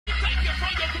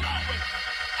for your glory.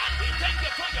 And we thank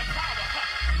you for your power.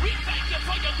 We thank you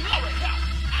for your glory.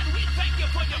 And we thank you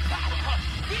for your power.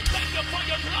 We thank you for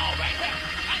your glory.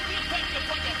 And we thank you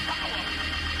for your power.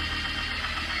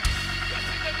 Yes,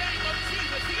 in the name of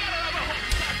Jesus.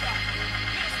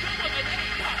 Let's go with the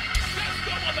name. Let's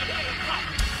go with the name.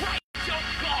 Praise your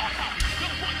God. The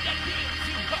one that heals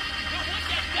you. The one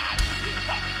that guides you.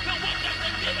 The one that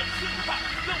delivers you.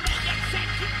 The one that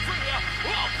sets you free.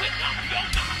 Open up your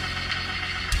mouth.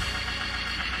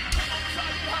 Come on,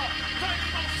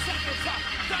 30 more seconds.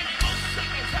 30 more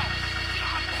seconds.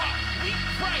 God, we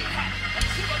pray that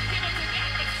you will give us an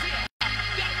atmosphere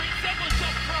that resembles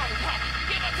your throne.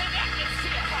 Give us an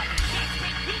atmosphere that's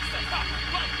conducive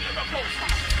for miracles,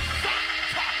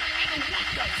 signs, and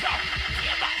wonders.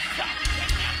 Give us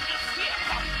an atmosphere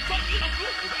for you to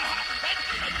move and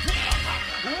you to dwell.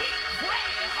 We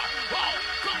pray, oh God,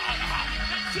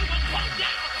 that you will come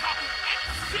down and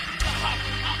sit among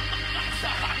us.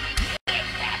 You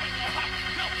inhabit the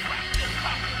practice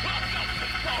of your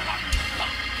people.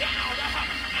 Come down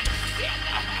and sit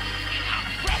in our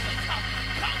presence.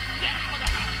 Come down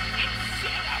and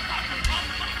sit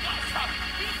among us.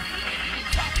 Be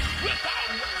pleased with our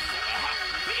worship.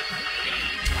 Be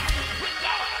pleased with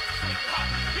our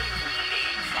offering. Be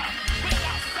pleased with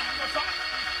our sacrifice.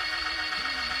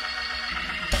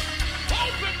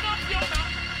 Open up your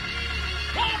mouth.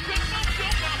 Open up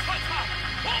your mouth.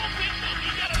 Open up.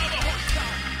 You got another whole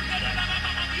shot. You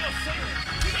got your soul.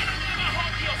 You got another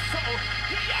heart, your soul.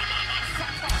 You got another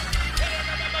sata. You got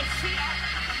another shia.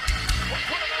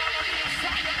 Open up your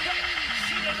side.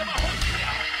 She got another whole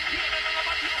shia. You got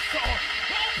another your soul.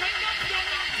 Open up your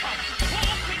mouth.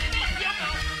 Open up your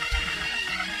mouth.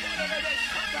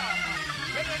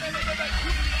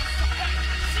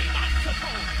 She might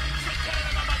suppose. She got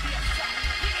another your side.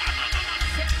 You got another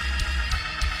set.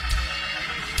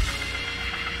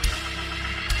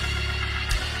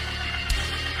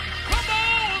 Come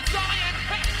on, Zion.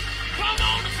 Come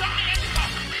on, Zion.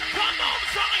 Come on,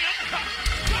 Zion.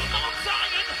 Come on,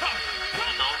 Zion.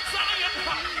 Come on, Zion.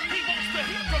 He wants to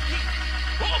hear from you.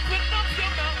 Open up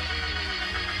your mouth.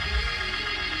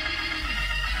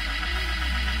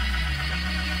 We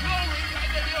give you glory,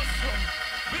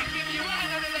 we give you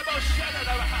honor,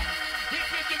 we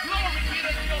give you glory,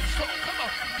 come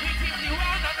on. We give you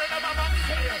honor,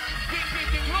 we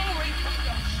give you glory,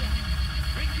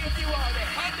 we give you honor.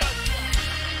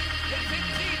 Yes, in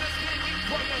Jesus' name we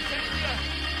pray and thank you.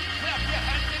 Clap your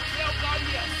hands and tell God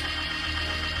yes.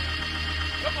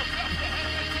 Come on, clap your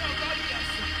hands and tell God yes.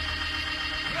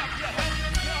 Clap your hands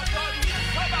and tell God yes.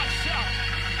 Come on, shout.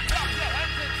 Clap your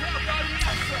hands and tell God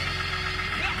yes.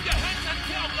 Clap your hands and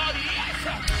tell God yes.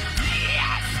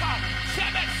 Yes.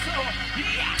 So.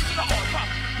 Yes, Lord.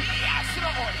 Yes,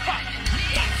 Lord.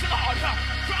 Yes, Lord.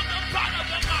 From the bottom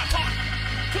of my heart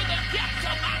to the depths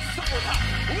of my soul,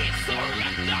 we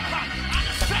surrender and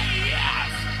say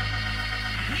yes.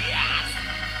 Yes.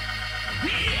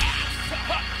 Yes.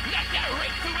 Let that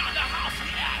ring throughout the house.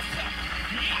 Yes.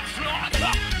 Yes, Lord.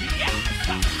 Yes.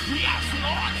 Yes,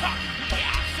 Lord.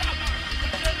 Yes.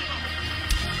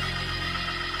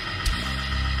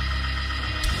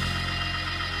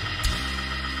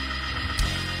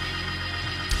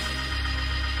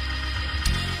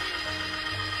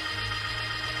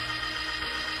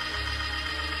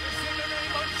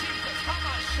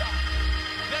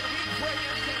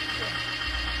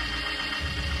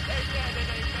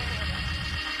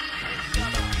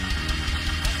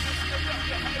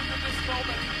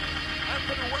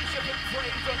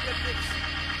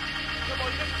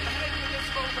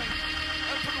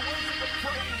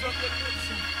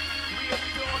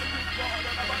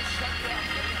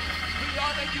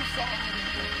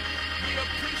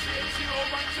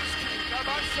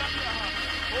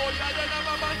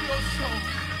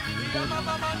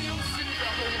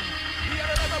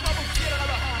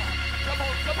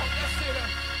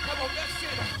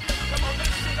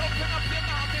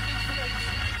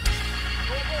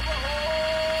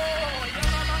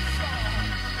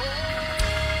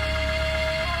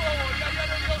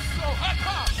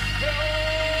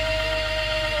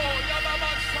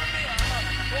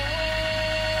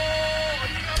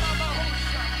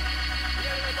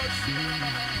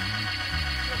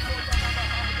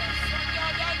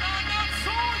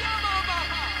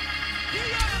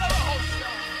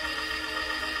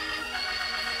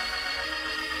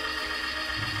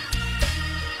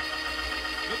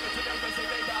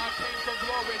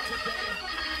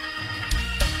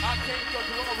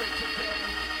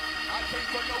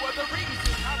 For no other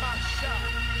reason,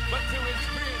 but to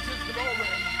experience His glory.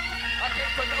 I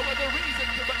came for no other reason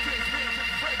but to experience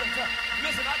His fragrance.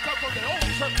 Listen, I come from the old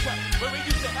church where we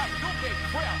used to have noonday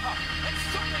prayer and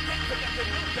something happened at the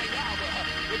noonday hour.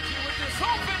 If you would just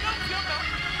open up your mouth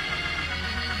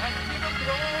and give him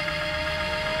glory.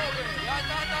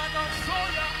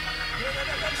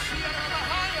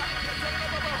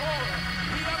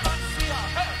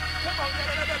 Come on,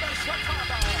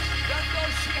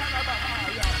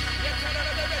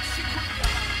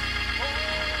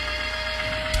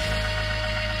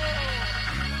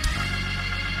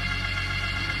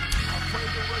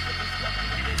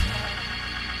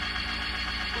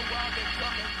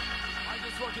 I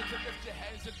just want you to lift your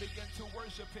hands and begin to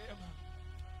worship him.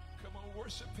 Come on,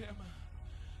 worship him.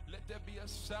 Let there be a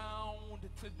sound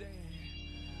today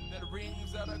that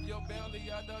rings out of your belly.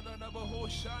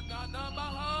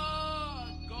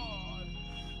 God,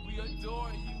 we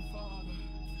adore you, Father.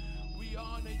 We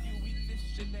honor you. We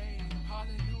lift your name.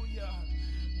 Hallelujah.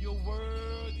 You're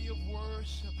worthy of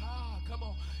worship. Come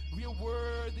on. We are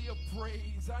worthy of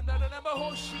praise.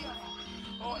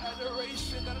 Oh,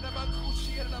 adoration.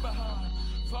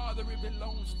 Father, it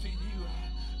belongs to you.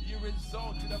 You're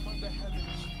exalted among the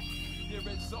heavens. You're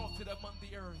exalted among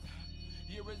the earth.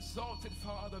 You're exalted,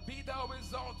 Father. Be thou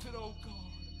exalted, O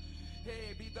God.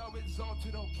 Hey, be thou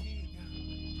exalted, O King.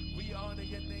 We honor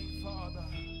your name, Father.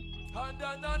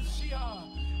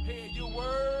 Hey, you're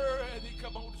worthy.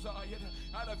 Come on, Zion.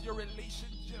 Out of your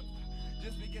relationship,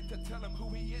 just begin to tell him who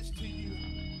he is to you.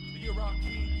 You're our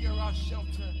King. You're our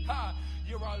shelter.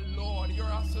 You're our Lord. You're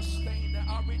our sustainer,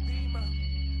 our Redeemer.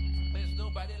 There's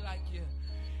nobody like you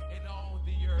in all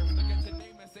the earth. Look at your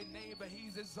neighbor and say, neighbor,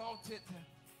 he's exalted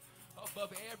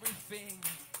above everything.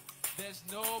 There's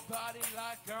nobody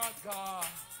like our God.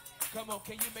 Come on,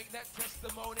 can you make that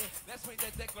testimony? Let's make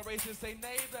that declaration. Say,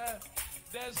 neighbor,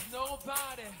 there's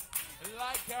nobody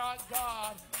like our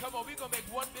God. Come on, we're going to make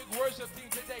one big worship team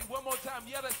today. One more time,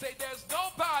 yell and say, there's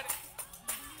nobody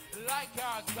like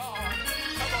our God.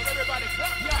 Come on, everybody,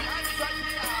 clap your hands right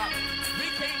here. We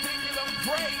came to give him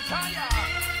praise.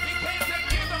 We came to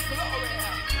give him glory.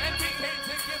 And we came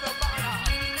to give him honor.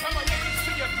 Come on, let me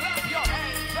see you clap your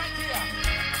hands right here.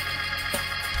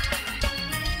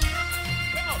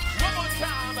 Come on, one more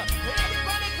time.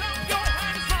 Everybody clap your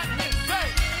hands right here. Say.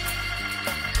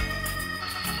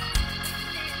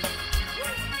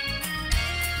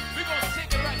 We're going to sing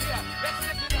it right here. Let's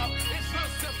lift it up. It's real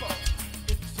simple.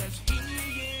 It says he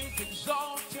is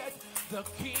exalted. The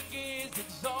King is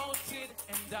exalted.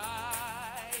 And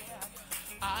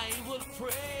I will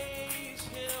praise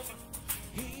him.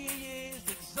 He is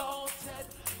exalted.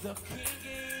 The King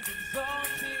is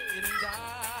exalted. And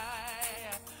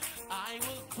I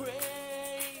will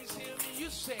praise him. You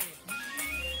say it.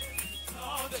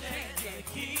 The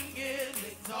King is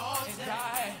exalted.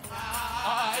 And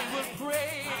I will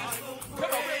praise.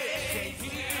 Come on, say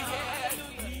he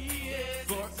is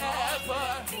forever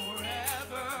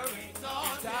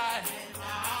exalted.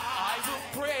 I will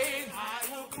praise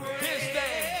his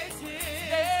name.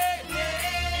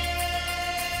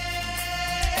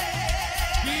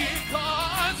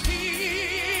 Because he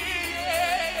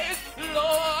is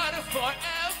Lord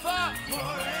forever.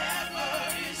 Forever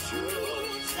his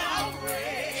truth shall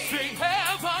reign. Sing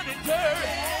heaven and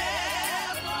earth.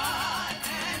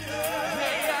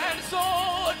 They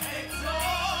exalt his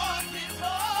holy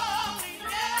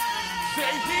name.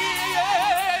 Say he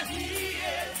is.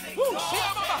 Woo, see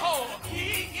him on the whole. He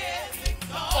is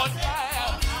exalted. On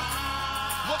high.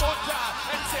 One more time.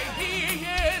 And say he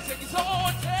is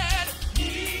exalted.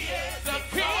 He is the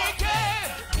King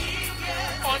is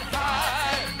on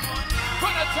high.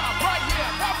 From the top right here.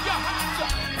 Clap your hands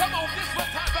up. Come on, this what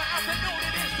type of afternoon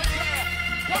it is today.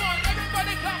 Come on,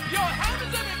 everybody clap your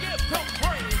hands and give some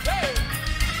praise. Hey.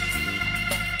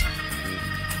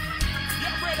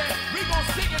 You ready? We're going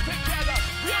to sing it together.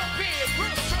 Real big,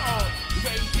 real strong.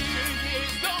 Say he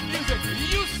is the music.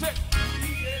 You say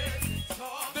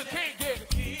the King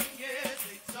is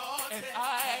exalted.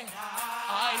 And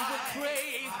I will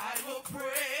praise.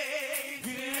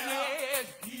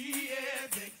 He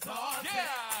is exalted.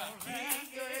 Yeah. King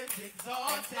is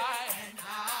exalted. And I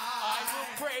will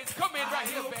praise. Come in right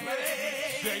here, baby.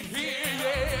 Say he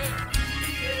is.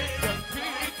 The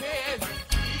King is.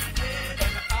 And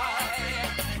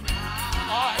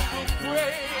I will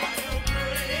praise.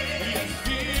 Yes,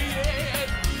 he is.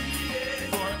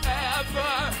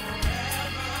 Forever.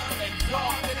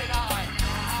 Exalted, and I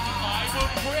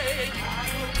will praise.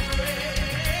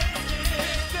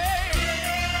 This day,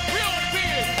 real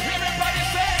big. Everybody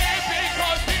say,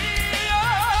 because he is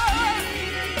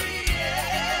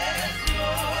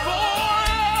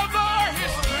forever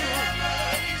his truth.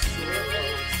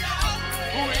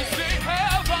 Who is in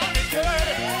heaven and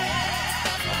earth.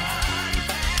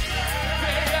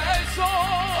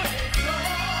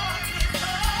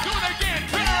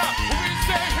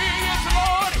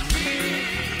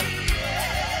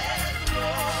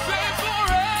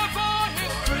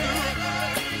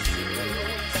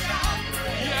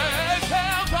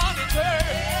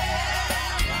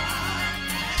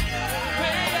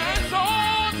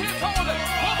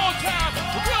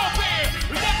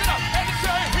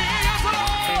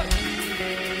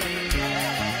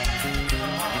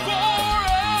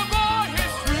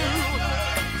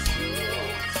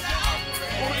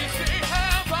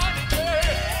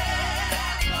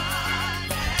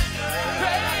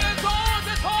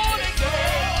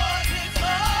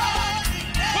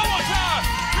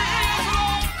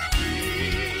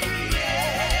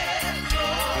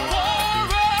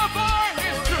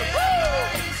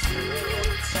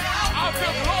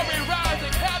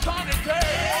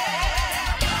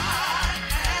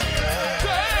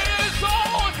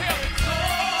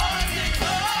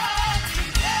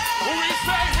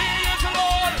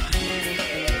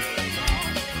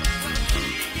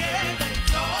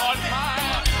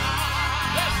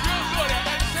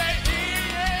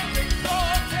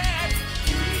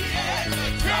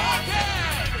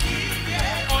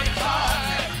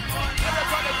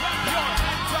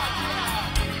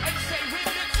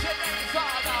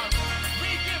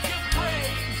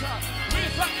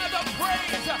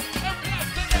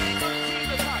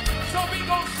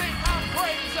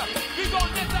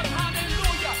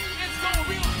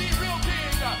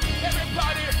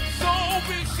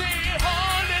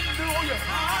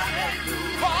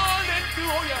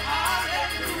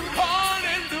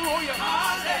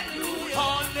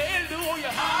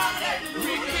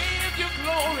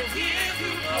 glory. Give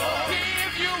you glory.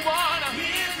 Give you honor.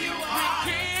 Give you honor.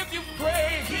 We give you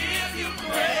praise. Give you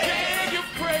praise. Give you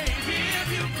praise.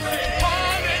 Give you praise.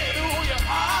 Hallelujah.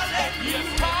 Hallelujah. Yes,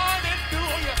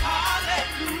 hallelujah.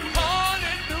 Hallelujah.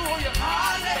 Hallelujah.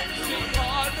 Hallelujah.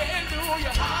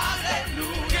 Hallelujah.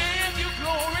 Hallelujah. Give you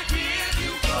glory. Give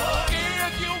you glory.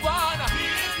 Give you honor.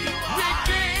 Give you honor. We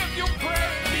give you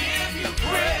praise. Give you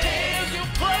praise. We give you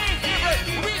praise.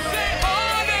 We say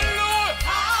hallelujah.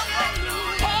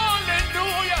 Hallelujah.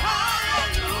 Hallelujah.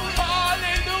 Hallelujah.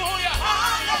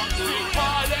 Hallelujah.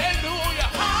 Hallelujah.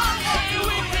 Say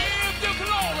we give you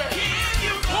glory. We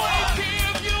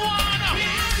give you honor.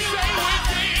 Say we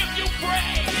give you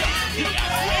praise. Yes, we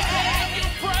give you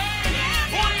praise.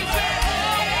 We say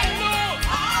hallelujah.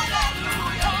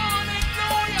 Hallelujah.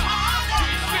 Hallelujah.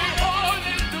 We say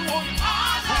hallelujah.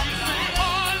 We say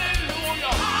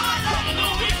hallelujah. Hallelujah.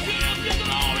 We give you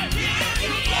glory. We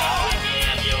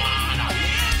give you honor. We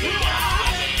give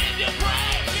you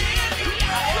praise. We give you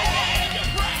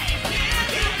praise.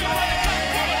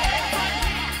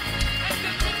 And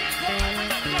just begin to open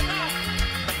up your mouth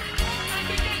and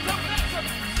begin to bless him.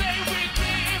 Say we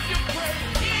give you praise.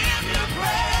 Give you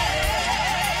praise.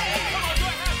 Come on, do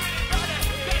I have anybody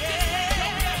that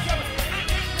just bless him and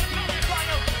just glorify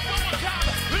him? One more time.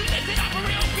 Lift it up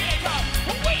real big.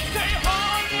 We say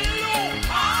hallelujah.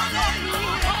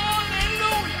 Hallelujah.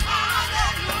 Hallelujah.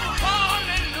 Hallelujah.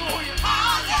 Hallelujah.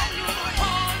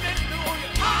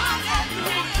 Hallelujah. Hallelujah.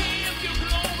 We give you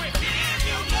glory. Give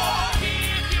you glory.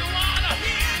 Give you honor.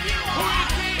 Give you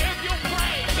honor. We give you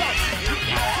praise. Yes, we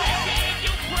give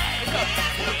you praise.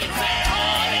 We say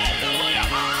hallelujah.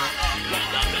 In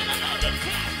the middle of the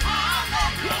test.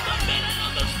 In the middle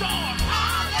of the storm.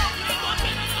 In the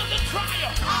middle of the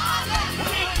trial.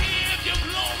 We give you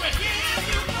glory. Give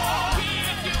you glory.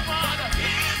 Give you honor.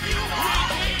 Give you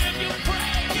honor. We give you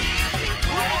praise.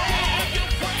 We give you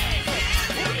praise.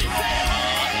 We say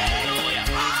hallelujah.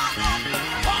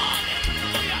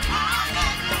 Hallelujah.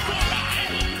 For I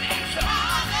will bless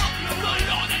the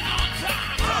Lord at all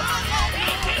times.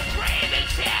 And his praise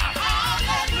shall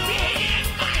be in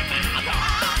my mouth.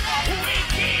 We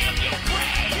give you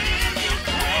praise.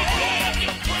 We give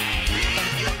you praise.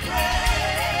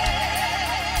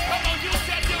 Come on, you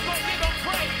said you're going to give him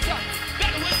praise.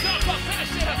 That was your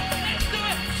confession. Let's do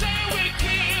it. Say we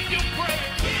give you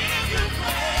praise. Give you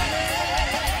praise.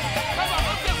 Come on,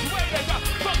 I'm just waiting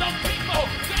for the people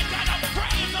that got a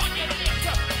praise on your lips.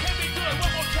 Can we do it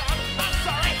one more time? I'm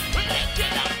sorry. Lift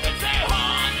it up and say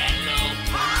hallelujah.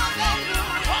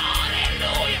 Hallelujah.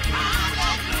 Hallelujah.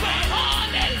 Say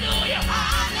hallelujah.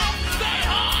 Say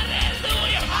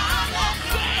hallelujah.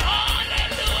 Say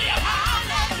hallelujah.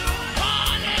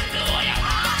 Hallelujah.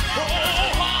 Oh,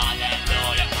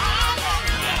 hallelujah.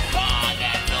 Yes,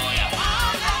 hallelujah.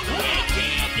 We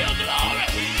give you glory.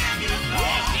 We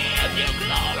give you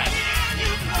glory.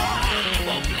 I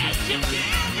will bless you.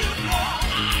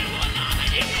 I will honor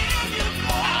you.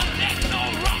 I'll let no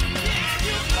rock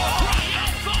cry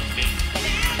out for me.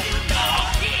 I'll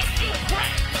give you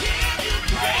praise.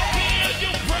 We give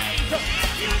you praise.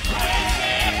 We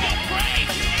give you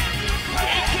praise.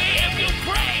 We give you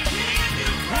praise.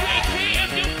 We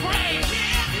give you praise.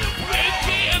 We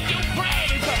give you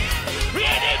praise.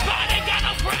 Anybody got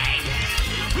a praise?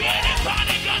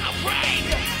 Anybody got a praise?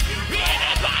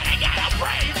 Anybody got a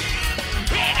praise?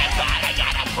 Anybody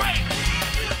got a praise?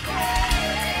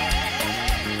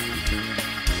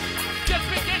 Just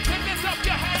begin to lift up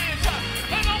your hands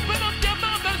and open up your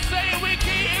mouth and say, we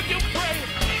give you praise.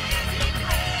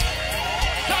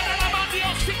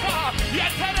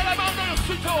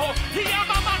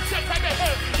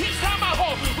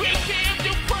 We give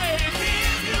you praise.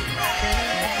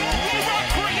 We were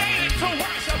created to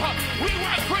worship. We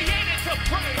were created to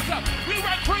praise. We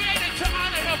were created to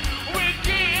honor him. We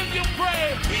give you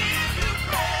praise.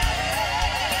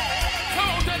 Come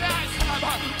on,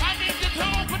 I need you to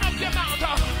open up your mouth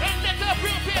and lift up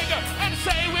real big and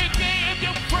say, we give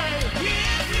you praise.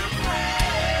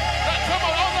 Come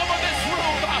on, all over this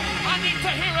room, I need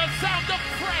to hear a sound of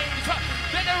praise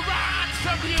that arises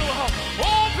from you.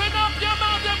 Open up your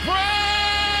mouth and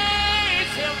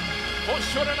praise him. Oh,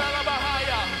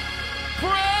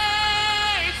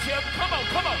 praise him. Come on,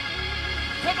 come on.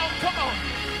 Come on, come on.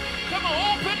 Come on,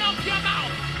 open up your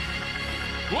mouth.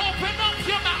 Open up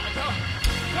your mouth.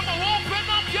 Come on, open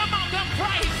up your mouth and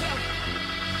praise him.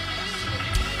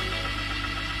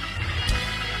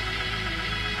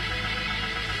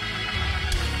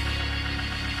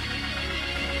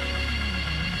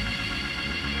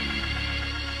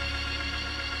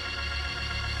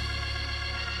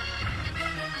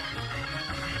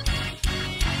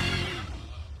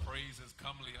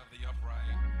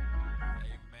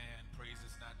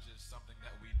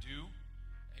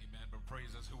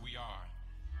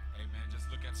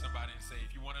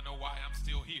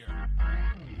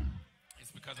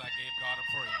 because I gave God a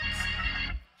praise.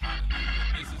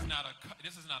 Hallelujah.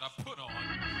 This is not a put on.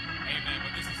 Amen.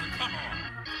 But this is a come on.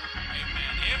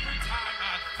 Amen. Every time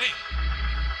I think,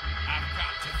 I've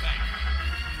got to thank.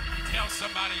 Tell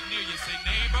somebody near you, say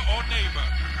neighbor or neighbor.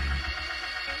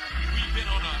 We've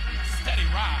been on a steady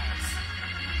rise.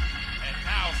 And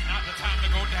now's not the time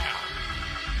to go down.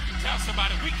 Tell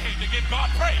somebody we came to give God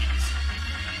praise.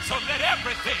 So let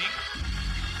everything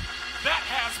that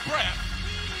has breath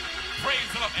praise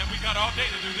the Lord. And we got all day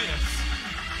to do this.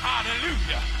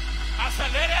 Hallelujah. I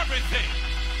said let everything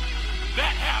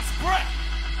that has breath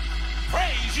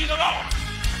praise ye the Lord.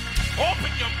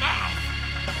 Open your mouth,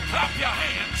 clap your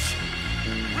hands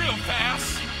real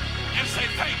fast, and say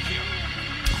thank you.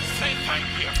 Say thank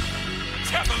you.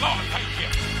 Tell the Lord thank you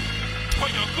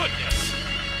for your goodness,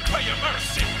 for your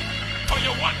mercy, for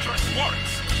your wondrous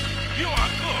works. You are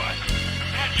good,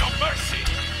 and your mercy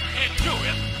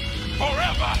endureth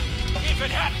forever. If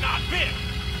it had not been,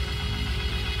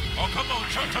 oh come on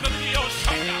church, if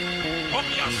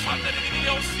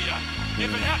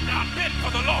it had not been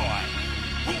for the Lord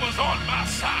who was on my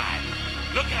side,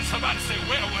 look at somebody and say,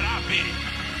 where would I be?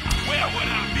 Where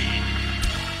would I be?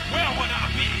 Where would I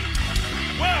be?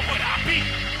 Where would I be?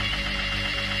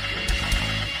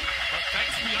 But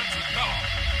thanks be unto God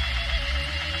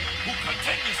who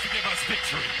continues to give us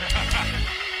victory.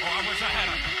 Oh, I wish I had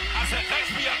a... I said,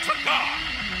 thanks be unto God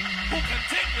who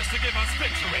continues to give us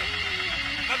victory.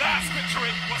 The last victory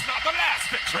was not the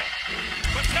last victory.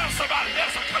 But tell somebody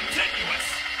there's a continuous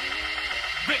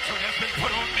victory that's been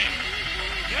put on me.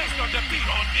 There's no defeat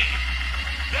on me.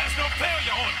 There's no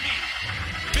failure on me.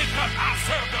 Because I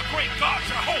serve the great God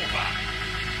Jehovah.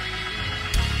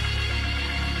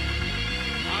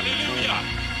 Hallelujah.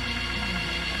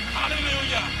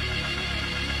 Hallelujah.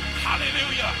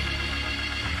 Hallelujah.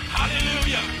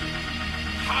 Hallelujah.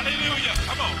 Hallelujah.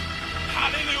 Come on.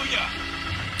 Hallelujah.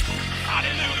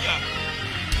 Hallelujah.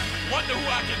 Wonder who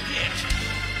I can get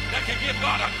that can give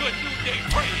God a good noonday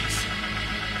praise.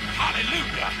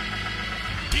 Hallelujah.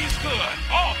 He's good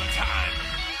all the time.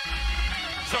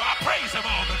 So I praise him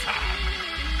all the time.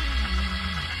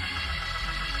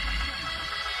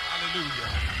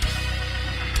 Hallelujah.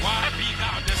 Why be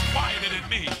thou disquieted in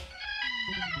me?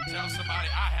 Tell somebody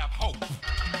I have hope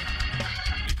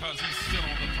because he's still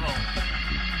on the throne.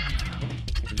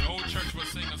 The old church will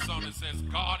sing a song that says,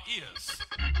 God is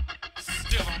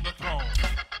still on the throne.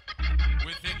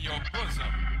 Within your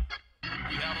bosom,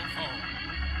 we have a home.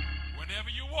 Whenever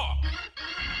you walk,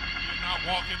 you're not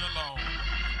walking alone.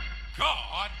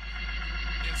 God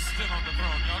is still on the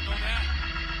throne. Y'all know that?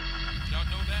 Y'all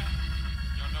know that?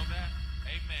 Y'all know that?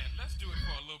 Amen. Let's do it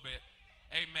for a little bit.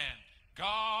 Amen.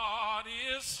 God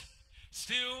is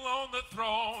still on the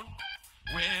throne.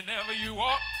 Whenever you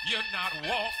walk, you're not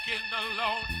walking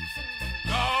alone.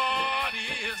 God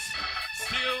is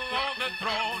still on the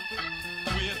throne.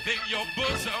 Within your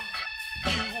bosom,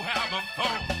 you have a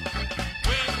home.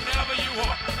 Whenever you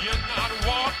walk, you're not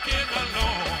walking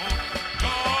alone.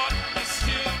 God is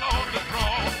still on the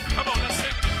throne. Come on, let's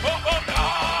sing. Oh, oh,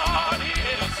 God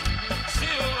is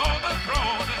still on the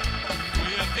throne.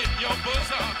 Within your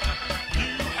bosom,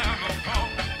 you have a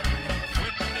home.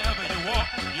 Whenever you walk,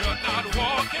 you're not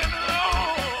walking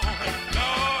alone.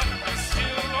 God is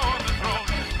still on the throne.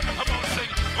 Come on,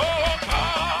 sing. Oh,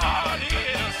 God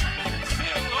is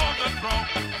still on the throne.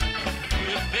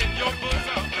 Within your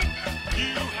bosom,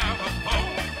 you have a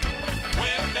home.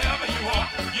 Whenever you walk,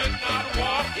 you're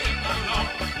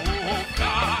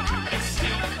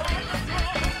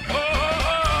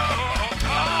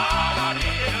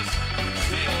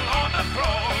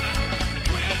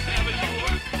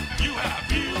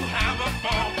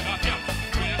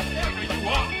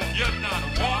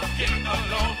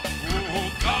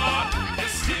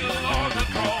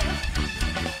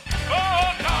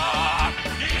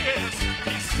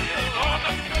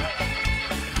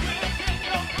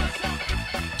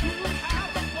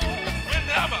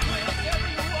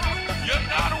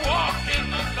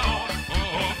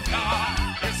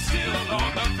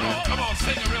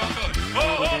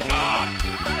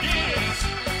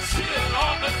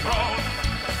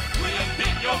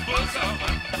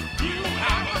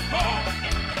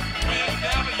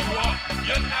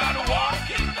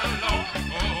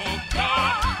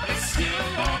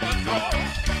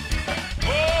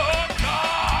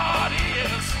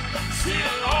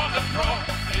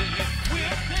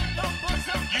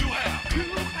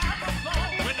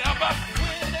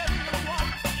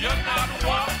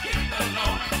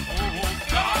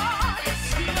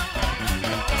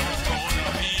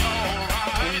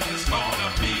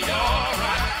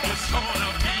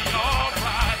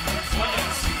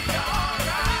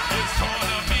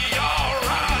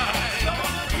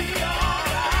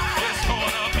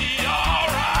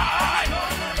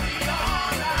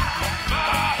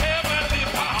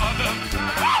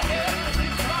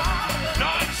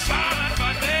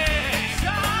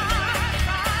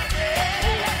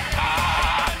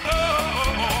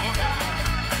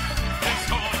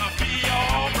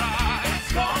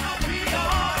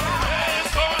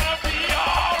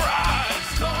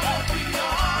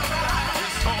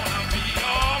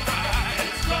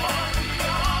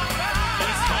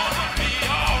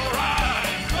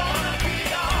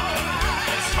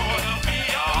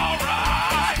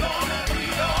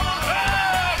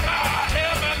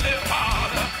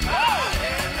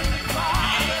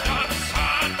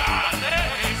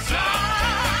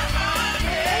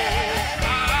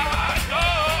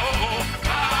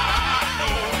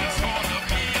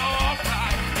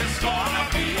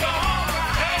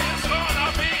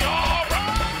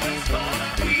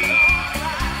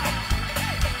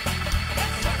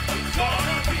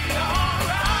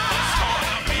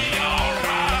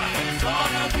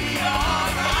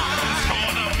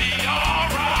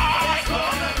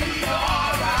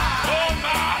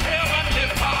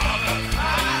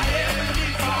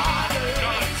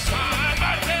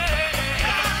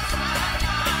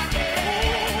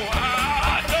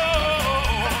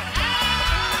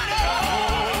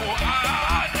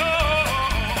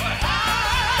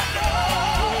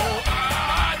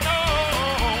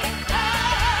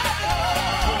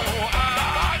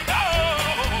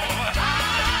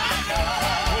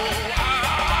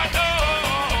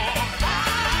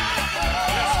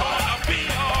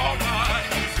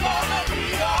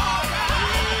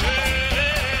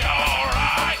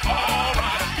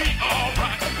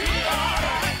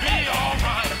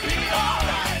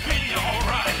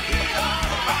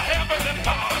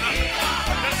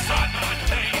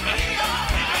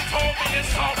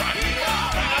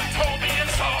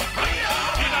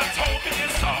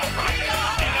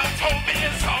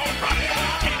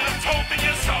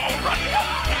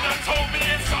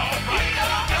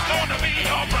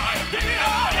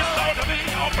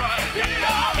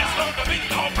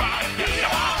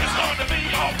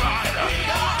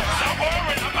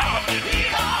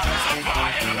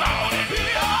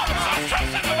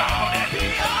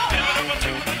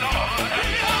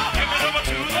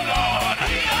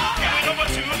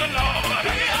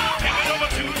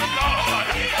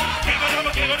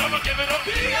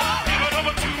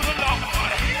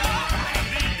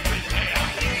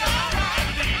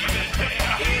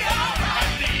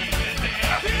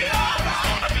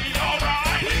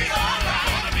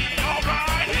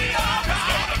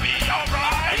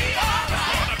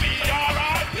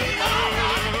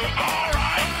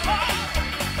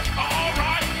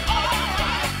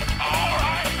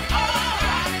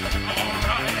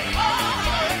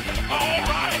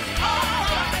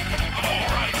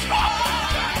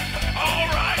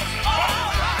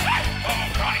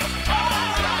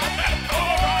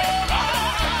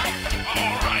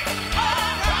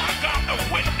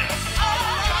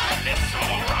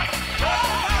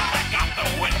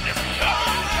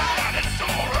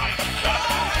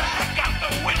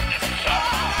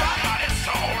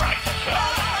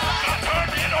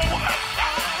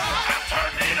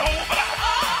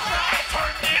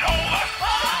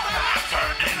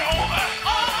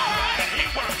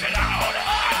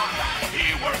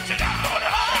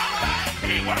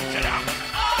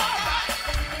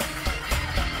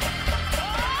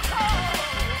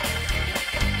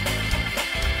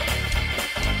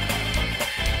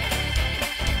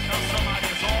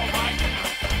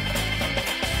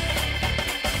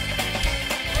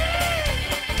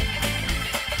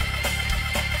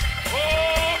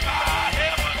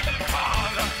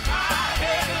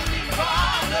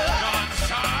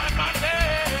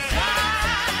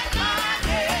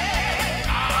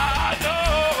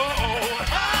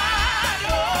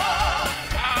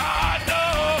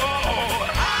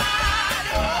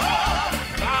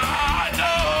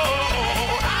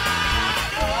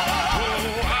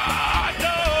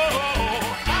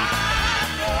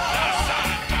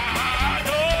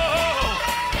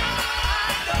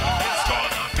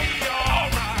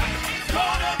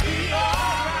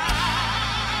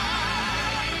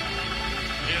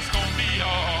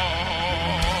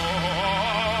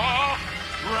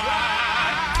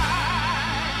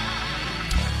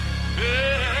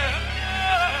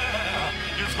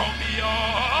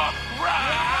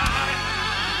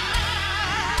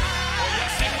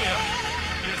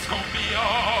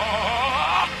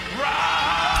all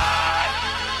right.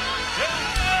 Yeah.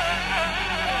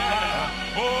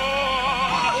 Oh,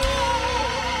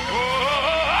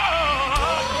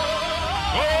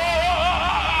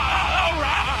 all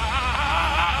right.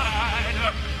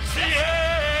 See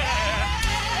it.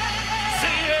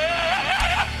 See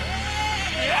it.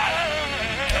 Yeah.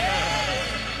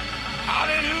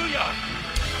 Hallelujah.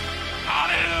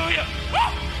 Hallelujah.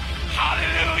 Woo.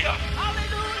 Hallelujah.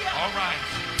 Hallelujah. All right.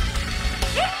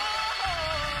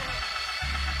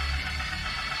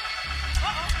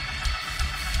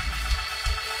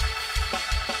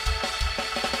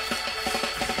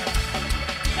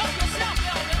 Help yourself,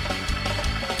 Elvin.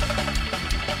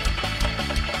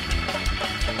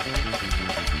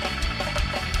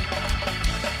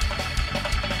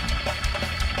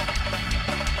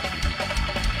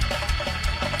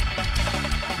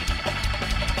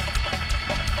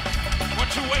 What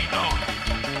you waiting on?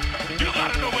 You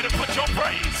gotta know where to put your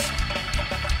praise.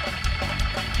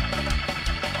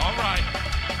 All right.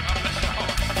 God bless your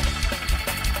heart.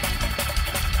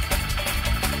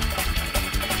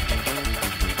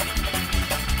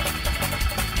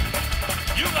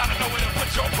 You gotta know where to put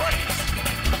your praise.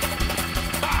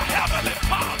 My heavenly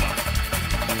Father.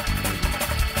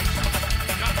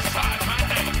 Got to sign my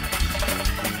name.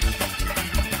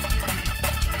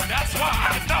 That's why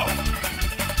I know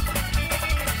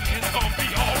it's gonna be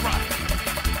all right.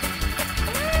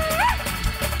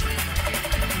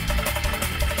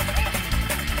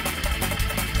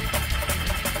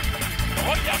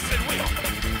 Oh yes it will.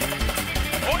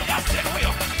 Oh yes it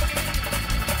will.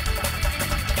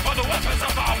 For the weapons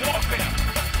of our warfare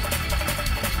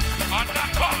are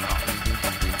not carnal,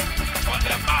 but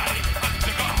they're mighty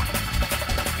unto God,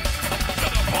 to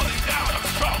the pulling down of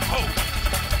strongholds.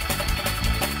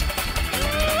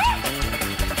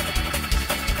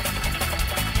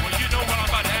 Well, you know what I'm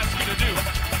about to ask you to do.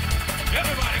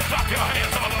 Everybody clap your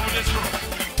hands all over this room.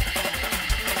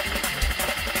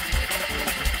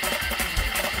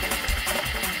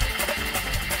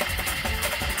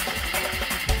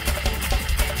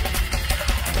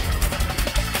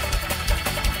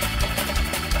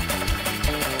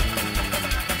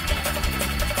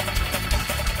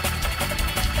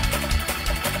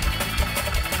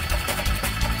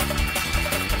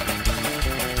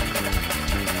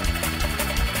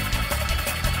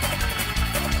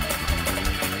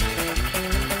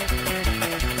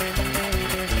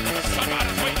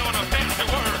 Somebody's waiting on a fancy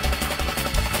word.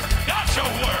 Got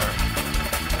your word.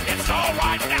 It's all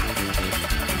right now.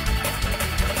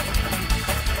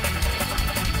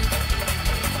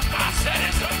 I said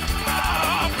it's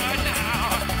all right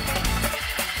now.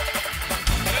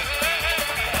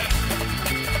 Yeah.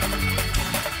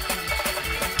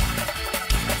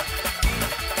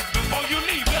 Before you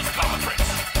leave this conference,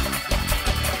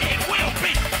 it will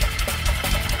be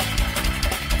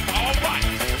all right.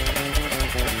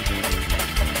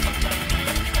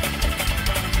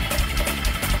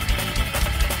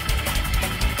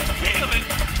 Healing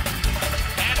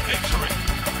and victory.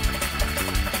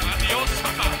 Adios,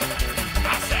 sama.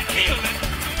 I said healing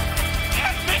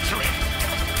and victory.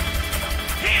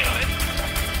 Healing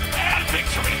and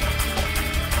victory.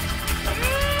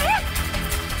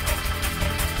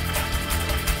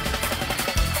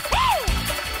 Woo!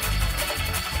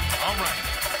 All right.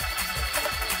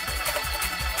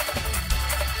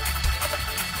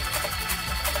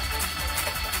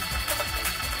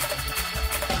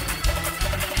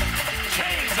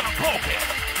 Chains are broken.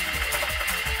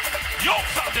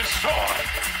 Yokes are destroyed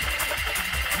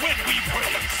when we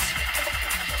praise.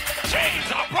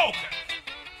 Chains are broken.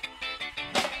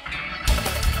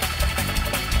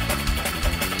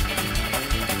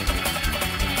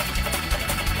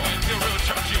 Oh, it feel real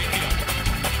churchy in here.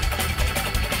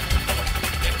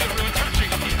 It feel real churchy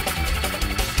in here.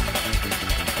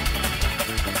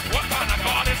 What kind of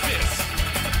God is this?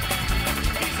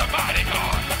 He's a mighty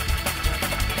God.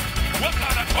 What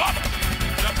kind of God?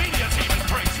 The media team is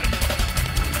praising.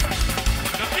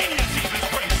 The media team is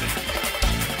praising.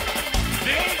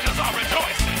 The angels are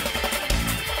rejoicing.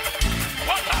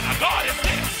 What kind of God is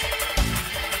this?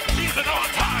 He's an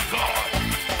on-time God.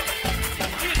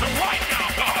 He's a right now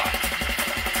God.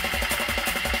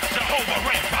 Jehovah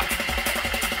Rapha.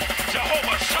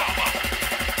 Jehovah Shammah.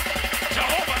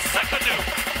 Jehovah Sekadu.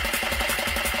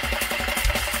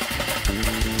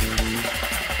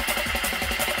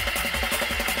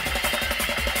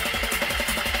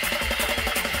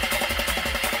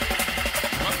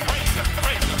 Praise him,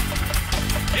 praise him.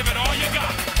 Give it all you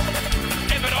got.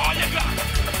 Give it all you got.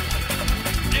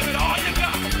 Give it all you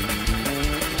got.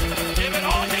 Give it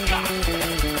all you got.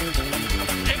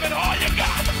 Give it all you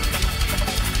got.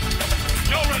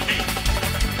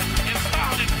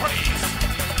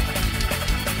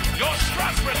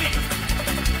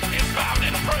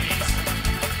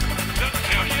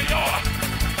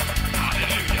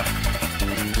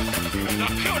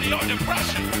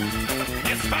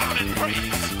 is found in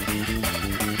praise.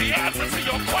 The answer to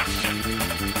your question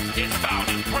is found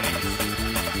in praise.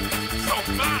 So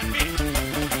mind me.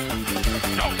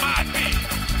 Don't mind me.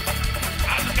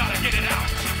 I just gotta get it out.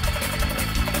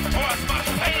 For as much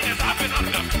pain as I've been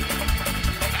under,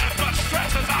 as much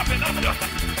stress as I've been under,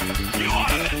 you ought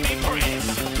to let me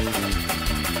praise.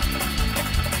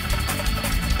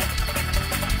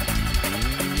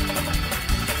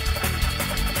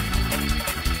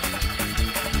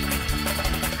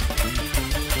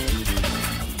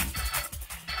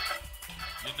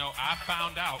 You know, I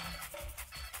found out,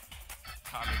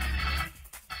 hallelujah,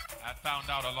 I found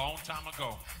out a long time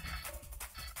ago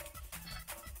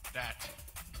that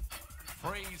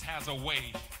praise has a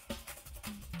way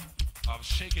of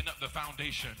shaking up the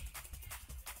foundation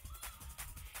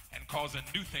and causing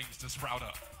new things to sprout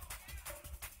up.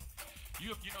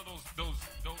 You know those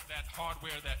that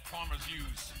hardware that farmers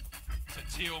use to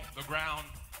till the ground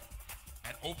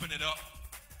and open it up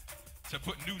to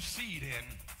put new seed in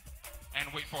and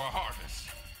wait for a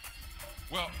harvest.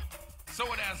 Well,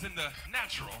 so it is in the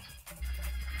natural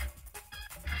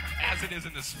as it is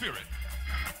in the spirit.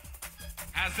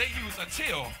 As they use a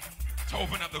till to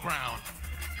open up the ground,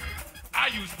 I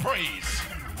use praise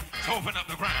to open up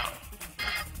the ground.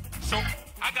 So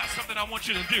I got something I want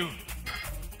you to do.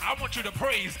 I want you to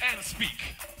praise and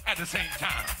speak at the same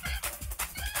time.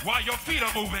 While your feet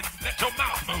are moving, let your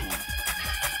mouth move.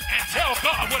 And tell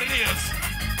God what it is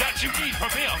that you need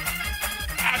from him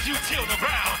as you till the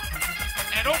ground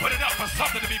and open it up for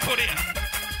something to be put in.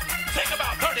 Take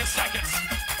about 30 seconds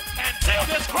and tell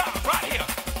this crowd right here.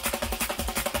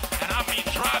 And I mean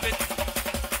drive it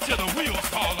till the wheels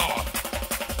fall off.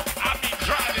 I mean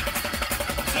drive it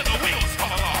till the wheels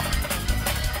fall off.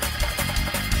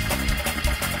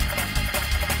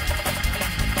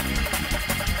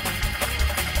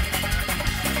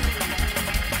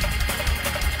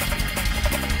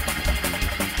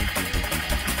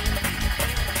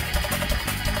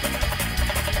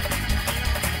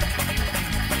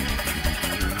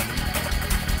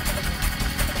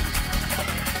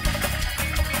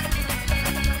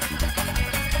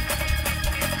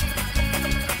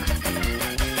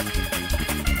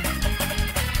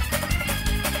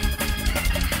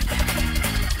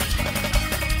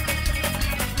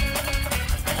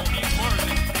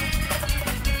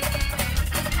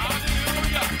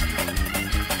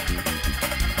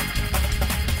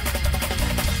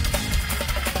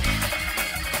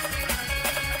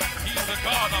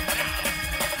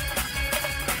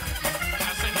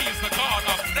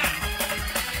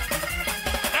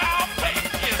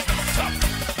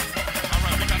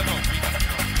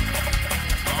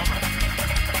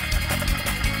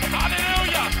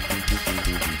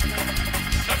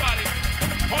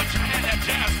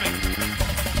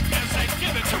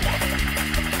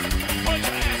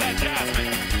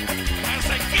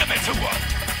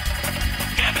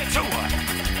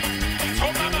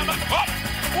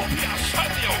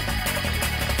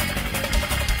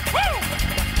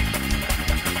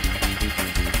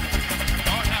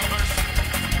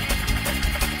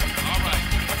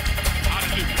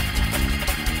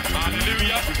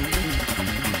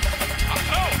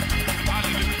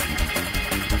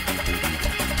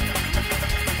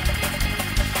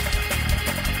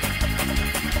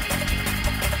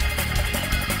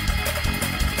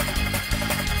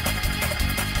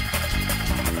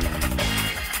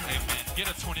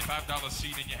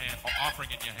 Seed in your hand or offering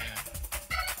in your hand.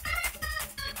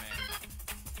 Amen.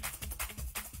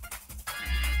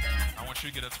 I want you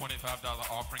to get a $25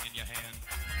 offering in your hand.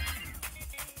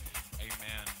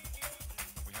 Amen.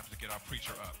 We have to get our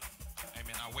preacher up.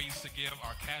 Amen. Our ways to give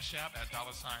are Cash App at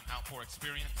 $OutPour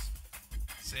Experience.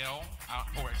 Zelle,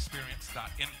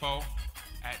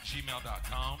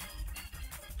 outpourexperience.info@gmail.com.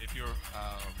 If you're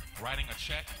writing a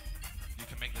check, you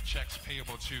can make the checks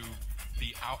payable to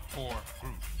the OutPour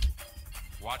group.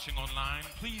 Watching online,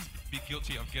 please be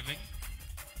guilty of giving.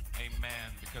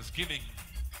 Amen. Because giving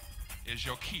is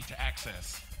your key to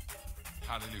access.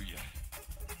 Hallelujah.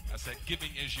 I said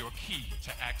giving is your key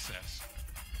to access.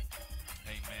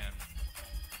 Amen.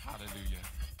 Hallelujah.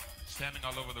 Standing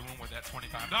all over the room with that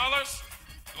 $25.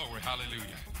 Glory.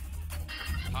 Hallelujah.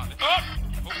 Hallelujah. Up.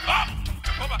 Up.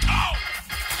 Over. Oh.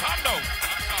 Shando.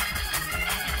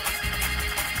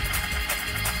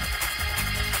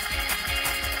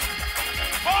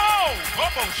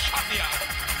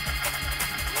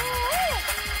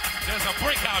 There's a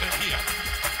breakout in here.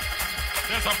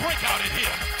 There's a breakout in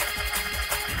here.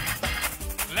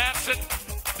 Lancet,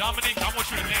 Dominique, I want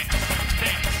you to dance.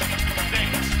 Dance,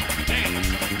 dance, dance,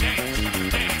 dance,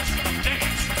 dance,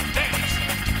 dance, dance.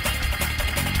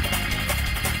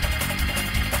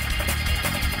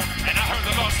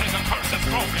 is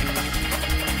broken.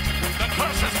 The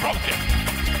curse is broken.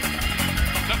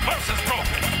 The curse is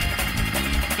broken.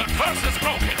 The curse is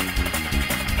broken.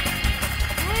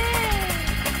 Woo.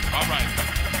 All right.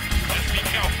 Let's be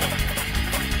careful.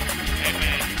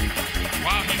 Amen.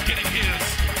 While he's getting his,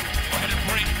 go ahead and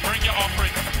bring your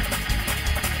offering.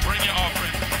 Bring your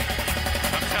offering.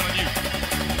 I'm telling you,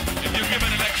 if you're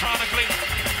giving electronically,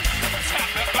 tap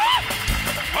the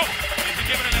if you're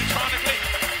giving electronically,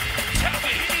 tap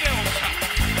the heels.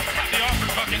 Tap the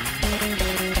offering bucket.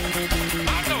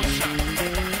 I know shot.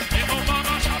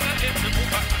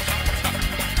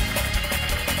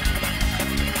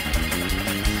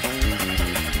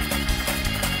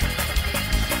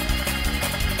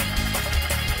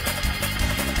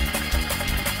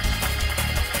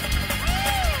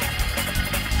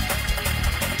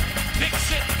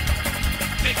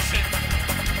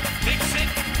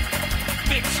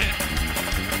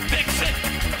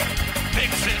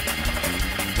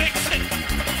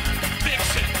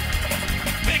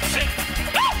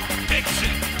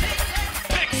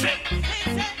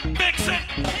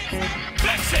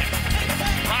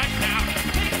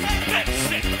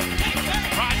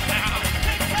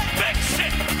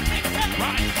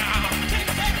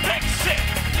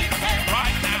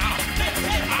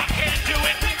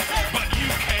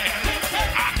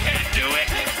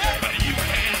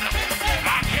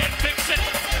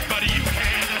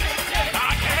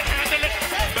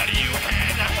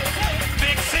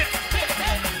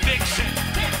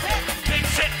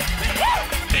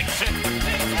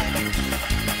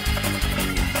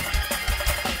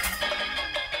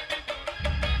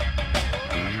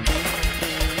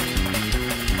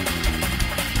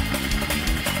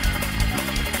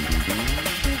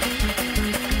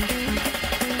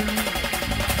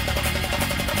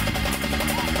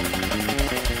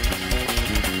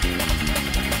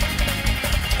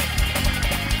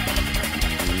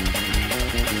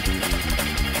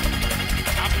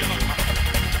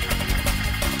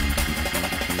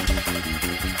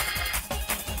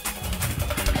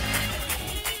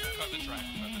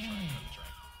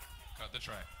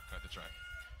 Cut the track.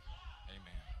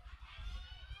 Amen.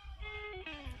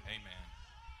 Amen.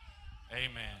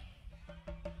 Amen.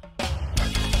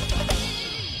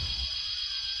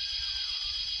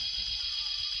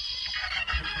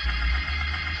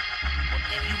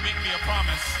 If you make me a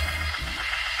promise,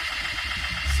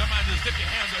 somebody just lift your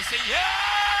hands and say,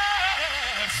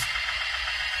 yes!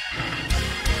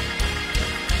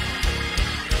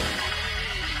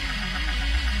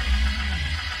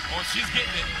 Oh, she's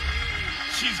getting it.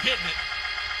 She's getting it.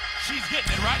 She's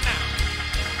getting it right now.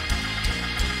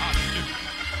 Hallelujah.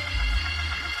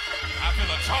 I feel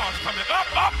a charge coming up.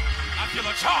 I feel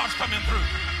a charge coming through.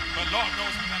 But Lord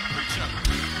knows we got a preacher.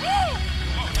 Woo!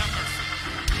 Lord have mercy.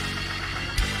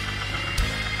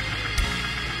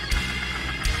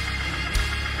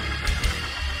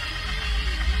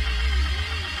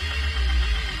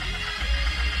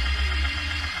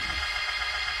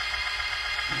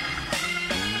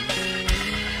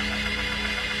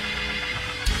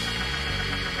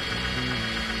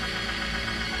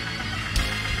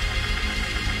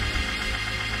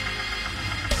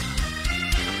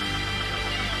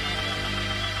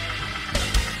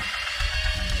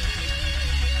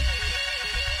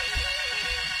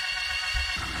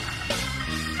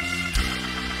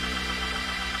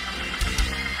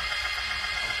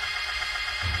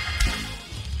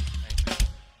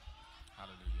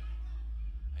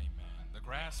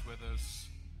 Withers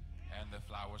and the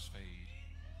flowers fade,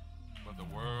 but the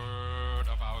word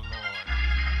of our Lord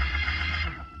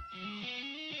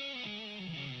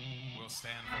will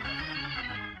stand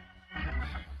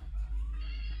forever.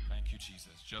 Thank you,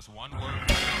 Jesus. Just one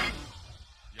word.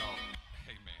 Y'all,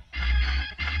 amen.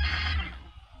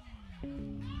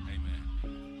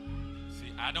 Amen.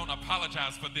 See, I don't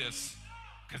apologize for this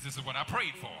because this is what I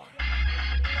prayed for.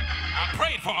 I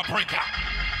prayed for a breakout.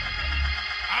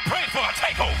 I prayed for a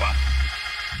takeover.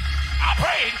 I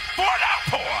prayed for an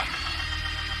outpour.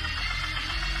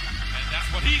 And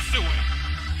that's what he's doing.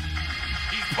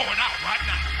 He's pouring out right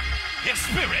now. His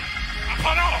spirit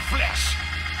upon all flesh.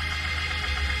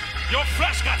 Your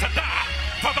flesh got to die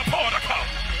for the pour to come.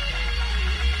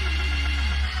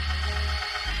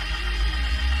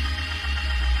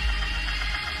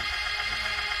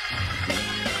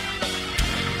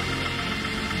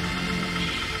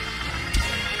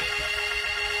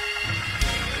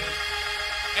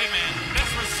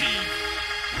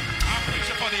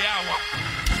 The hour,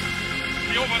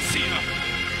 the overseer,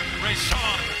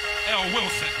 Rashawn L.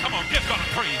 Wilson. Come on, give God a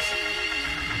praise.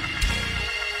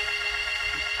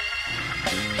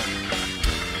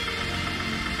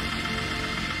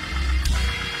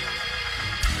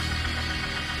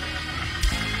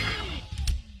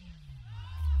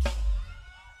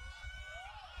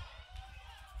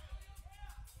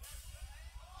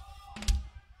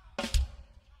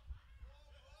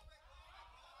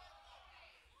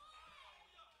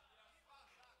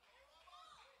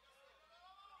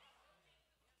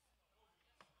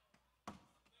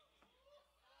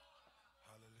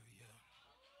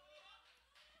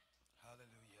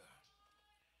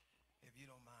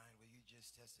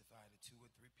 just testify to 2 or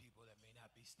 3 people that may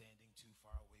not be standing too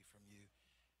far away from you,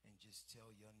 and just tell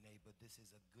your neighbor, this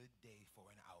is a good day for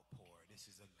an outpour.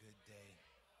 This is a good day.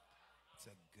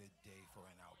 It's a good day for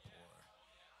an outpour.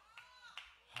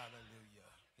 Hallelujah.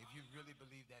 If you really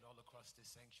believe that all across this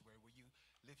sanctuary, will you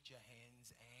lift your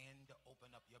hands and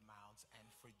open up your mouths, and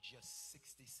for just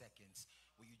 60 seconds,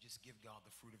 will you just give God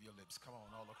the fruit of your lips? Come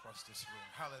on, all across this room.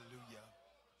 Hallelujah.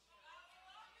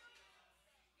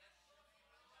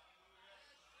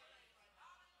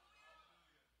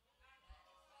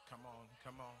 Come on,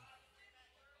 come on.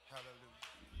 Hallelujah.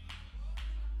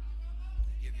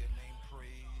 We give your name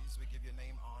praise. We give your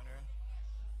name honor.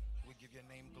 We give your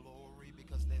name glory,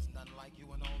 because there's none like you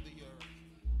in all the earth.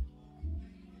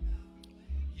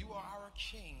 You are our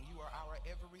King. You are our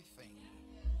everything.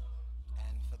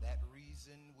 And for that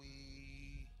reason,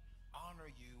 we honor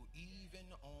you even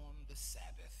on the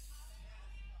Sabbath.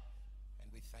 And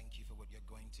we thank you for what you're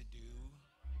going to do.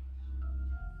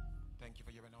 Thank you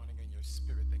for your anointing and your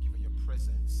spirit. Thank you for your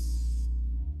presence.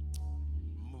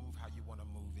 Move how you want to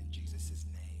move in Jesus'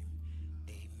 name.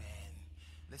 Amen.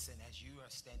 Listen, as you are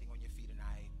standing on your feet, and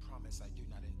I promise I do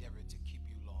not endeavor to keep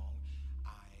you long,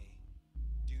 I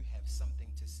do have something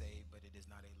to say, but it is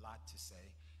not a lot to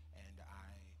say. And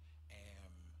I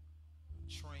am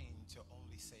trained to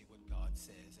only say what God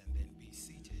says and then be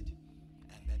seated.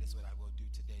 And that is what I will do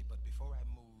today. But before I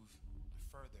move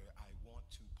further, I want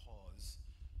to pause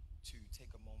to take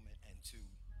a moment and to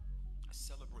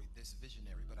celebrate this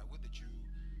visionary. But I would that you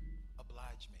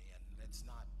oblige me, and let's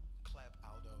not clap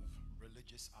out of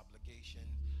religious obligation,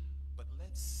 but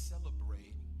let's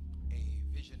celebrate a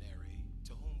visionary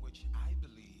to whom which I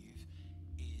believe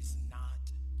is not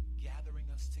gathering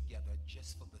us together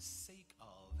just for the sake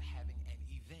of having an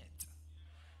event.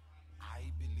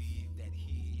 I believe that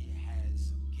he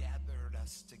has gathered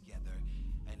us together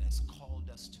and has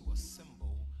called us to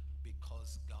assemble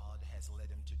because God has led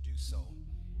him to do so.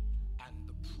 And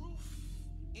the proof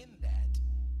in that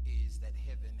is that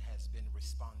heaven has been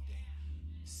responding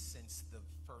since the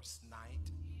first night,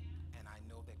 and I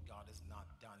know that God is not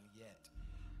done yet.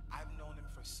 I've known him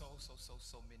for so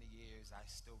many years. I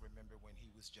still remember when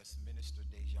he was just Minister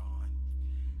DaJohn.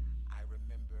 I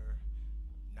remember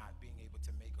not being able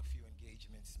to make a few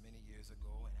engagements many years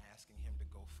ago and asking him to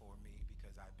go for me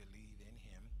because I believe in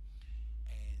him.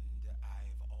 And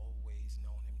I've always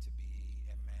known him to be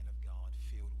a man of God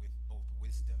filled with both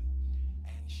wisdom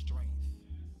and strength,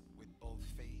 with both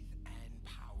faith and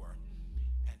power.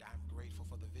 And I'm grateful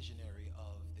for the visionary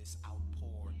of this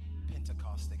Outpour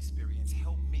Pentecost experience.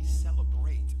 Help me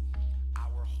celebrate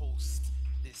our host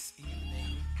this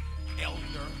evening,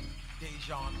 Elder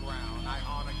DaJohn Brown. I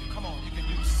honor you. Come on, you can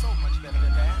do so much better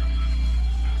than that.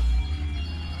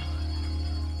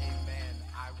 Amen.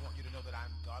 I want you to know that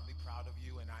I'm godly proud of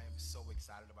you, and I am so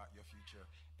excited about your future,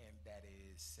 and that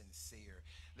is sincere.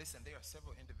 Listen, there are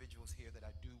several individuals here that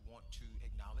I do want to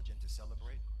acknowledge and to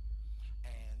celebrate,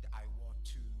 and I want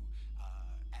to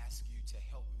ask you to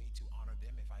help me to honor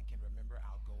them. If I can remember,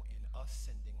 I'll go in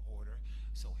ascending order.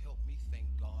 So help me thank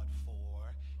God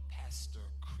for Pastor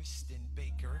Kristen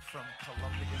Baker from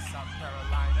Columbia, South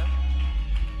Carolina,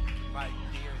 my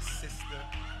dear sister.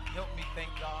 Help me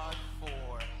thank God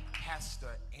for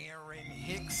Pastor Aaron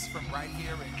Hicks from right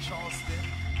here in Charleston,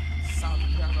 South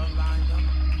Carolina.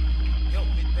 Help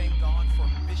me thank God for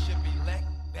Bishop-elect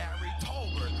Barry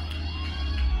Tolbert.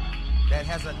 That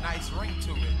has a nice ring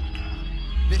to it.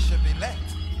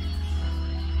 Bishop-elect.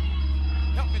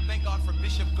 Help me thank God for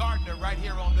Bishop Gardner right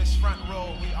here on this front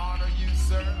row. We honor you,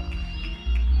 sir.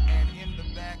 And in the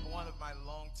back, one of my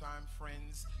longtime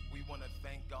friends, we want to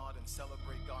thank God and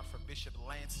celebrate God for Bishop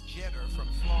Lance Jetter from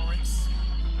Florence.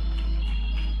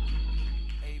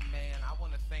 Amen. I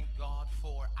want to thank God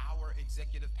for our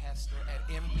executive pastor at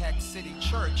Impact City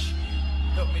Church.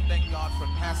 Help me thank God for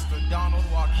Pastor Donald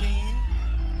Joaquin.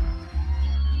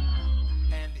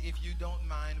 And if you don't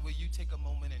mind, will you take a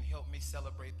moment and help me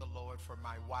celebrate the Lord for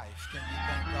my wife? Can you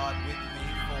thank God with me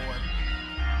for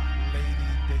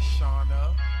Lady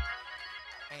DeShawna?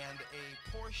 And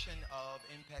a portion of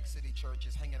Impact City Church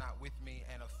is hanging out with me,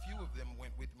 and a few of them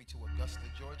went with me to Augusta,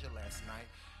 Georgia last night,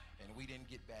 and we didn't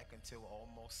get back until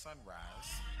almost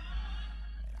sunrise.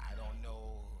 And I don't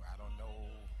know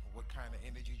what kind of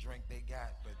energy drink they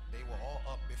got, but they were all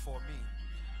up before me.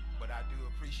 But I do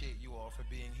appreciate you all for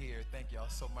being here. Thank y'all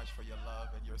so much for your love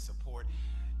and your support.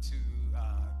 To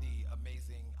the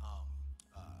amazing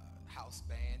house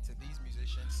band, to these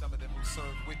musicians, some of them who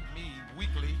served with me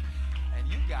weekly, and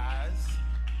you guys,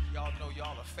 y'all know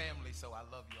y'all are family, so I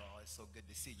love y'all. It's so good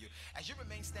to see you. As you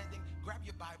remain standing, grab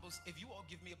your Bibles. If you all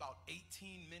give me about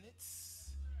 18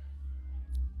 minutes,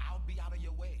 I'll be out of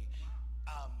your way.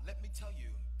 Let me tell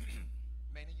you,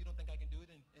 Manny, you don't think I can do it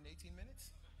in 18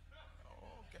 minutes?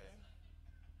 Oh, okay.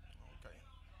 Okay.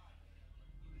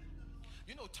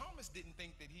 You know, Thomas didn't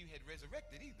think that he had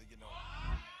resurrected either, you know.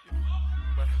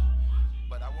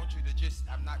 But I want you to just,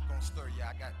 I'm not going to stir you.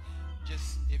 I got,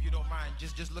 just, if you don't mind,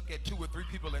 just look at 2 or 3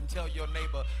 people and tell your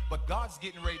neighbor, but God's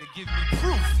getting ready to give me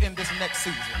proof in this next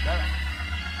season.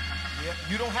 Yeah,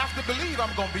 you don't have to believe I'm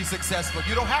going to be successful.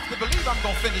 You don't have to believe I'm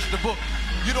going to finish the book.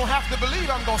 You don't have to believe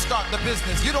I'm going to start the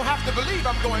business. You don't have to believe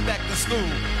I'm going back to school.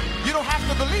 You don't have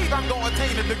to believe I'm going to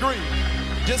attain a degree.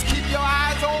 Just keep your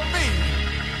eyes on me.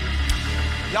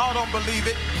 Y'all don't believe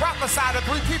it. Prophesy to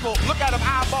 3 people. Look at them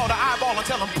eyeball to eyeball and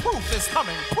tell them proof is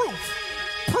coming. Proof.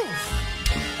 Proof.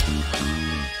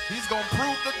 He's going to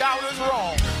prove the doubters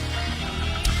wrong.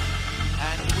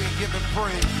 And we give him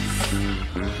praise.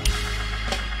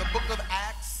 The book of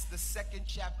Acts, the 2nd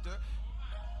chapter.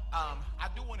 I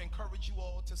do want to encourage you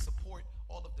all to support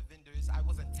all of the vendors. I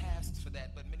wasn't tasked for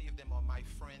that, but many of them are my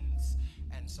friends.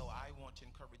 And so I want to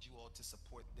encourage you all to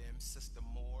support them. Sister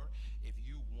Moore, if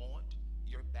you want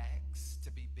your bags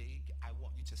to be big, I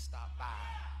want you to stop by.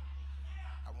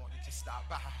 I want you to stop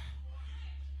by.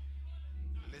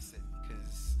 Listen,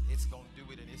 because it's going to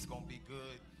do it and it's going to be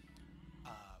good.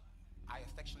 I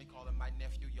affectionately call him my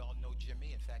nephew. Y'all know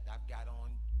Jimmy. In fact, I've got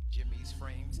on Jimmy's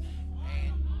frames.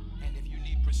 And if you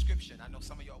need prescription, I know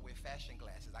some of y'all wear fashion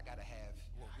glasses. I got to have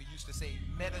what we used to say,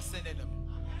 medicine in them.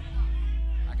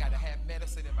 I got to have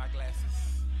medicine in my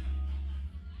glasses.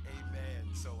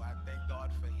 Amen. So I thank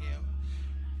God for him.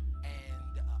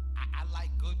 And I like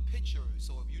good pictures.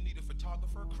 So if you need a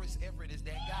photographer, Chris Everett is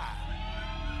that guy.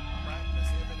 Right?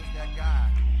 Chris Everett is that guy.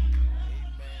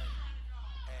 Amen.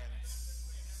 And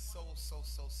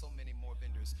so many more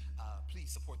vendors. Please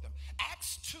support them.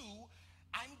 Acts 2,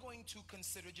 I'm going to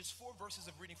consider just 4 verses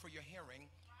of reading for your hearing.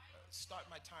 Start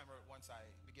my timer once I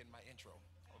begin my intro.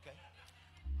 Okay?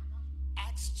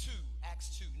 Acts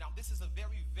 2. Now, this is a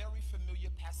very, very familiar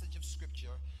passage of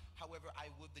scripture. However,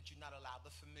 I would that you not allow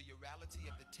the familiarity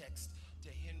of the text to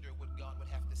hinder what God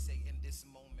would have to say in this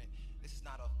moment. This is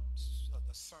not a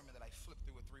sermon that I flipped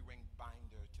through a 3-ring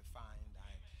binder to find.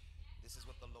 This is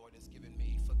what the Lord has given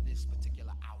me for this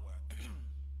particular hour.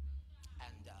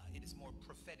 And it is more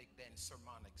prophetic than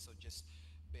sermonic, so just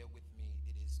bear with me.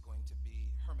 It is going to be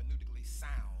hermeneutically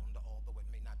sound, although it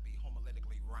may not be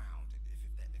homiletically round,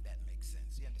 if that makes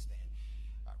sense. You understand?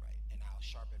 All right. And I'll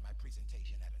sharpen my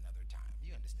presentation at another time.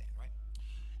 You understand, right?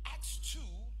 Acts 2,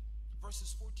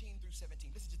 verses 14 through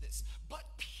 17. Listen to this. But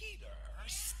Peter,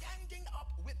 standing up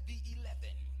with the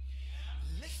 11,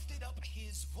 lifted up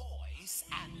his voice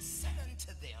and said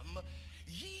unto them,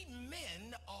 Ye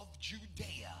men of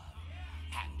Judea,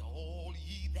 and all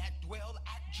ye that dwell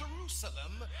at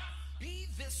Jerusalem, be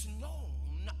this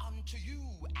known unto you,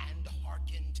 and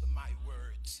hearken to my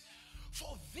words.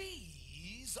 For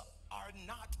these are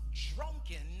not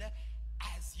drunken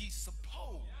as ye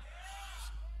suppose,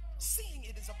 seeing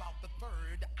it is about the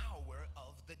 3rd hour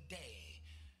of the day.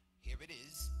 Here it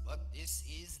is, but this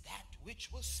is that which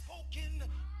was spoken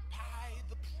by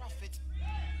the prophet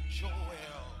Joel.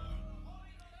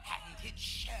 And it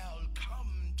shall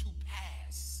come to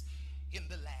pass in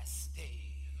the last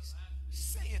days,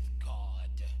 saith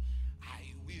God,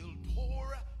 I will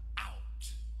pour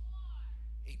out.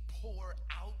 A pour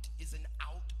out is an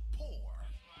outpour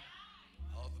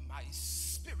of my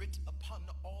spirit upon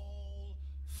all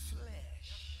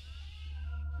flesh.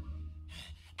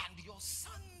 And your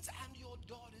sons and your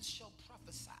daughters shall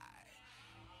prophesy,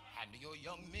 and your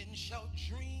young men shall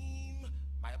dream.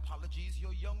 My apologies,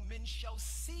 your young men shall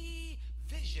see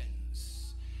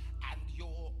visions, and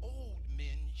your old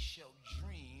men shall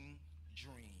dream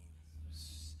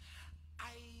dreams.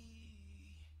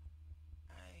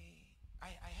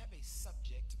 I have a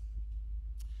subject,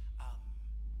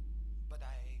 but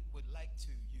I would like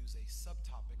to use a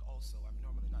subtopic also. I'm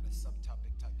normally not a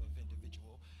subtopic type of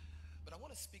individual, but I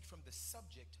want to speak from the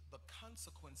subject, the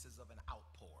consequences of an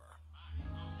outpour.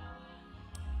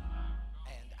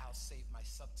 And I'll save my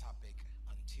subtopic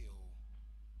until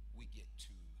we get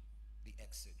to the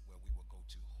exit where we will go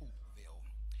to Hoopville.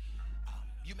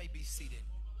 You may be seated.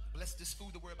 Bless this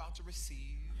food that we're about to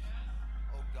receive.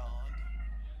 Oh God,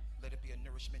 let it be a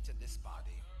nourishment to this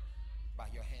body. By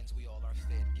your hands we all are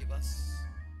fed. Give us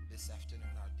this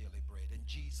afternoon our daily bread. In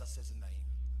Jesus' name,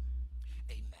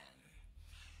 amen.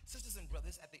 Sisters and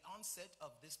brothers, at the onset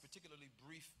of this particularly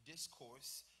brief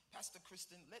discourse, Pastor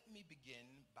Kristen, let me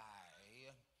begin by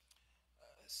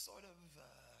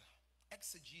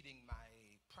exegeting my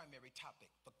primary topic,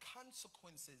 the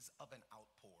consequences of an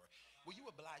outpour. Will you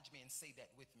oblige me and say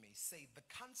that with me? Say, the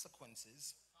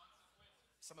consequences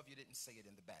Some of you didn't say it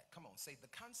in the back. Come on, say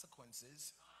the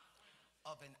consequences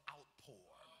of an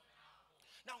outpour.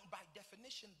 Now, by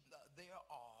definition, there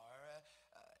are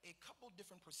a couple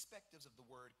different perspectives of the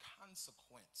word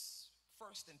consequence.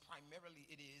 First and primarily,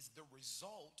 it is the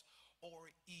result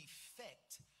or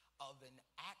effect of an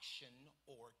action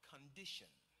or condition.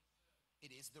 It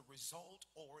is the result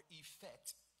or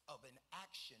effect of an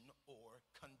action or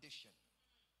condition.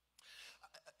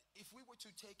 If we were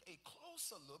to take a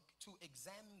closer look to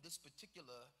examine this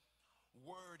particular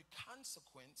word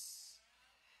consequence,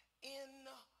 in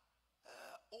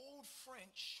Old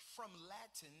French from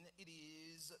Latin, it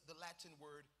is the Latin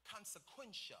word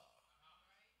consequentia.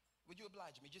 Would you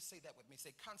oblige me? Just say that with me.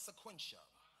 Say consequentia.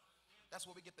 That's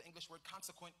where we get the English word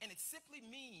consequent, and it simply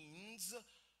means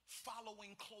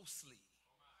following closely.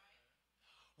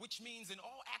 Which means in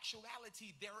all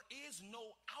actuality, there is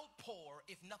no outpour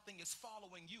if nothing is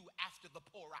following you after the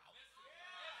pour out.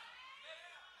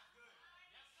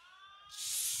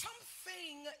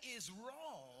 Something is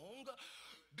wrong,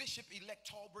 Bishop-elect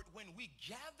Talbert, when we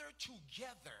gather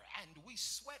together and we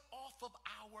sweat out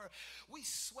our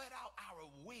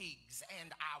wigs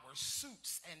and our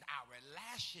suits and our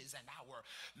lashes and our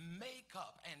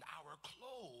makeup and our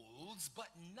clothes,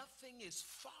 but nothing is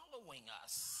following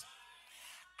us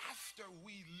after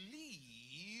we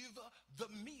leave the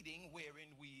meeting wherein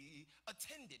we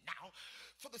attended. Now,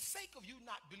 for the sake of you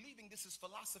not believing this is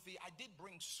philosophy, I did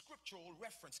bring scriptural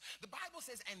reference. The Bible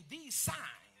says, and these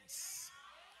signs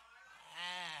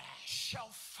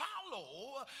shall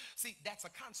follow. See, that's a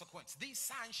consequence. These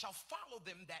signs shall follow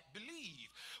them that believe,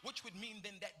 which would mean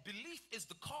then that belief is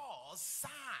the cause,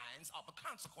 signs are the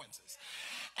consequences.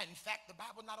 And in fact, the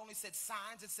Bible not only said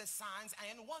signs, it says signs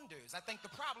and wonders. I think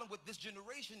the problem with this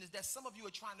generation is that some of you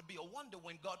are trying to be a wonder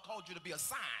when God called you to be a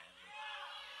sign.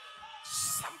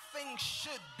 Something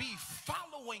should be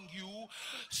following you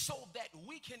so that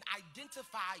we can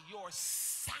identify your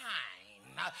sign.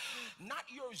 Not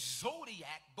your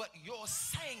zodiac, but your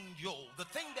sign, the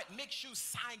thing that makes you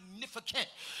significant,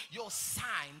 your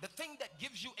sign, the thing that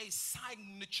gives you a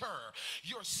signature,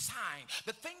 your sign,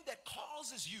 the thing that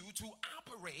causes you to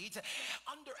operate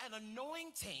under an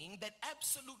anointing that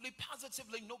absolutely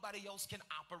positively nobody else can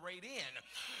operate in.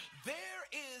 There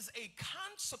is a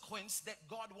consequence that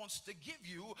God wants to give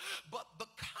you, but the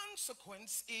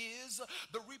consequence is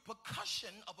the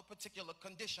repercussion of a particular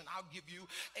condition. I'll give you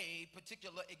a particular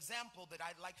example that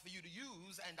I'd like for you to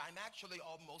use, and I'm actually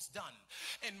almost done.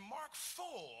 In Mark 4,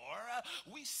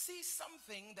 we see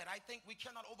something that I think we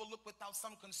cannot overlook without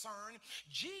some concern.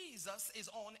 Jesus is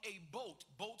on a boat.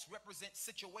 Boats represent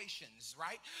situations,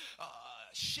 right?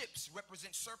 Ships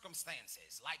represent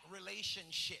circumstances like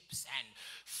relationships and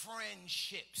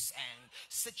friendships and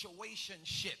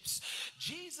situationships.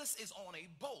 Jesus is on a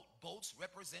boat. Boats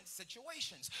represent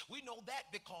situations. We know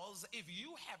that because if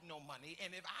you have no money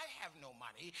and if I have no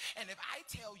money, and if I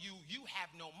tell you you have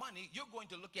no money, you're going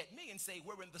to look at me and say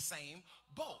we're in the same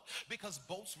boat, because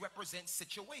boats represent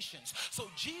situations. So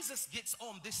Jesus gets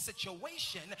on this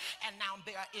situation, and now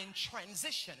they are in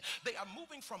transition. They are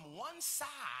moving from one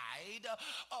side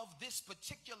of this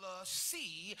particular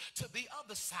sea to the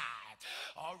other side.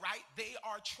 All right, they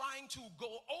are trying to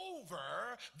go over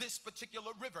this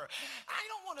particular river. I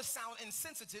don't want to sound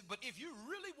insensitive, but if you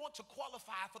really want to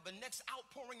qualify for the next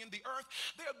outpouring in the earth,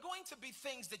 there are going to be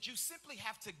things that you simply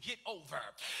have to get over.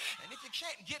 And if you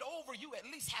can't get over, you at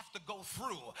least have to go through.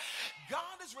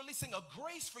 God is releasing a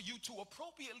grace for you to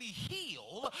appropriately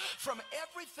heal from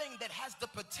everything that has the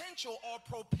potential or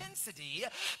propensity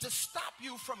to stop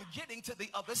you from getting to the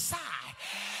other side.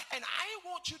 And I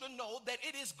want you to know that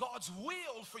it is God's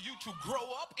will for you to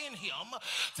grow up in him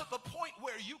to the point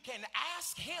where you can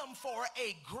ask him for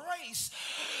a grace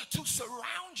to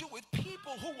surround you with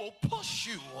people who will push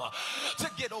you to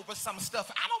get over some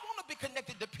stuff. I don't want to be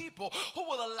connected to people who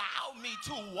will allow me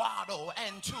to waddle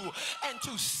and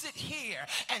to sit here,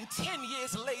 and 10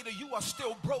 years later you are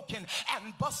still broken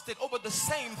and busted over the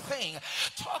same thing,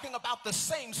 talking about the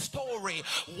same story,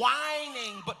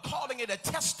 whining but calling it a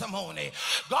testimony.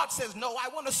 God says, no, I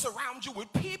want to surround you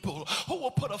with people who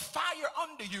will put a fire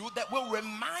under you that will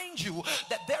remind you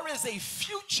that there is a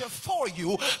future for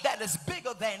you that is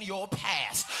bigger than your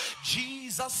past.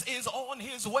 Jesus is on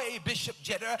his way, Bishop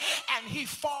Jeter, and he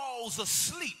falls falls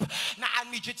asleep. Now I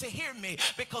need you to hear me,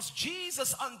 because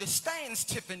Jesus understands,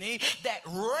 Tiffany, that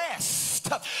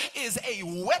rest is a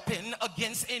weapon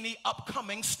against any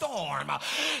upcoming storm.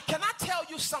 Can I tell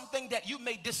you something that you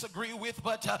may disagree with,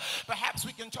 but perhaps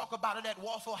we can talk about it at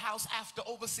Waffle House after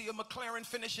Overseer McLaren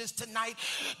finishes tonight?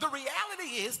 The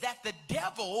reality is that the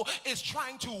devil is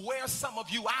trying to wear some of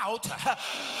you out,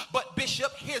 but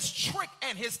Bishop, his trick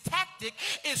and his tactic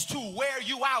is to wear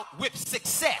you out with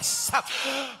success.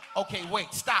 Okay,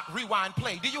 wait, stop, rewind,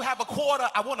 play. Do you have a quarter?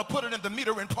 I want to put it in the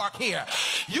metering park here.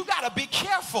 You got to be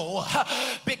careful,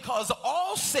 because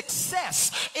all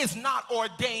success is not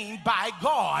ordained by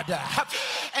God.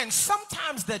 And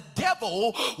sometimes the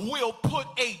devil will put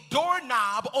a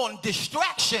doorknob on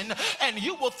distraction and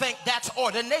you will think that's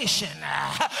ordination.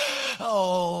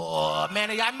 Oh,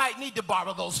 Manny, I might need to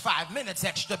borrow those 5 minutes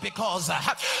extra, because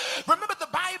remember the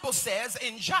Bible says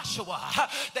in Joshua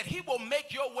that he will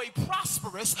make your way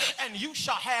prosperous and you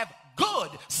shall have good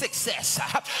success.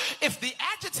 If the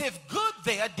adjective good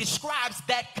there describes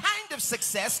that kind of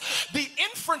success, the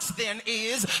inference then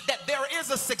is that there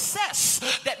is a success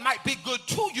that might be good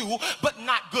to you but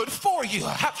not good for you.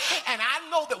 And I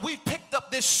know that we've picked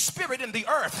up this spirit in the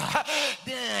earth.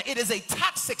 It is a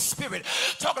toxic spirit,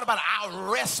 talking about I'll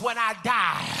rest when I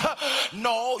die.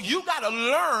 No, you got to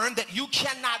learn that you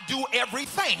cannot do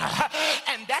everything.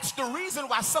 And that's the reason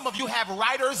why some of you have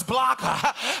writer's block.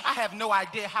 I have no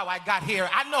idea how I got here.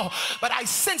 I know, but I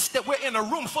sense that we're in a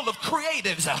room full of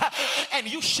creatives,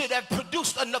 and you should have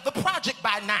produced another project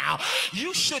by now.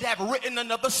 You should have written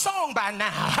another song by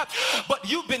now, but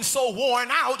you've been so worn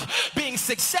out being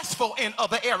successful in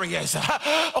other areas.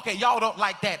 Okay, y'all don't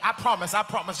like that. I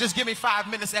promise. Just give me 5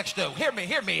 minutes extra. Hear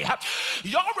me.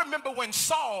 Y'all remember when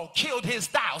Saul killed his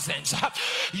thousands?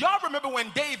 Y'all remember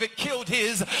when David killed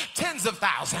his tens of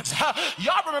thousands?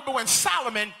 Y'all remember when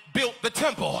Solomon built the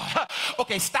temple?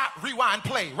 Okay, stop, rewind,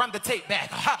 play, run the tape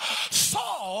back.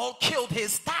 Saul killed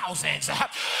his thousands.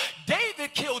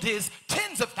 David killed his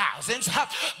tens of thousands,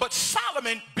 but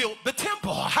Solomon built the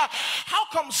temple. How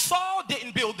come Saul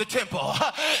didn't build the temple?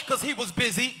 Because he was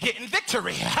busy getting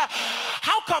victory.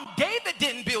 How come David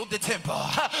didn't build the temple?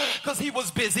 Because he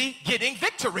was busy getting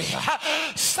victory.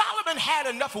 Solomon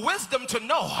had enough wisdom to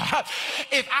know,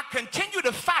 if I continue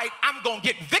to fight, I'm going to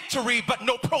get victory, but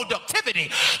no productivity.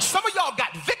 Some of y'all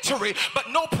got victory, but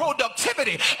no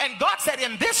productivity. And God said,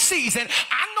 in this season,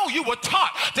 I know you were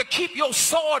taught to keep your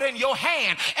sword in your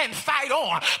hand and fight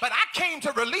on. But I came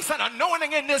to release an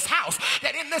anointing in this house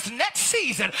that in this next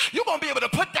season, you're going to be able to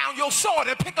put down your sword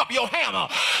and pick up your hammer.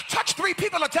 Touch 3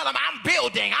 people and tell them, I'm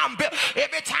building.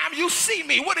 Every time you see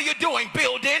me, what are you doing?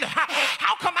 Building.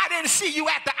 How come I didn't see you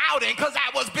at the outing? Because I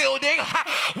was building.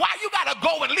 Why you got to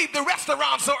go and leave the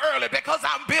restaurant so early? Because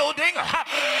I'm building.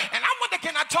 And I wonder,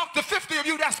 can I talk to 50 of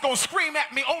you that's going to scream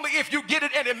at me only if you get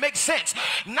it and it makes sense?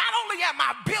 Not only am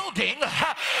I building,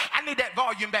 I need that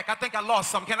volume back. I think I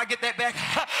lost some. Can I get that back?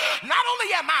 Not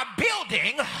only am I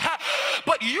building,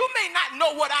 but you may not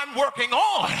know what I'm working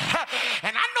on.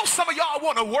 And I know some of y'all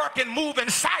want to work and move in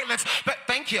silence, but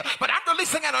thank you. But I'm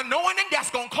releasing an anointing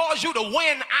that's going to cause you to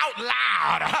win out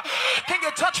loud. Can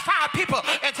you touch 5 people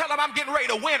and tell them I'm getting ready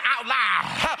to win out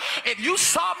loud? If you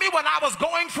saw me when I was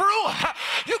going through,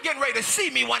 you're getting ready to see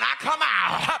me when I come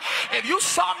out. If you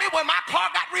saw me when my car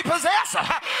got repossessed,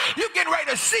 you're getting ready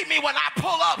to see me when I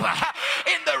pull up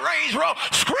in the Range Rover.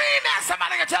 Scream at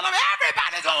somebody and tell them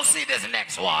everybody's gonna see this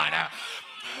next one.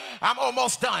 I'm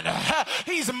almost done.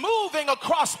 He's moving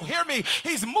across, hear me,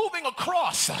 he's moving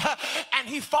across and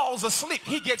he falls asleep.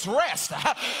 He gets rest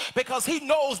because he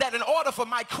knows that in order for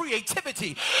my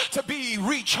creativity to be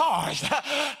recharged,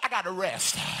 I gotta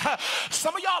rest.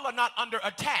 Some of y'all are not under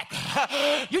attack.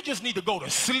 You just need to go to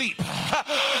sleep.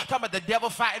 Talking about the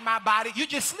devil fighting my body. You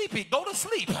just sleepy. Go to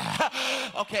sleep.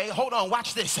 Okay, hold on,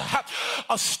 watch this.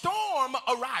 A storm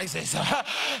arises.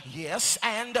 Yes,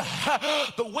 and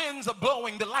the winds are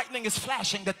blowing, the lightning is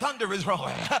flashing, the thunder is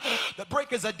rolling, the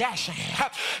breakers are dashing.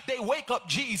 They wake up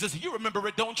Jesus. You remember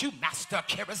it, don't you? Master,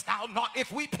 carest thou not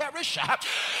if we perish?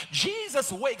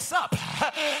 Jesus wakes up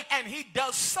and he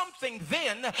does something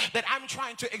then that I'm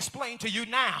trying to explain to you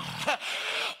now.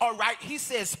 All right, he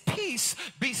says, peace,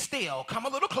 be still. Come a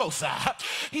little closer.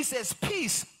 He says,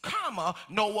 peace, comma,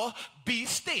 Noah, be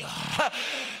still.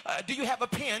 Do you have a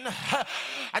pen?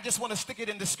 I just want to stick it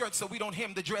in the skirt so we don't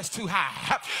hem the dress too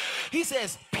high. He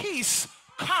says, peace,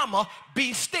 comma,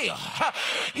 be still.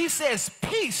 He says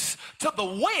peace to the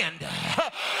wind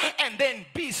and then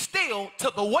be still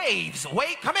to the waves.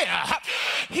 Wait, come here.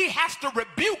 He has to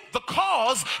rebuke the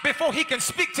cause before he can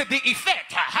speak to the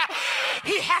effect.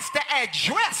 he has to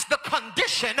address the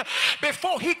condition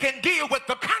before he can deal with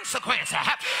the consequence.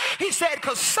 He said,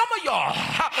 because some of y'all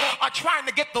are trying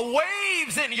to get the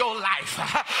waves in your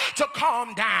life to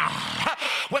calm down,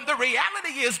 when the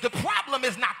reality is the problem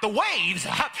is not the waves,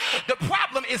 the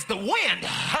problem is the wind.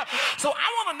 So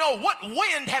I want to know, what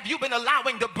wind have you been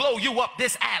allowing to blow you up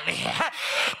this alley?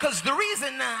 Because the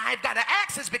reason I've got to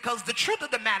ask is because the truth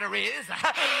of the matter is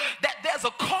that there's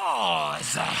a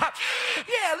cause.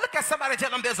 Yeah, look at somebody,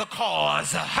 tell them there's a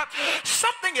cause.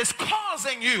 Something is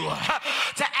causing you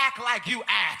to act like you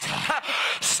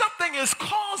act. Something is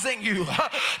causing you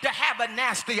to have a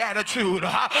nasty attitude.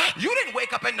 You didn't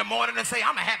wake up in the morning and say,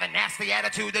 I'm gonna have a nasty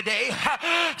attitude today.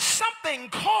 Something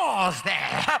caused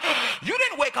that. You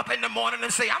didn't wake up in the morning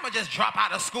and say, I'm gonna just drop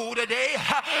out of school today.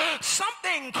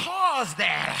 Something caused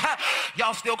that.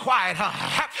 Y'all still quiet,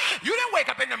 huh? You didn't wake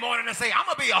up in the morning and say, I'm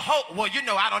gonna be a hoe. Well, you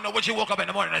know, I don't know what you woke up in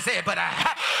the morning and said, but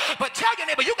tell your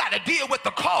neighbor, you got to deal with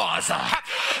the cause.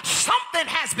 Something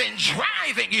has been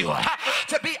driving you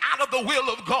to be out of the will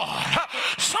of God.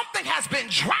 Something has been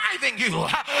driving you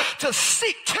to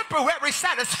seek temporary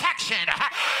satisfaction.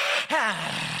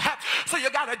 So you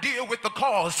got to deal with the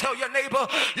cause. Tell your neighbor,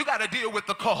 you got to deal with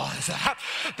the cause.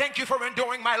 Thank you for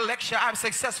enduring my lecture. I've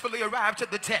successfully arrived to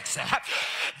the text.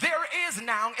 There is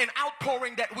now an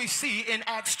outpouring that we see in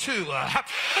Acts 2,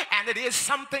 and it is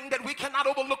something that we cannot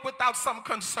overlook without some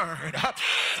concern.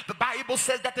 The Bible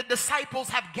says that the disciples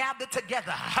have gathered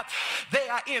together. They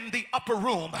are in the upper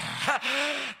room.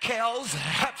 Kels,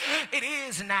 it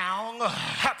is now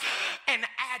an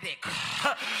attic.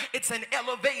 It's an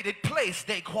elevated place,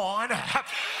 Daquan,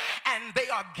 and they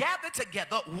are gathered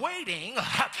together waiting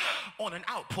on an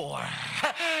outpour.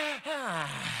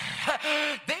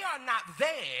 They are not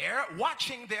there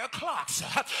watching their clocks.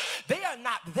 They are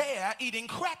not there eating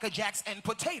Cracker Jacks and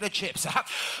potato chips.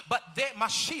 But there,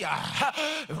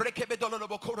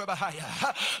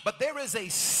 but there is a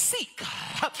seek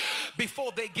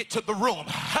before they get to the room.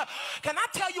 Can I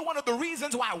tell you one of the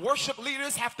reasons why worship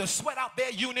leaders have to sweat out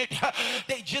their unit?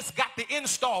 They just got the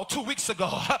install 2 weeks ago.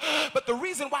 But the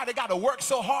reason why they got to work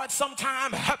so hard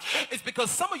sometime is because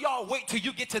some of y'all wait till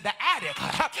you get to the attic,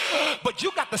 but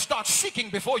you got to start seeking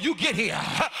before you get here.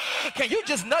 Can you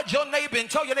just nudge your neighbor and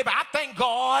tell your neighbor, I thank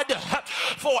God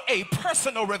for a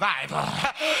personal revival?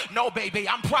 No, baby,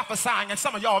 I'm prophesying and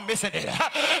some of y'all missing it.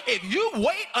 If you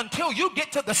wait until you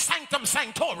get to the sanctum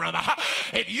sanctorum,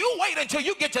 if you wait until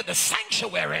you get to the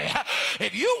sanctuary,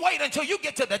 if you wait until you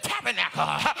get to the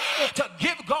tabernacle to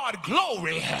give God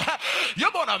glory,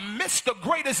 you're gonna miss the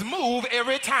greatest move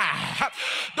every time.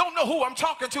 Don't know who I'm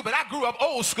talking to, but I grew up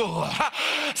old school.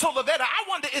 So Lavetta, I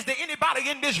wonder, is there anybody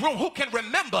in this room who can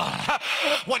remember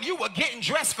when you were getting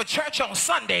dressed for church on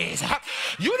Sundays?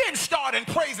 You didn't start in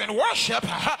praise and worship.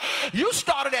 You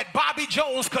started at Bobby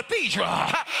Jones Cathedral.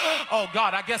 Oh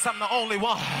God, I guess I'm the only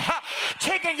one.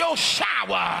 Taking your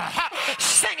shower,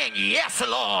 singing yes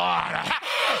Lord,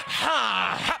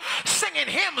 singing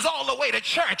hymns all the way to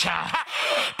church,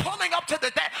 pulling up to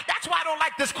the, that's why I don't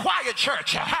like this quiet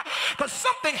church, because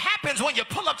something happens when you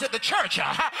pull up to the church,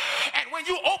 and when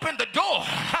you open the door,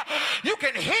 you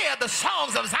can hear the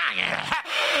songs of Zion,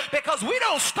 because we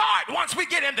don't start once we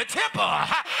get in the temple.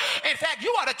 In fact, you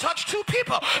ought to touch two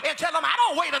people and tell them, I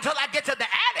don't wait until I get to the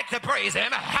attic to praise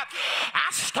him. I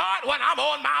start when I'm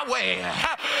on my way.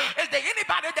 Is there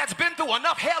anybody that's been through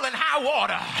enough hell and high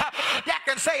water that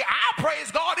can say, I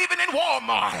praise God even in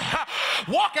Walmart,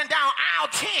 walking down aisle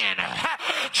 10,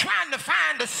 trying to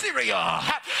find the cereal?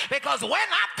 Because when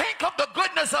I think of the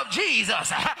goodness of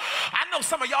Jesus, I know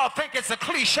some of y'all think it's a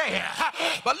cliche,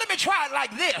 but let me try it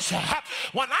like this.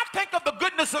 When I think of the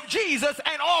goodness of Jesus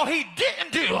and all he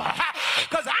didn't do,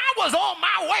 because I was on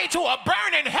my way to a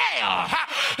burning hell.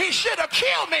 He should have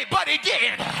killed me, but he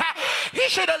didn't. He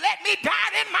should have let me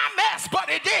die in my mess, but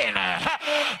he didn't.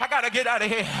 I gotta get out of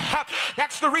here.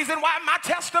 That's the reason why my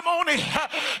testimony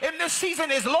in this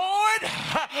season is, Lord,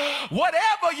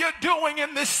 whatever you're doing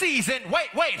in this season,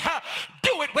 wait,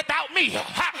 do it without me.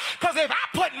 Because if I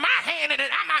put my hand in it,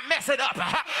 I might mess it up.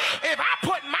 If I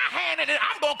put my hand in it,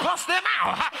 I'm gonna cuss them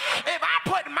out. If I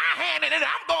put my hand in it,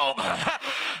 I'm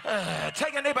gonna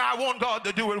tell your neighbor, I want God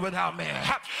to do it without me.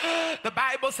 The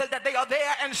Bible says that they are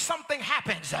there and something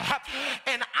happens.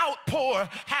 An outpour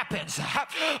happens.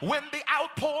 When the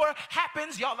outpour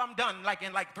happens, y'all, I'm done like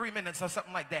in 3 minutes or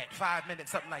something like that. 5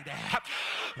 minutes, something like that.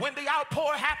 When the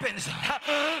outpour happens,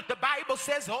 the Bible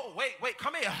says, oh, wait,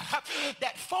 come here.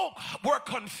 That folk were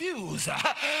confused.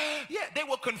 Yeah, they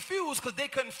were confused because they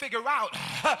couldn't figure out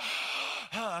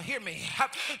hear me.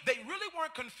 They really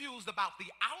weren't confused about the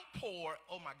outpour.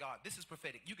 Oh my God, this is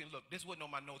prophetic. You can look. This wasn't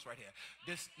on my notes right here.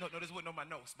 This wasn't on my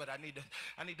notes, but I need to.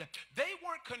 They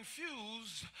weren't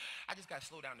confused. I just got to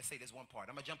slow down to say this one part.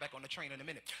 I'm gonna jump back on the train in a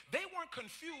minute. They weren't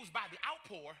confused by the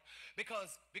outpour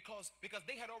because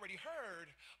they had already heard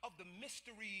of the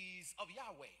mysteries of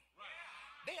Yahweh.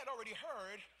 They had already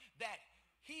heard that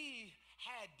he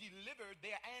had delivered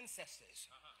their ancestors.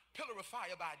 Pillar of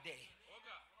fire by day,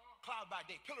 cloud by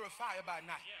day, pillar of fire by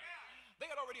night. They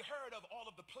had already heard of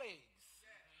all of the plagues.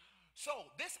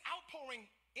 So this outpouring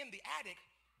in the attic,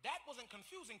 that wasn't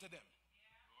confusing to them.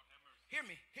 Hear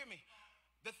me.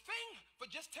 The thing, for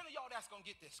just 10 of y'all that's going to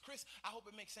get this, Chris, I hope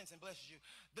it makes sense and blesses you.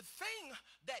 The thing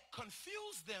that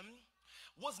confused them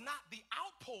was not the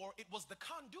outpour, it was the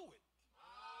conduit.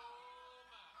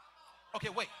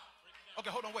 Okay, wait. Okay,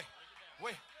 hold on, wait.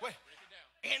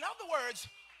 In other words,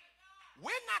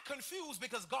 we're not confused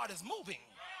because God is moving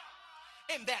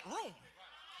in that room.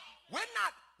 We're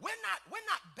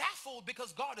not baffled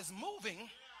because God is moving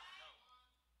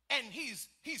and he's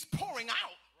pouring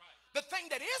out. The thing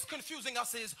that is confusing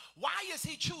us is, why is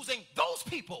he choosing those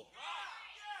people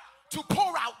to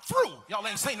pour out through? Y'all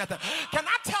ain't saying nothing. Can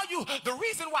I tell you the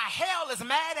reason why hell is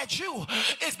mad at you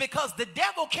is because the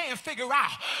devil can't figure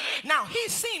out. Now,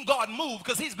 he's seen God move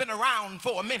because he's been around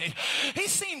for a minute.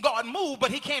 He's seen God move,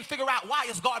 but he can't figure out why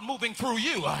is God moving through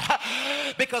you.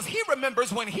 Because he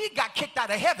remembers when he got kicked out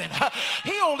of heaven,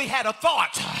 he only had a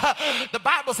thought. The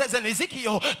Bible says in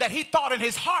Ezekiel that he thought in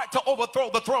his heart to overthrow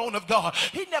the throne of God.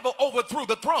 He never overthrew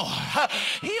the throne.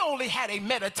 He only had a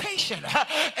meditation,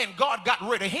 and God got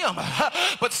rid of him.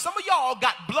 But some of y'all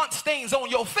got blunt stains on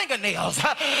your fingernails,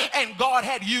 and God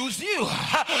had used you.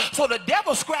 So the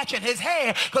devil's scratching his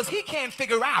head because he can't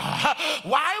figure out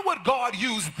why would God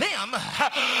use them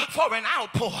for an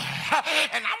outpour.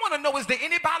 And I want to know, is there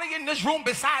anybody in this room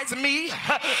besides me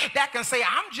that can say,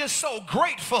 I'm just so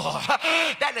grateful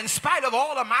that in spite of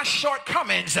all of my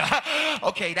shortcomings,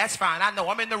 okay, that's fine. I know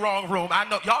I'm in the wrong room. I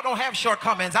know y'all don't have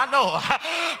shortcomings. I know,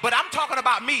 but I'm talking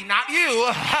about me, not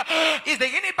you. Is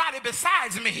there anybody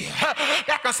besides me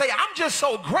that can say, I'm just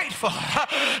so grateful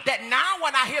that now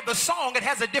when I hear the song, it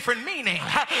has a different meaning,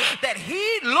 that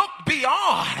he looked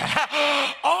beyond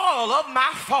all of my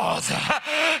faults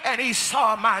and he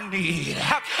saw my need.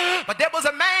 But there was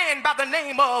a man by the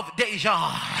name of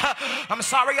DaJohn,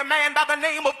 a man by the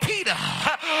name of Peter,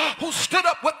 who stood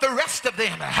up with the rest of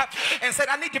them and said,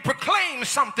 I need to proclaim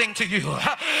something to you.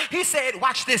 He said,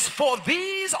 watch this, for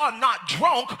these are not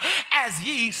drunk as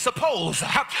ye suppose,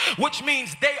 which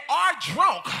means they are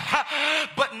drunk,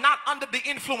 but not under the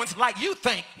influence like you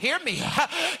think. Hear me.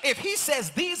 If he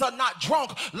says these are not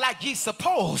drunk like ye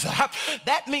suppose,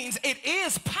 that means it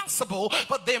is possible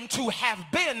for them to have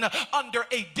been under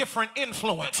a different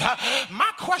influence. My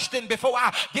question before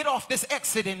I get off this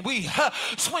exit and we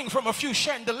swing from a few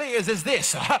chandeliers is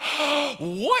this: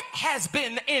 what has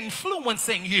been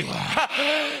influencing you?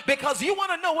 Because you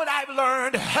want to know what I've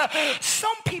learned.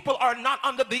 Some people are not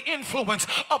under the influence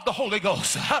of the Holy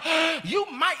Ghost. You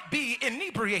might be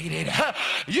inebriated,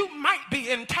 you might be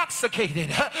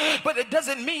intoxicated, but it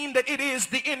doesn't mean that it is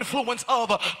the influence of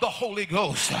the Holy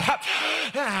Ghost.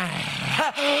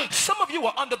 Some of you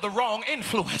are under the wrong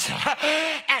influence,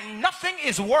 and nothing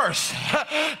is worse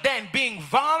than being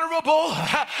vulnerable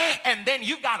and then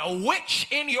you got a witch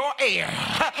in your ear.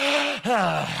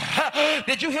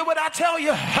 Did you hear what I tell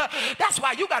you? That's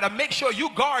why you got to make sure you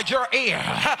guard your ear,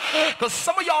 because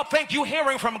some of y'all think you're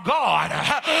hearing from God,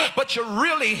 but you're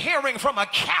really hearing from a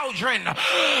cauldron,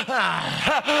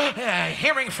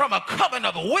 hearing from a coven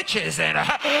of witches. And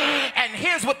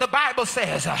here's what the Bible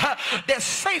says: there's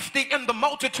safety in the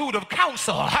multitude of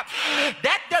counsel.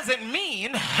 That doesn't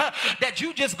mean that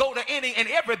you just go to any and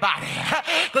everybody,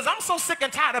 because I'm so sick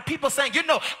and tired of people saying, you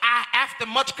know, after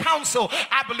much counsel,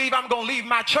 I believe I'm going to leave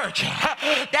my church.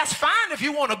 That's fine if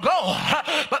you want to go,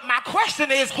 but my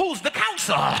question is, who's the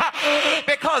counsel?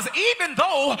 Because even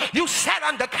though you sat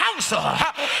under counsel,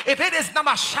 if it is not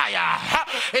Messiah,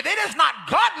 if it is not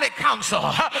godly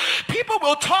counsel, people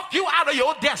will talk you out of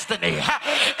your destiny.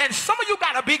 And some of you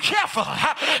got to be careful,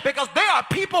 because there are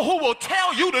people who will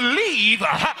tell you to leave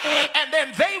and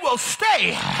then they will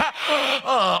stay,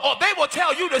 or they will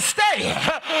tell you to stay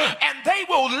and they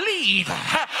will leave.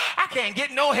 I can't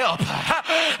get no help.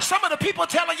 Some of the people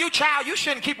telling you, child, you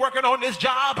shouldn't keep working on this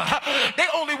job, they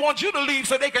only want you to to leave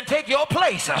so they can take your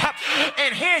place.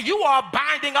 And here you are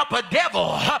binding up a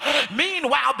devil.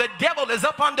 Meanwhile, the devil is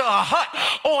up under a hut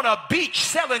on a beach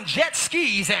selling jet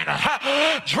skis and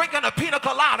drinking a pina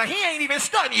colada. He ain't even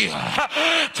stunned you.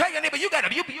 Tell your neighbor, you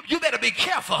better be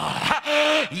careful.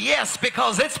 Yes,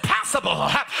 because it's possible.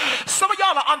 Some of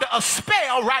y'all are under a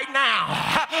spell right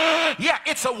now. Yeah,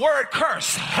 it's a word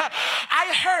curse.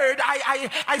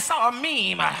 I saw a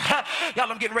meme.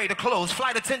 Y'all, I'm getting ready to close.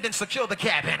 Flight attendants secure the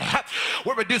cabin.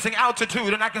 We're reducing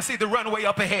altitude and I can see the runway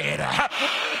up ahead.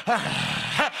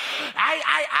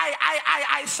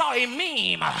 I saw a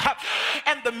meme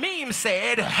and the meme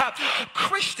said,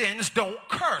 Christians don't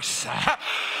curse.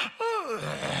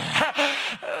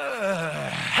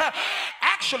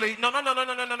 Actually, no.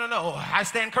 I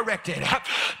stand corrected.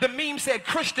 The meme said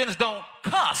Christians don't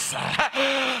cuss.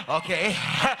 Okay.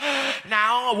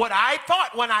 Now, what I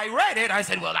thought when I read it, I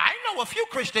said, well, I know a few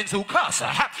Christians who cuss.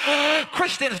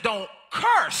 Christians don't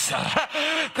curse.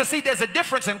 Because see, there's a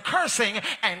difference in cursing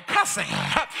and cussing.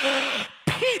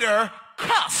 Peter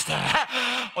cussed.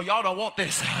 Oh, y'all don't want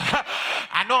this.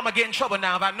 I know I'm gonna get in trouble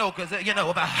now if I know, because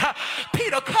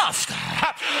Peter cussed.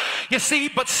 You see,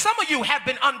 but some of you have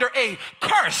been under a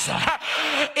curse.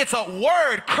 It's a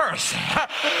word curse.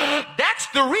 That's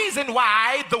the reason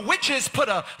why the witches put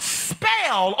a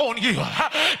spell on you,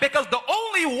 because the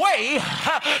only way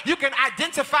you can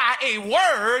identify a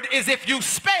word is if you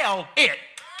spell it.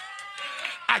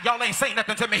 Y'all ain't saying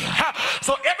nothing to me.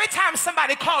 So every time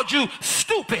somebody called you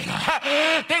stupid,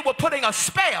 they were putting a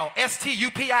spell,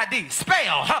 S-T-U-P-I-D,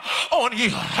 spell on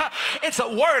you. It's a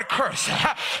word curse.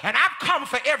 And I've come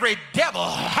for every devil.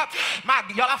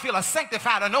 Y'all, I feel a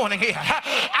sanctified anointing here.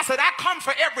 I said, I come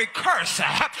for every curse.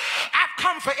 I've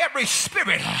come for every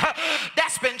spirit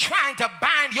that's been trying to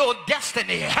bind your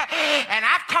destiny. And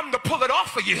I've come to pull it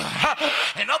off for you.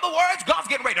 In other words, God's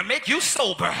getting ready to make you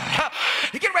sober.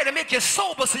 He's getting ready to make you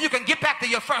sober so you can get back to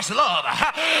your first love.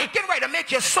 Get ready to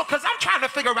make you so, because I'm trying to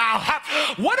figure out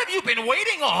what have you been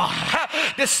waiting on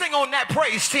to sing on that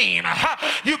praise team.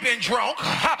 You've been drunk.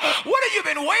 What have you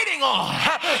been waiting on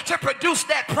to produce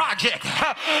that project?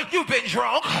 You've been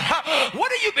drunk.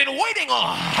 What have you been waiting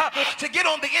on to get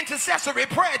on the intercessory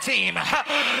prayer team?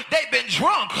 They've been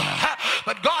drunk,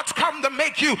 but God's come to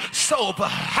make you sober.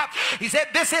 He said,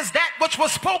 this is that which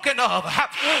was spoken of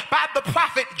by the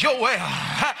prophet Joel.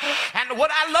 And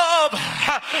what I love,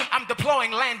 I'm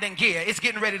deploying landing gear. It's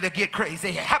getting ready to get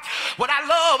crazy. What I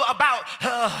love about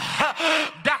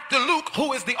Dr. Luke,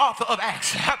 who is the author of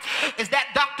Acts, is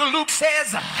that Dr. Luke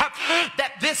says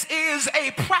that this is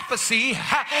a prophecy,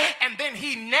 and then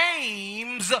he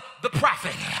names the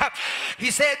prophet.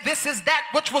 He said, this is that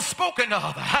which was spoken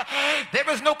of. There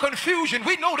is no confusion.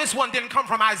 We know this one didn't come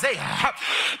from Isaiah.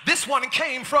 This one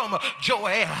came from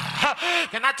Joel.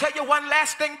 Can I tell you one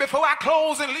last thing before I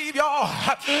close and leave y'all?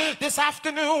 This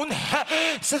afternoon,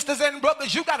 sisters and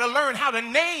brothers, you got to learn how to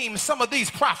name some of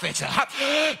these prophets,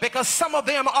 because some of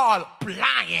them are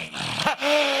lying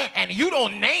and you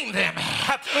don't name them,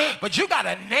 but you got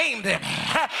to name them.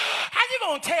 How you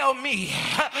gonna tell me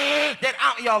that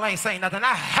y'all ain't saying nothing?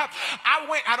 I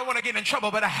don't want to get in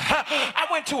trouble, but I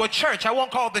went to a church. I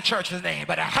won't call the church's name,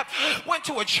 but I went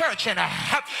to a church, and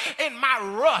in my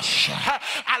rush,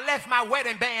 I left my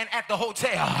wedding band at the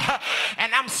hotel,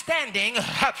 and I'm standing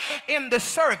in the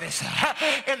service,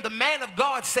 and the man of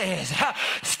God says,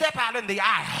 step out in the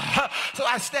aisle. So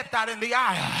I stepped out in the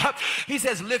aisle. He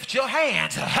says, lift your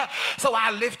hands. So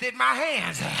I lifted my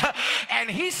hands, and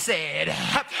he said,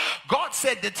 God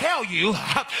said to tell you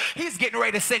he's getting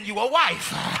ready to send you a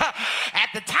wife. At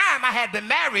the time, I had been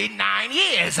married 9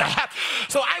 years,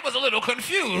 so I was a little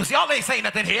confused. Y'all ain't saying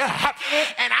nothing here.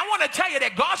 And I want to tell you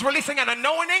that God's releasing an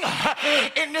anointing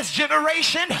in this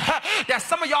generation that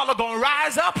some of y'all are going to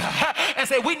rise up and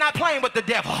say, we're not playing with the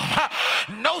devil.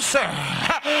 No, sir.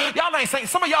 Y'all ain't saying.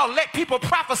 Some of y'all let people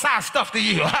prophesy stuff to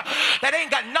you that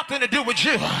ain't got nothing to do with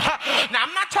you. Now,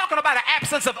 I'm not talking about an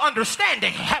absence of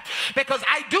understanding, because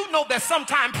I do know that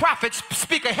sometimes prophets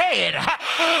speak ahead.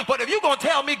 But if you're going to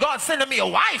tell me God's sending me a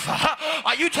wife,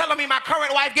 are you telling me my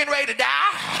current wife getting ready to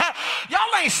die? Y'all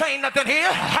ain't saying nothing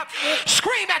here.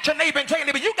 Scream at your neighbor and tell your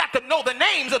neighbor, you got to know the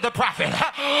names of the prophet,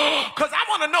 because I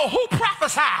want to know who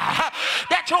prophesied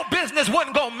that your business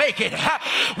wasn't going to make it.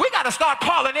 We got to start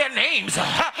calling their names.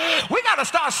 We got to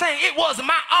start saying, it was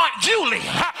my Aunt Julie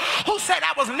who said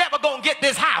I was never going to get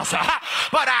this house,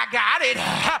 but I got it.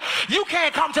 You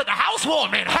can't come to the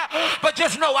housewarming, but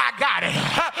just know I got it.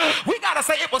 We got to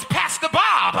say it was Pastor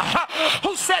Bob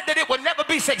who said that it would never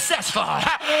be successful.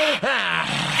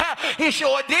 He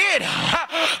sure did.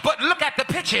 But look at the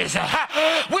pictures.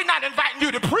 We're not inviting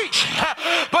you to preach,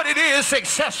 but it is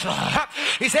successful.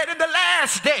 He said in the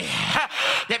last day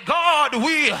that God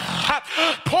will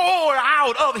pour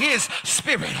out of his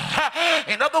spirit.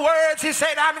 In other words, he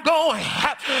said, I'm going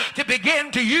to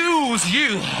begin to use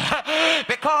you.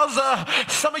 Because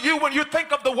some of you, when you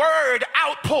think of the word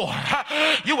outpour,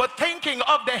 you were thinking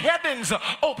of the heavens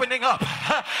opening up,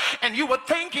 and you were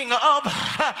thinking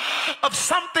of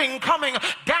something coming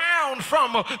down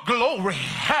from glory,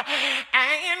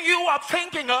 and you are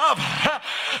thinking of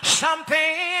something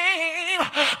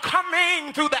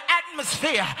coming through the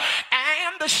atmosphere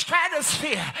and the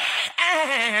stratosphere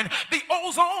and the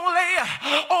ozone layer.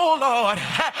 Oh Lord,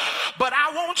 but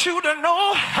I want you to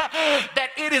know that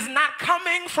it is not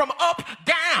coming from up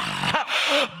down,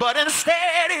 but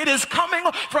instead it is coming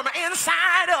from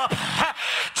inside up.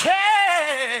 Tell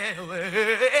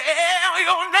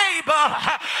your neighbor,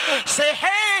 say,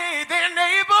 hey there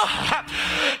neighbor,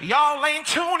 y'all ain't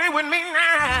tuning with me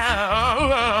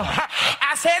now.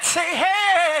 I said, say,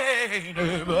 hey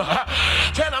neighbor,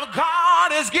 tell them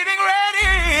God is getting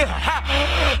ready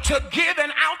to give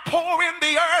an outpour in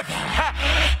the earth,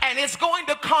 and it's going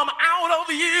to come out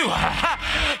of you.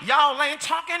 Y'all ain't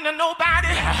talking to nobody.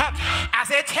 I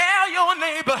said, tell your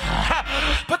neighbor,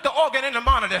 put the organ in the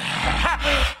monitor.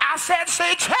 I said,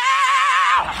 say, tell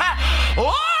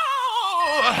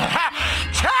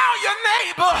your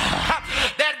neighbor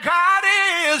that God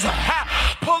is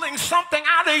pulling something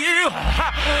out of you.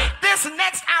 This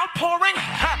next outpouring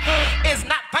is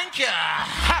not, thank you,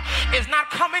 is not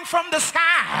coming from the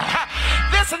sky.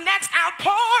 This next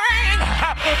outpouring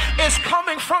is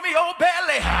coming from your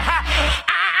belly.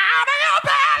 Out of your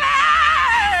belly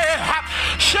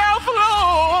shall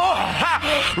flow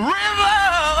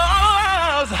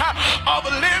rivers of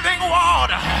living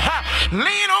water.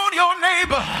 Lean on your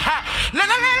neighbor.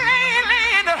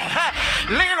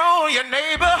 Lean on your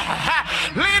neighbor.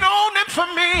 Lean on them for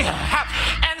me.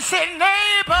 And say,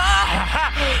 neighbor,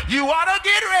 you ought to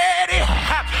get ready,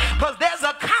 because there's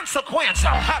a consequence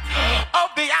of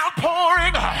the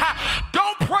outpouring.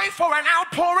 Don't pray for an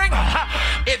outpouring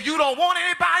if you don't want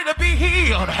anybody to be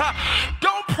healed.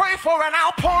 Don't pray for an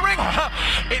outpouring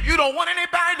if you don't want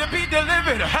anybody to be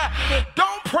delivered.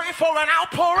 Don't pray for an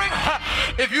outpouring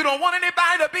if you don't want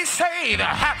anybody to be saved.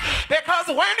 Because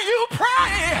when you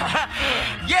pray,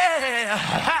 yeah,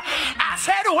 I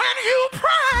said when you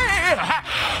pray,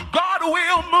 God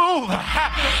will move.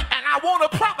 And I want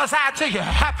to prophesy to you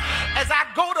as I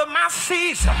go to my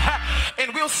seats,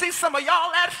 and we'll see some of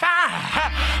y'all at 5.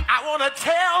 I want to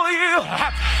tell you,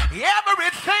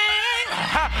 everything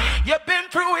you've been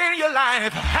through in your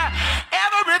life,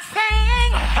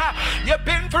 everything you've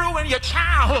been through in your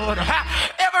childhood,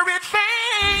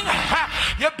 everything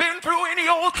you've been through in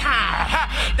your time,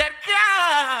 that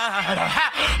God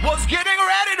was getting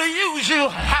ready to use you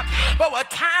for a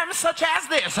time such as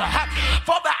this.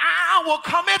 For the hour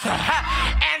cometh,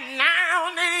 and now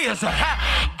is.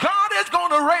 God is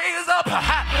going to raise up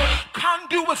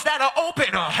conduits that are open.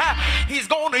 He's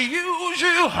going to use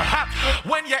you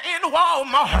when you're in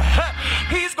Walmart.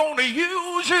 He's going to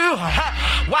use you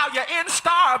while you're in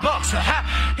Starbucks.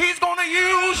 He's going to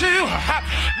use you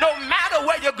no matter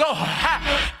where you go.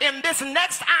 In this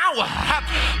next hour,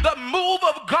 the move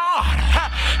of God,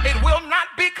 it will not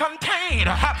be contained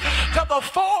to the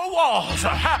 4 walls.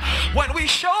 When we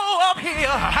show up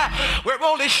here, we're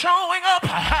only showing up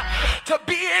to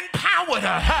be empowered.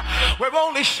 We're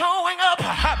only showing up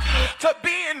to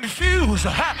be infused.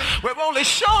 We're only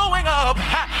showing up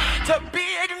to be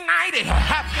ignited.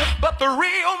 But the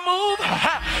real move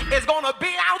is going to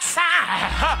be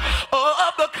outside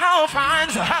of the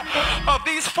confines of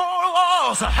these 4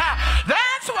 walls.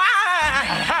 That's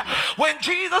why when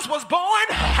Jesus was born,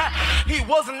 he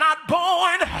was not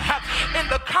born in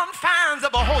the confines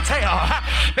of a hotel,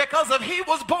 because if he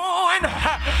was born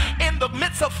in the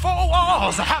midst of 4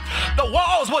 walls, the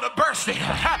walls would have bursted.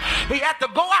 He had to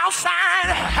go outside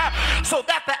so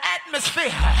that the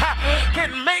atmosphere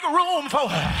can make room for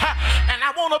her. And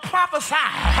I want to prophesy,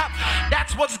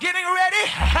 that's what's getting ready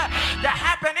to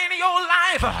happen in your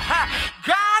life.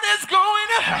 God is going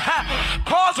to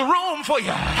cause room for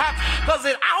you, because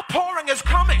the outpouring is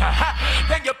coming.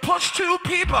 Then you push 2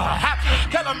 people,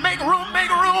 tell them make room, make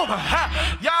room.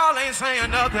 Y'all ain't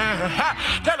saying nothing.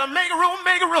 Tell them make room,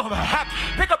 make room.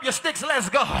 Pick up your sticks, let's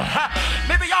go.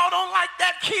 Maybe y'all don't like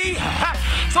that key.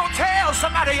 So tell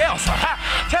somebody else.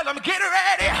 Tell them, get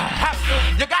ready.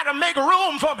 You got to make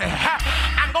room for me.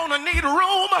 I'm going to need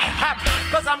room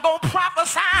because I'm going to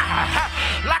prophesy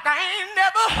like I ain't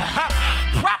never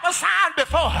prophesied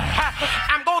before.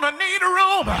 I'm going to need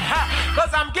room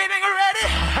because I'm getting ready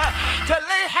to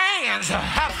lay hands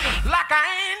like I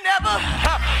ain't never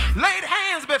laid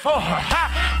hands before.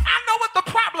 I know what the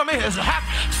problem is.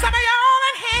 Some of y'all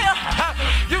in here,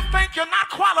 you think you're not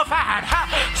qualified.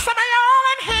 Some of y'all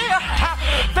in here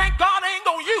think God ain't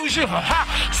gonna use you.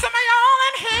 Some of y'all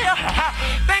in here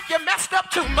think you messed up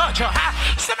too much.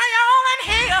 Some of y'all in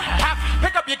here,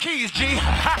 pick up your keys, G,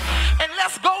 and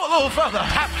let's go a little further.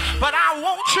 But I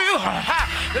want you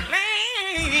to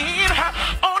lean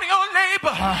on your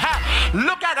neighbor.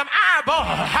 Look at him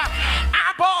eyeball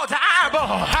to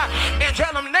eyeball, and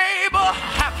tell him, neighbor,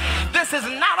 this is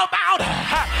not about,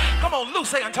 come on,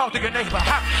 Lucy, and talk to your neighbor.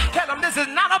 Tell him this is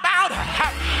not about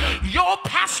your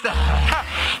pastor.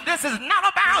 This is not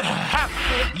about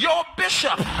your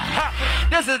bishop.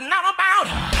 This is not about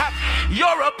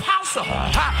your apostle.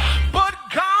 But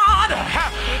God,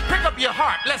 pick up your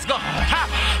heart, let's go,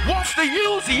 wants to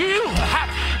use you.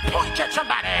 Point at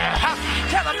somebody,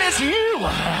 tell him it's you.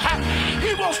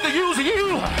 He wants to use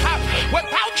you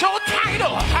without your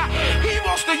title. He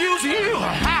wants to use you.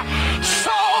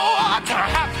 So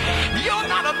you're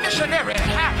not a missionary.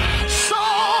 So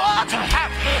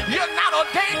you're not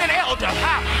ordained an elder.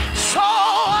 So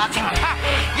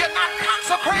you're not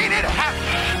consecrated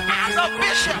as a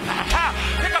bishop.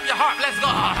 Pick up your heart, let's go.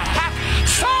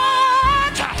 So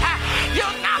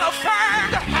you're not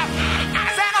affirmed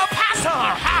as an apostle.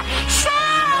 So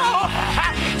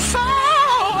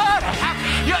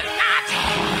you're not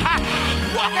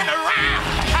walking around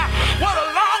with a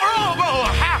long robe.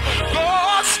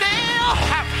 God still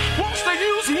wants to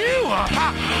use you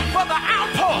for the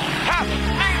outpour.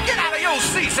 Man, get out of your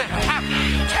season.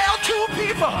 Tell two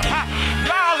people,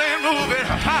 y'all ain't moving.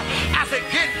 I said,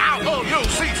 get out of your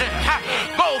season.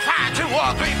 Go find 2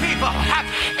 or 3 people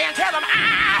and tell them,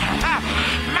 I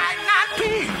might not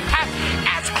be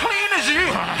as clean as you.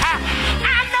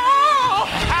 I know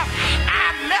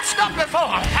I messed up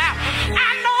before.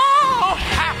 I know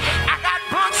I got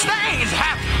blood stains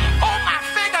on my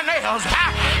fingernails.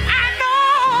 I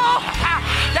know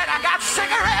that I got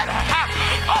cigarette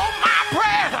on my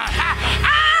breath. I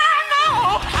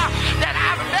know that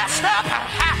I've messed up.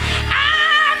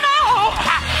 I know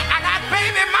I got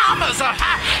baby mamas.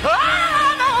 I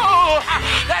know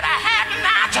that I have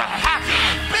not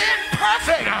been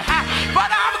perfect, but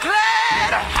I'm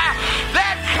glad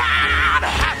that God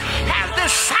has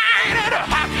decided,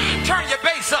 turn your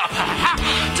bass up,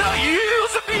 to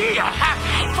use me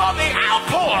for the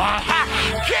outpour.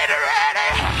 Get ready.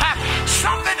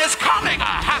 Something is coming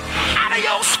out of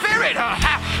your spirit,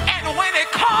 and when it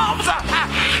comes,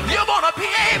 you're going to be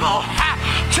able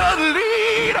to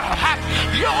lead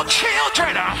your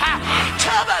children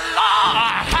to the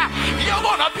Lord. You're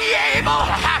going to be able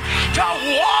to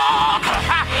walk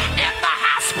in the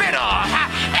hospital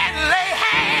and lay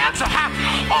hands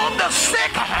on the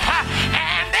sick,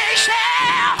 and they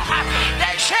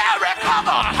shall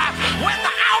recover. When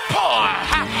the outpour,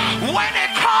 when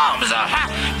it comes,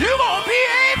 you're going to be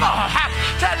able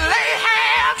to lay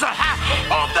hands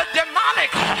on the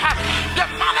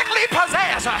demonically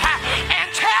possessed, and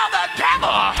tell the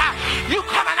devil, you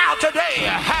coming out today.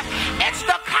 It's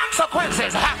the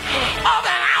consequences of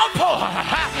an outpour.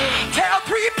 Tell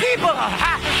 3 people,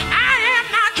 I am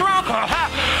not drunk.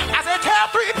 I said, tell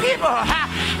 3 people,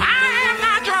 I am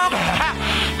not drunk.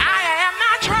 I am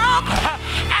not drunk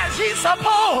as he's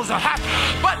supposed.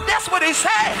 But that's what he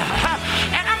said.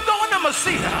 And I'm going to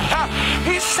Messina.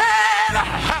 He said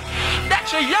that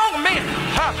your young men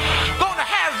going to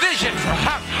have visions,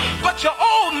 but your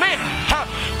old men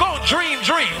going to dream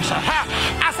dreams.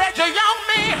 I said your young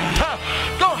men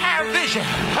going to have vision,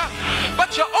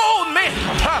 but your old men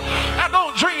are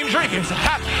going to dream dreams.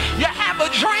 You have a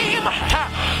dream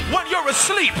when you're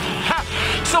asleep.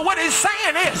 So what he's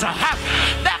saying is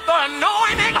that the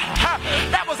anointing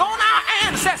that was on our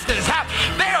ancestors,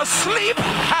 they're asleep,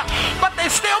 but they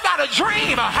still got a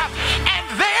dream, and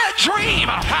their dream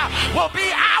will be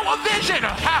our vision.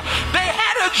 They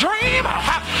had a dream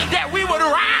that we would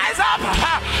rise up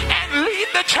and lead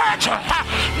the church.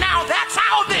 Now that's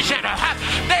our vision.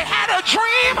 They had a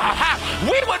dream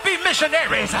we would be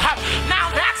missionaries. Now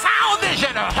that's our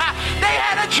vision. They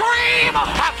had a dream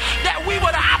that we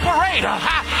would operate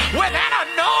with an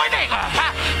anointing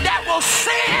that will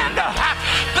send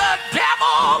the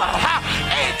devil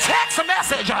a text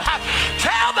message.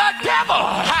 Tell the devil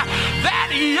that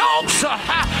yokes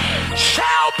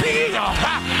shall be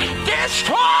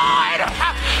destroyed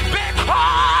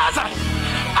because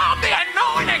of the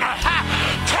anointing.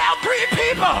 Tell 3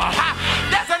 people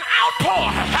there's an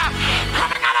outpour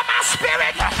coming out of my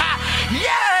spirit.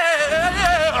 Yeah,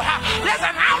 there's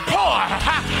an outpour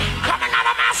coming out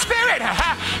of my spirit.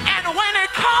 And when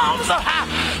it comes,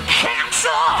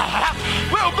 cancer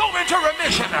will go into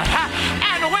remission.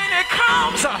 And when it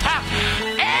comes,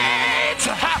 AIDS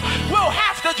will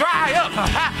have to dry up.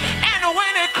 And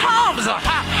when it comes,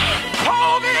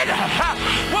 COVID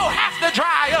will have to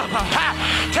dry up.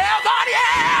 Tell God,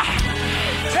 yeah.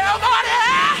 Tell God,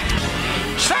 yeah.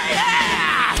 Say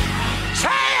yeah.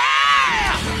 Say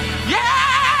yeah.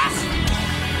 Yes.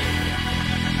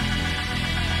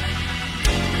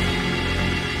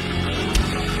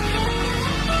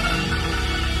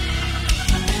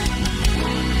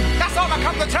 That's all I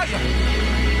come to tell you.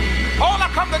 All I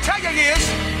come to tell you is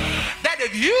that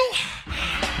if you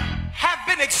have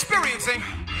been experiencing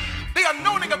the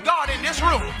anointing of God in this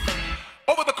room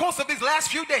over the course of these last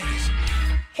few days,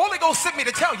 Holy Ghost sent me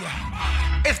to tell you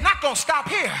it's not going to stop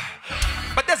here,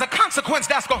 but there's a consequence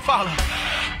that's going to follow.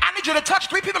 I need you to touch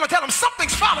 3 people and tell them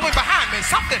something's following behind me.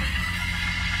 Something.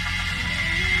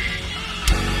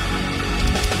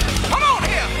 Come on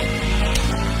here.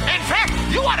 In fact,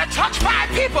 you ought to touch 5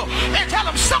 people and tell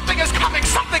them something is coming.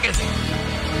 Something is.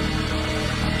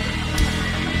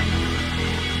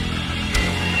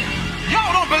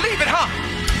 Y'all don't believe it, huh?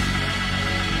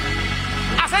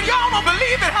 I said, y'all don't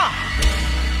believe it, huh?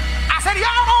 I said,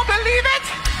 y'all don't believe it?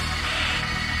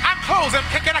 I'm closing.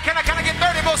 Can I get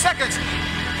 30 more seconds?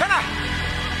 Can I?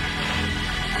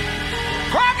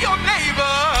 Grab your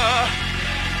neighbor.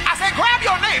 I said, grab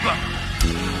your neighbor.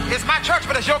 It's my church,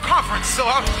 but it's your conference, so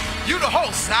you the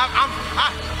host.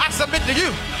 I submit to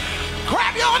you.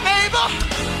 Grab your neighbor.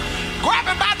 Grab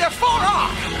him by their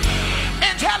forearm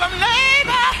and tell him,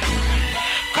 neighbor.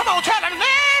 Come on, tell him,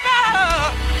 neighbor.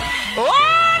 Oh,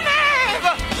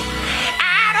 neighbor.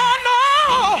 I don't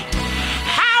know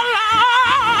how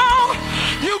long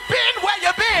you've been where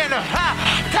you've been.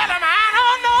 Tell him, I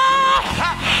don't know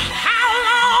how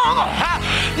long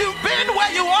you've been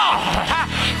where you are.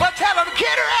 But tell him,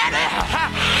 get ready.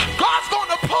 God's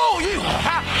going to pull you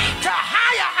to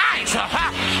higher heights.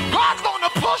 God's going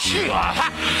to push you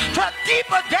to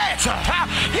deeper depths.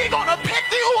 He's going to pick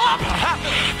you up.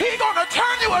 He's going to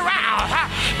turn you around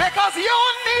because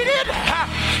you're needed.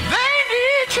 They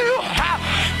need you.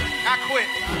 I quit.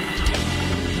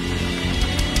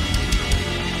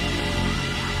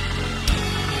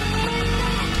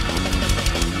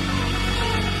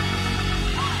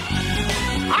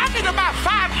 I need about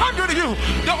 500 of you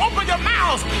to open your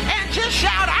mouths and just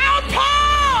shout,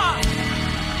 OutPour!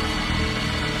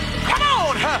 Come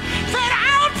on, say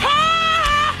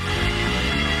OutPour!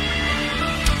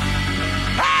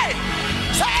 Hey,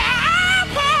 say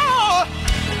OutPour!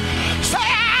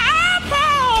 Say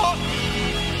OutPour!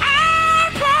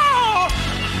 OutPour!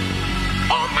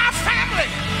 On my family,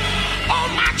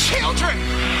 on my children,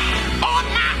 on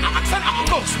my aunts and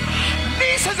uncles,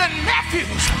 nieces and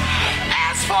nephews.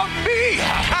 As for me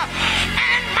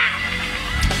and my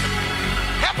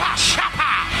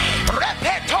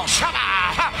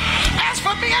as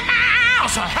for me and my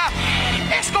house,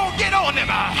 it's gonna get on them.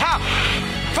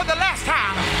 For the last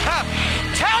time,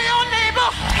 tell your neighbor,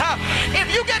 if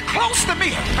you get close to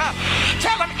me,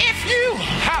 tell them if you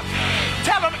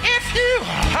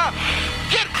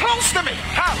get close to me,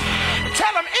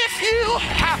 tell them if you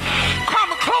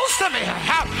come close to me,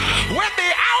 when the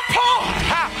outpour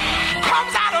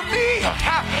comes out of me,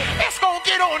 it's gonna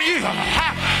get on you.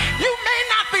 You may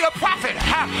not be a prophet,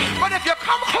 but if you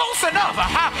come close enough,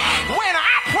 when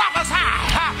I prophesy,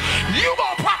 you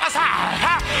gonna prophesy.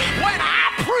 When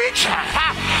I preach,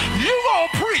 you gonna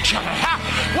preach.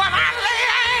 When I lay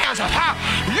hands,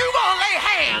 you gonna lay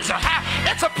hands.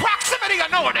 It's a proximity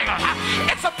anointing.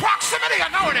 It's a proximity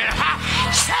anointing.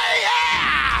 Say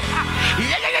yeah.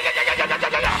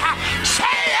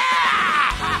 Say yeah.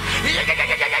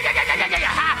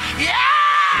 Yeah.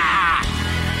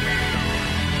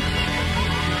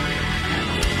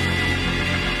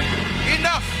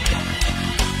 Enough.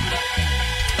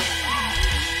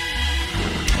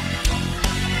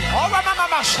 All right,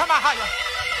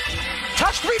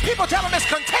 touch 3 people, tell them it's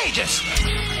contagious.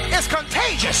 It's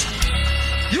contagious.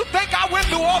 You think I went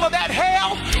through all of that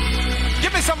hell?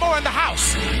 Give me some more in the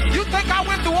house. You think I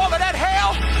went through all of that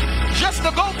hell just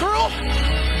to go through?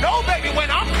 No, baby,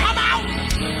 when I come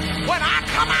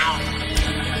out,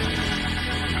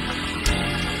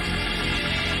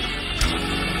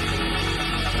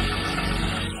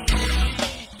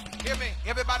 hear me,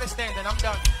 everybody standing, I'm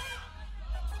done.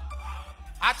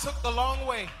 I took the long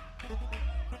way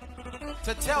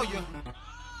to tell you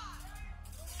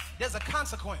there's a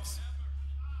consequence.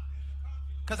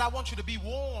 Because I want you to be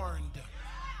warned.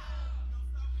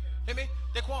 Hear me?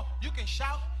 You can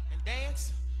shout and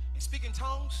dance and speak in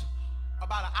tongues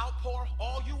about an outpour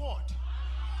all you want.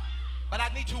 But I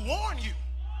need to warn you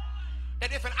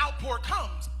that if an outpour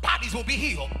comes, bodies will be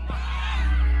healed.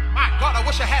 My God, I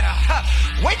wish I had a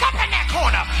wake up in that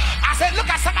corner. I said,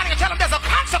 look at somebody and tell them there's a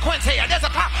consequence here. There's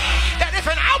a that if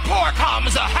an outpour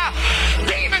comes,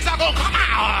 demons are going to come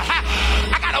out.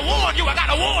 I got to warn you. I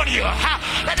got to warn you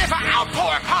that if an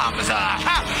outpour comes,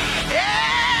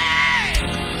 yeah.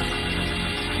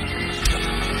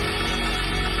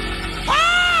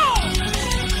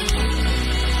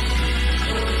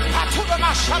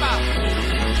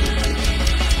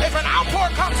 If an outpour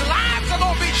comes, lives are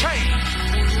going to be changed.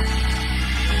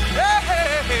 Yeah.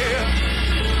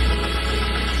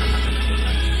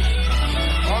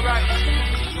 All right.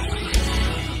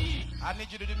 I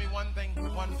need you to do me one thing,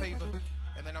 one favor,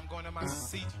 and then I'm going to my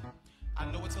seat. I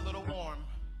know it's a little warm.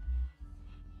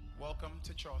 Welcome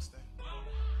to Charleston.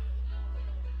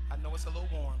 I know it's a little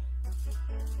warm.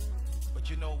 But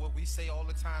you know what we say all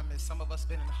the time is some of us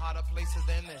been in hotter places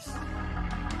than this.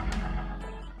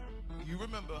 You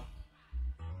remember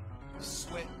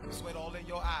sweat all in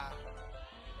your eye.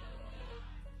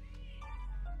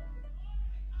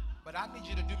 But I need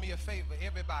you to do me a favor,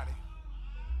 everybody.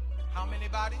 How many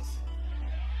bodies?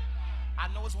 I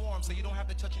know it's warm, so you don't have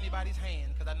to touch anybody's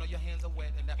hand, because I know your hands are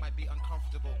wet and that might be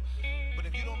uncomfortable. But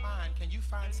if you don't mind, can you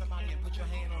find somebody and put your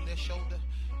hand on their shoulder?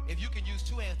 If you can use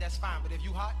two hands, that's fine. But if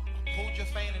you hot, hold your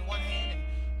fan in one hand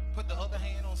and put the other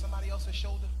hand on somebody else's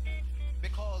shoulder.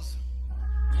 Because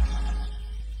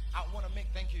I want to make,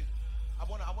 thank you. I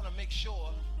want to make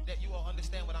sure that you all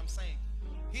understand what I'm saying.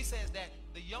 He says that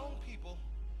the young people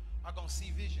are going to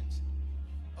see visions.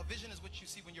 A vision is what you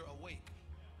see when you're awake.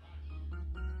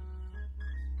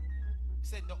 He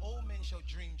said the old men shall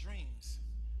dream dreams.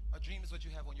 A dream is what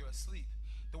you have when you're asleep.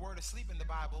 The word asleep in the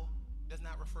Bible does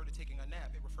not refer to taking a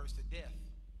nap. It refers to death.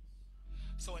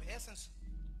 So in essence,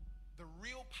 the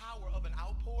real power of an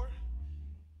outpour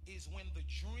is when the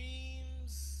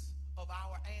dreams of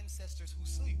our ancestors who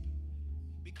sleep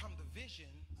become the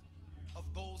vision of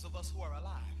those of us who are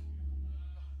alive.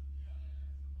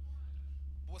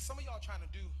 But what some of y'all are trying to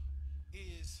do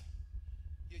is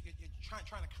you're trying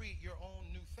to create your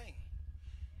own new thing.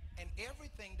 And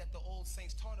everything that the old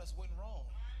saints taught us wasn't wrong.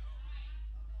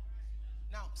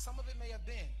 Now, some of it may have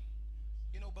been,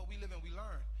 but we live and we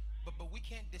learn. But we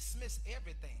can't dismiss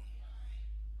everything.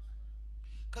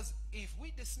 Because if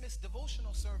we dismiss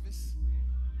devotional service,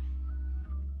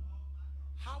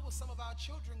 how are some of our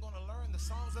children going to learn the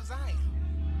songs of Zion?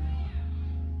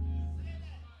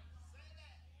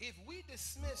 If we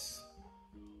dismiss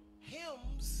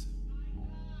hymns,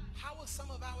 how are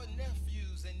some of our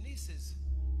nephews and nieces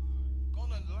going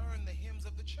to learn the hymns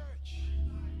of the church?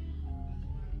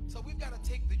 So we've got to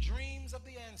take the dreams of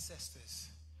the ancestors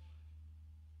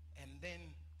and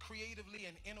then creatively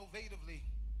and innovatively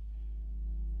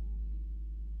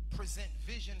present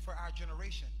vision for our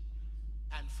generation.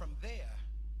 And from there,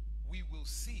 we will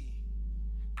see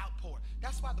outpour.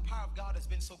 That's why the power of God has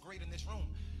been so great in this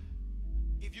room.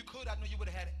 If you could, I know you would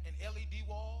have had an LED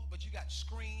wall, but you got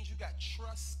screens, you got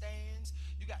truss stands,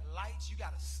 you got lights, you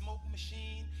got a smoke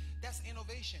machine. That's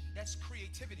innovation. That's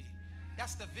creativity.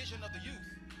 That's the vision of the youth.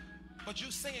 But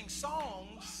you singing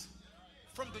songs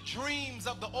from the dreams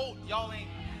of the old. Y'all ain't.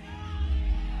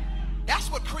 That's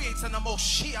what creates an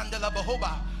emotion.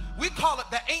 We call it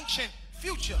the ancient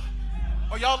future.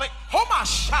 Or y'all ain't.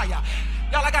 Homashaya.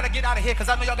 Y'all, I got to get out of here because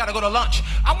I know y'all got to go to lunch.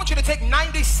 I want you to take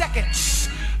 90 seconds.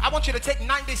 I want you to take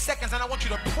 90 seconds and I want you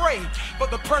to pray for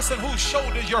the person whose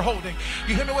shoulders you're holding.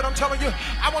 You hear me what I'm telling you?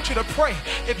 I want you to pray.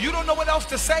 If you don't know what else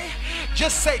to say,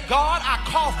 just say, God, I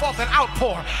call forth an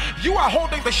outpour. You are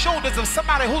holding the shoulders of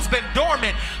somebody who's been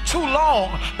dormant too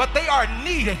long, but they are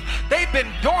needed. They've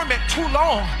been dormant too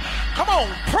long. Come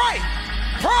on, pray,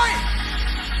 pray,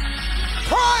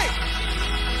 pray.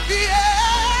 Yeah.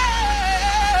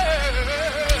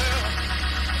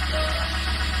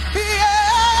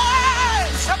 Yeah.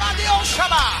 Somebody else,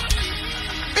 Shabbat.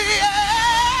 Yeah.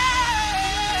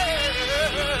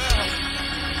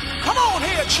 Come on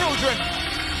here, children.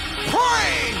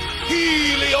 Pray.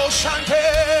 Helio Shante.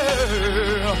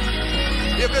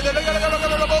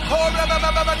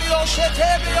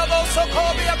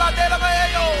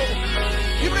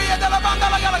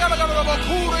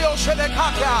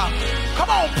 Come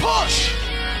on, push.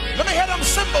 Let me hear them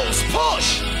cymbals.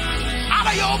 Push out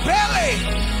of your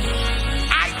belly.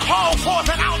 Call forth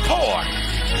an outpour.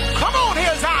 Come on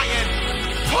here, Zion.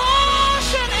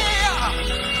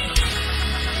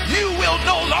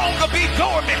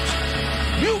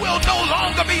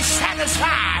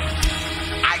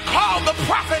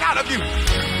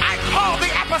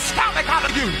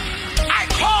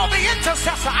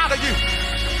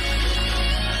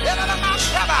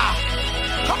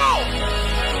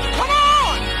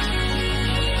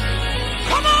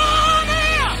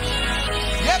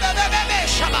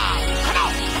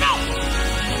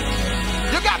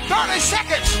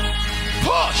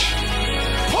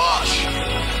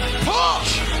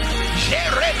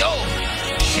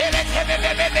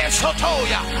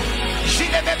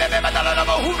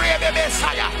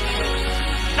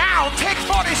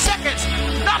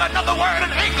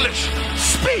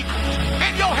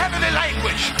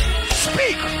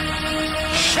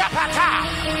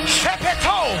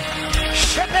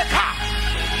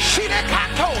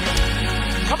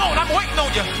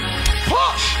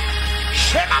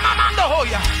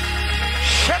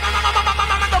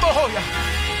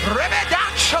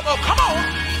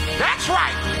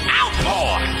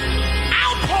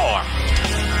 Outpour.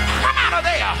 Come out of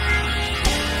there.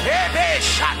 Ebe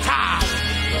shata.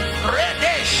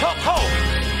 Rede shoko.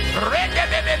 Rede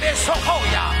bebe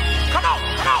sokoya. Come on,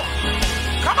 come on.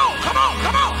 Come on, come on,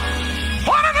 come on.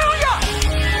 Hallelujah.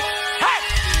 Hey,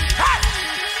 hey,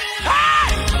 hey.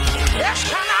 Yes,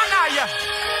 shananaya.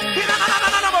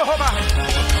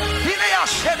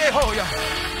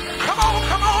 Come on,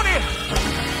 come on in.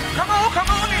 Come on, come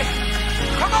on in.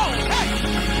 Come on. Hey.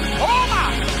 Oh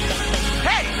my.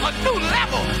 Hey, a new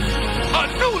level. A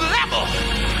new level.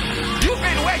 You've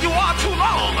been where you are too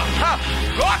long.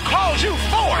 God calls you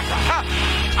forth.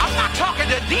 I'm not talking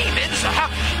to demons.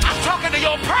 I'm talking to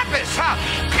your purpose.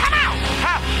 Come out.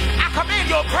 I command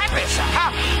your purpose.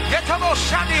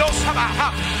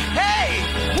 Hey,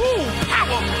 woo,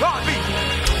 power, God be.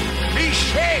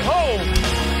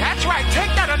 That's right.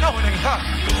 Take that anointing.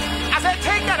 I said,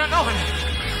 take that anointing.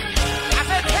 I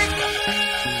said, take that.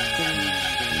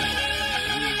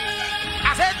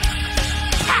 I said,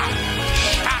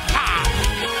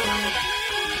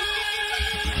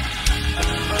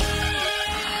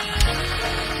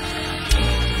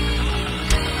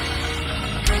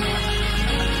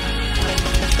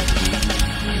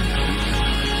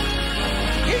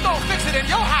 He's gonna fix it in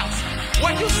your house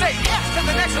when you say yes to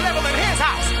the next level in his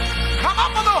house. Come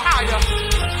up a little higher.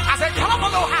 I said, come up a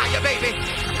little higher, baby.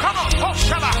 Come on. Oh,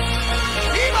 Shabbat.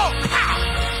 Ego. Ha.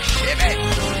 Shibby.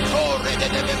 Oh,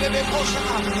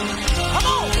 come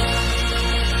on.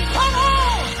 Come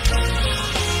on.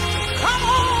 Come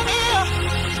on here.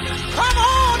 Come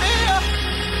on here.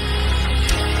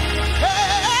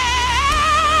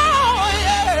 Oh,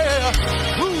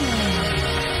 yeah. Ooh.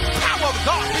 Power of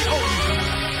God be on you.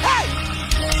 Hey.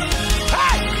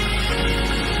 Hey.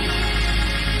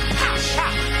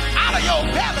 Out of your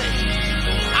belly.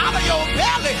 Out of your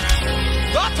belly.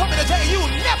 God told me to tell you, you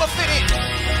never fit in.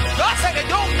 God said it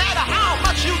don't matter how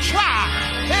much you try.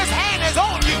 His hand is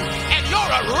on you and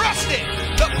you're arrested.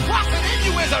 The prophet in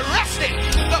you is arrested.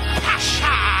 The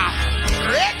pasha.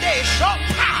 Ready,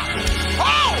 shoppa.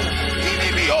 Oh, he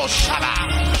may be your shabba.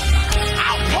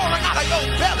 Outpouring out of your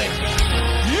belly.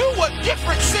 You were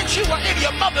different since you were in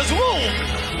your mother's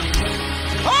womb.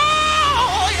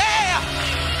 Oh, yeah.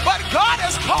 But God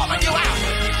is calling you out.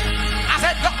 I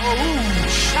said, oh,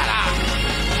 shut up.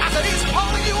 I said, he's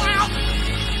calling you out.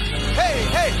 Hey,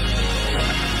 hey.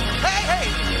 Hey, hey.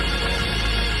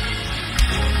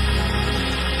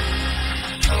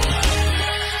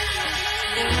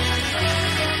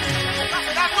 I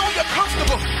said, I know you're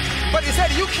comfortable. But he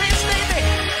said, you can't stay there.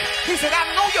 He said, I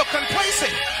know you're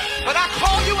complacent. But I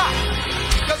call you out.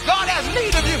 Because God has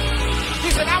need of you. He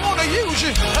said, I want to use you.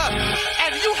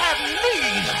 And you have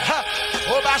need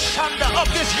of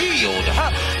this yield.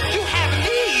 You have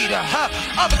need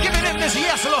of giving him this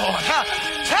yes, Lord.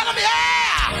 Tell him,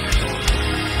 yeah.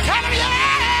 Tell him,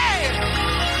 yeah.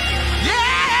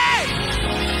 Yeah.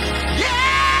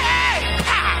 Yeah.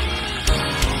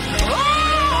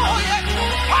 Oh, yeah.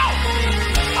 Oh.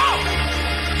 Oh.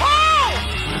 Oh.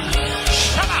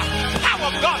 Shut up. Power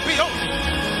of God be on.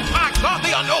 My God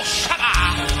be on. No, shut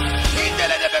up.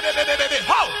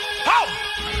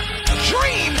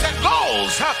 Dreams and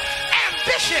goals,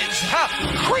 ambitions,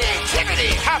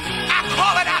 creativity, I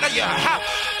call it out of you. I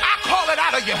call it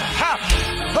out of you.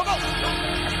 Come on.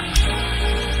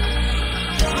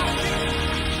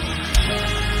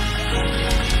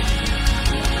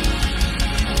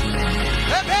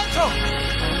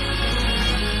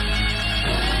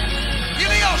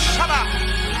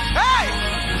 Hey!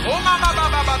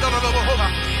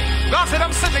 God said,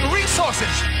 I'm sending resources.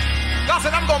 God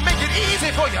said, I'm going to make it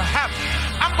easy for you.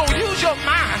 I'm going to use your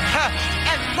mind.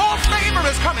 And more favor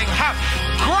is coming.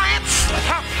 grants.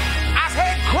 I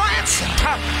said grants.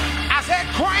 I said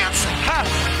grants.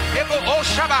 Oh,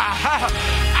 Shabbat.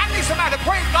 I need somebody to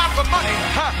praise God for money.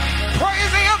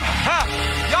 Praise him.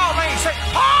 Y'all ain't say,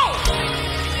 oh,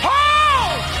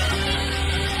 oh.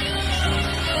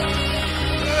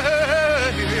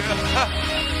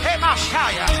 Hey,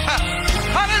 Messiah.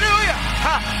 Hallelujah.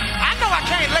 I know I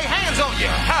can't lay hands on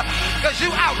you because you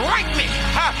outrank me,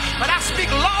 but I speak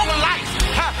long life,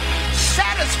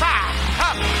 satisfied,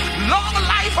 long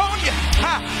life on you.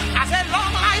 I said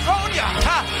long life on you.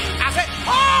 I said,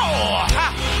 oh,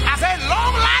 I said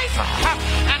long life,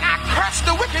 and I cursed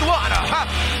the wicked one.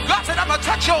 God said, I'm going to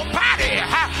touch your body.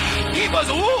 He was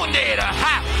wounded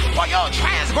for your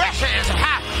transgressions,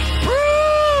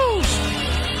 bruised.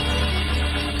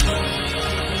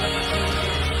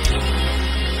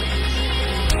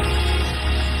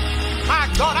 My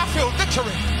God, I feel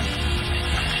victory.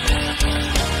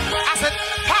 I said,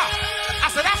 I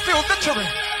said, I feel victory.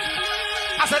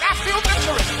 I said, I feel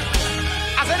victory.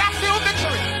 I said, I feel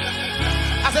victory.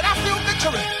 I said, I feel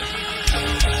victory.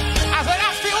 I said,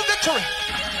 I feel victory.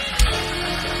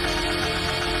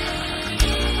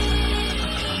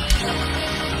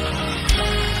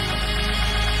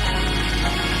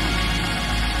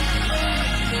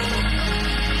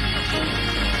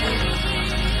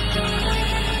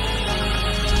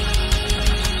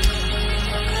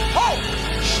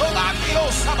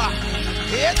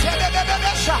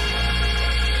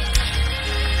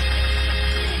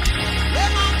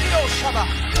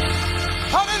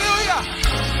 Hallelujah.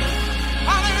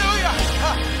 Hallelujah.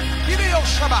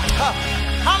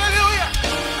 Hallelujah.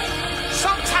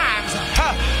 Sometimes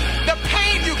the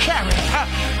pain you carry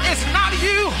is not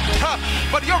you,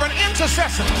 but you're an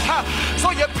intercessor.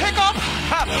 So you pick up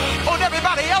on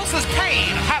everybody else's pain.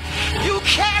 You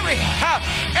carry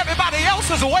everybody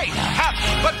else's weight,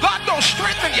 but God don't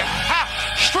strengthen you.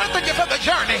 Strengthen you for the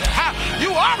journey.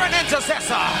 You are an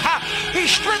intercessor.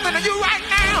 He's strengthening you right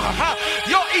now.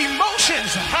 Your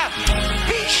emotions,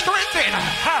 he's strengthening.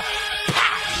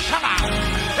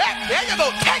 There you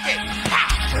go. Take it.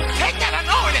 Take that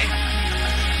anointing.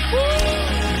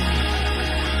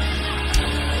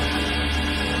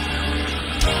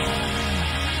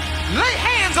 Lay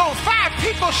hands on 5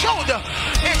 people's shoulder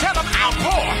and tell them,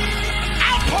 outpour,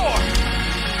 outpour,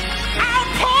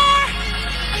 outpour,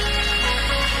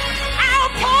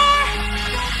 outpour,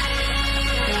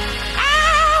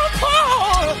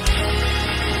 outpour,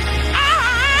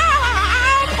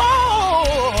 outpour.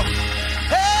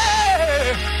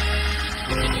 Hey,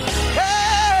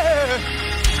 hey,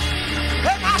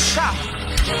 hey, my shot.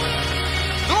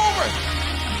 Glory,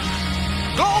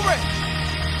 glory.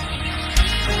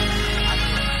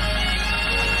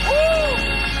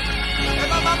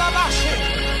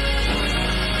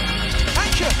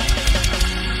 Thank you.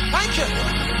 Thank you.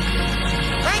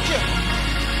 Thank you.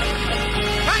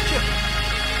 Thank you.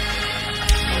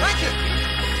 Thank you.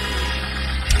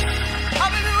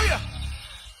 Hallelujah.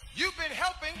 You've been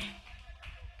helping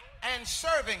and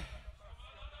serving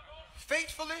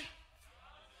faithfully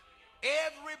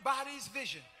everybody's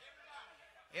vision.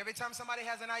 Every time somebody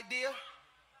has an idea,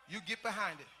 you get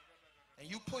behind it and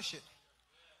you push it.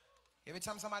 Every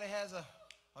time somebody has a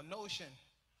notion,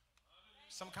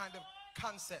 some kind of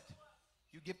concept,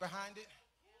 you get behind it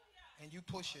and you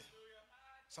push it.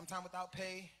 Sometimes without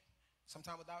pay,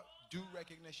 sometimes without due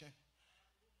recognition.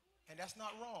 And that's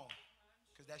not wrong,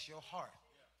 because that's your heart.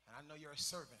 And I know you're a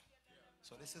servant.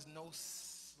 So this is no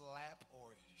slap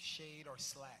or shade or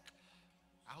slack.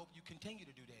 I hope you continue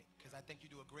to do that, because I think you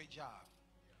do a great job.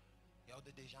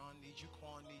 Elder DaJohn needs you,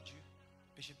 Quan needs you,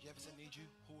 Bishop Jefferson needs you,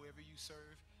 whoever you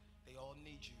serve. They all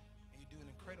need you, and you do an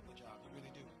incredible job. You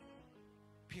really do.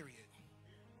 Period.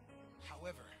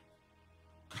 However,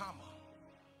 comma,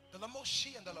 the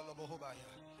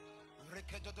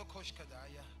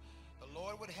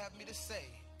Lord would have me to say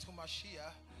to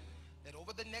Mashiach that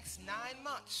over the next 9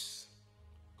 months,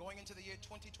 going into the year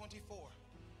 2024,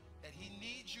 that he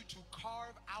needs you to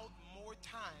carve out more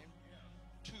time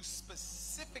to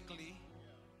specifically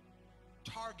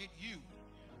target you.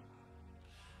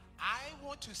 I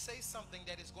want to say something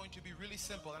that is going to be really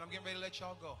simple, and I'm getting ready to let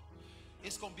y'all go.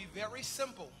 It's going to be very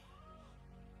simple,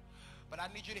 but I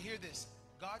need you to hear this.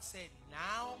 God said,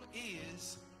 now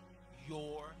is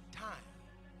your time.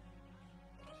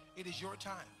 It is your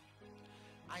time.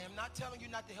 I am not telling you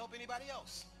not to help anybody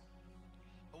else,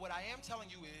 but what I am telling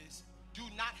you is, do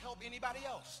not help anybody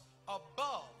else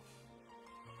above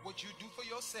what you do for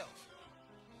yourself.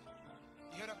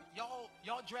 You hear that?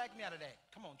 Y'all drag me out of that.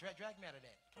 Come on, drag me out of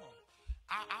that. Come on.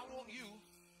 I want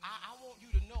you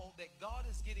to know that God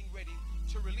is getting ready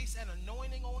to release an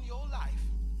anointing on your life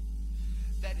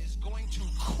that is going to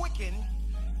quicken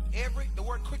the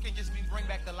word quicken just means bring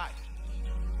back to life.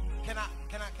 Can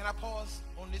I pause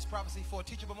on this prophecy for a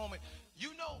teachable moment?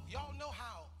 Y'all know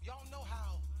how,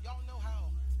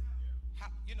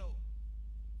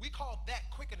 we call that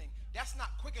quickening. That's not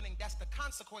quickening, that's the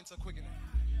consequence of quickening.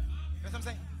 You know what I'm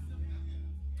saying?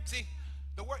 See,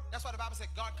 the word, that's why the Bible said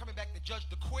God coming back to judge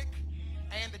the quick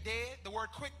and the dead. The word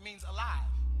quick means alive.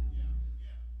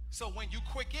 So when you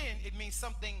quicken, it means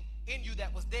something in you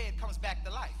that was dead comes back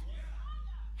to life.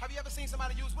 Have you ever seen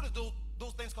somebody use, what is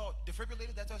those things called?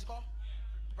 Defibrillators, that's what it's called?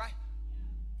 Right?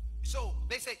 So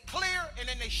they say clear and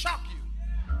then they shock you.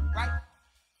 Right?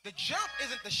 The jump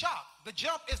isn't the shock. The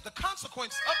jump is the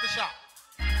consequence of the shock.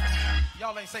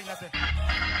 Y'all ain't saying nothing.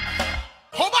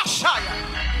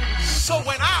 So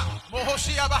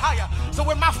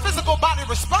when my physical body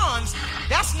responds,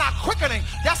 that's not quickening.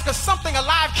 That's because something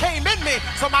alive came in me,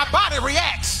 so my body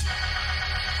reacts.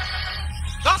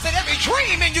 God said every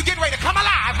dream in you get ready to come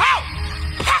alive. How?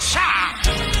 Pasha.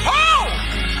 Oh!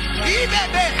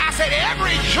 Even then, I said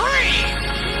every dream.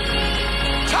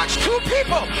 Touch two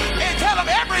people and tell them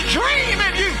every dream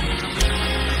in you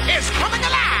is coming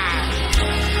alive.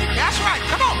 That's right.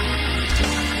 Come on.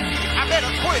 I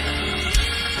better quit.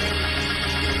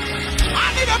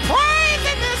 I need a praise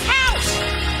in this house.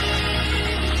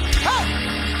 Hey,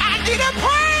 I need a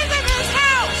praise in this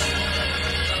house.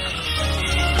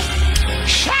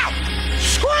 Shout,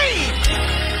 scream,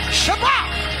 Shabbat.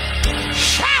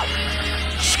 Shout,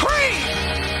 scream,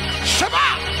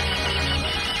 Shabbat.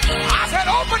 I said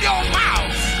open your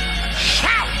mouth.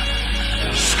 Shout,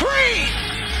 scream,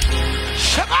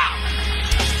 Shabbat.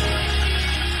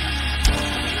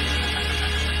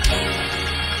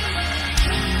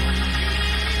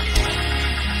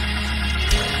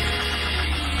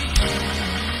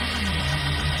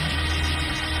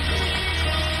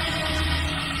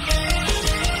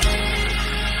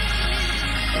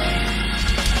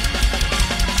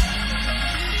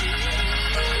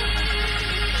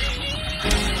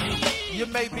 You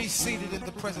may be seated in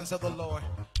the presence of the Lord.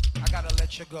 I gotta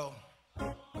let you go.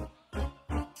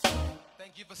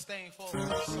 Thank you for staying for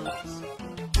full service.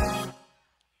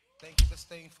 Thank you for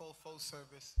staying for full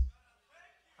service.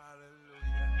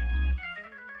 Hallelujah.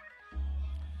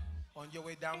 On your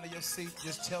way down to your seat,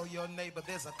 just tell your neighbor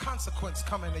there's a consequence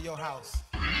coming to your house.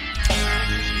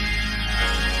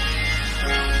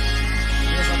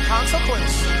 There's a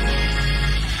consequence.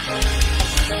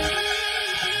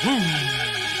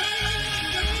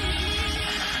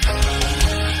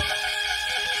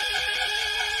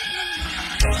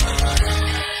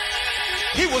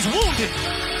 He was wounded.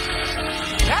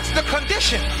 That's the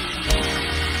condition.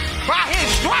 By his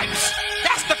stripes,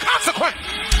 that's the consequence.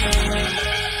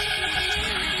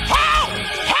 How?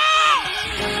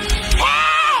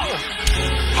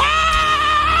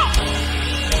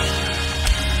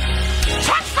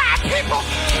 Touch 5 people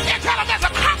and tell them there's a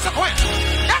consequence.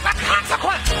 There's a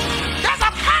consequence. There's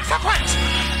a consequence.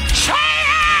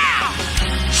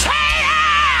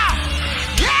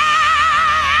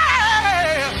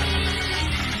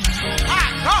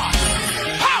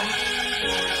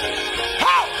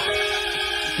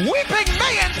 Weeping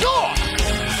may endure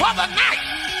for the night.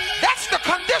 That's the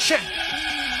condition.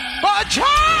 But joy,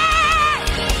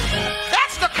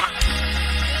 that's the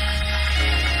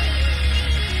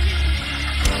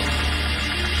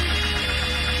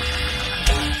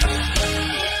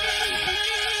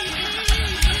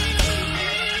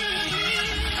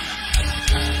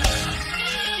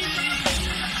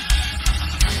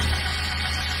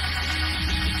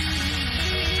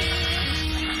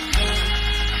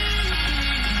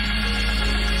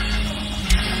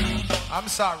I'm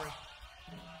sorry.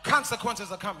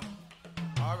 Consequences are coming.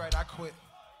 All right, I quit.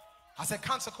 I said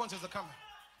consequences are coming.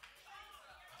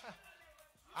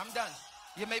 I'm done.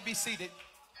 You may be seated.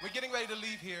 We're getting ready to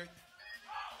leave here.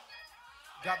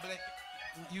 God bless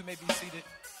you. You may be seated.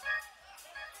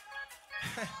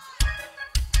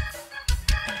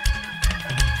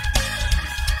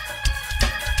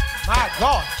 My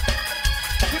God.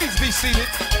 Please be seated.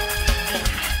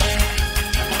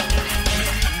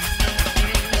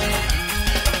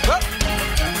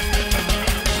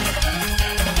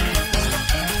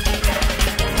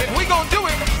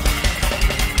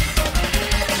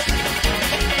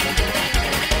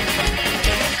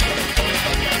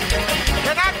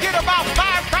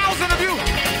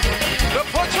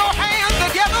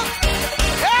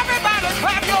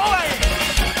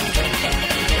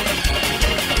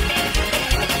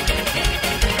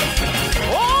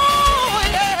 Oh!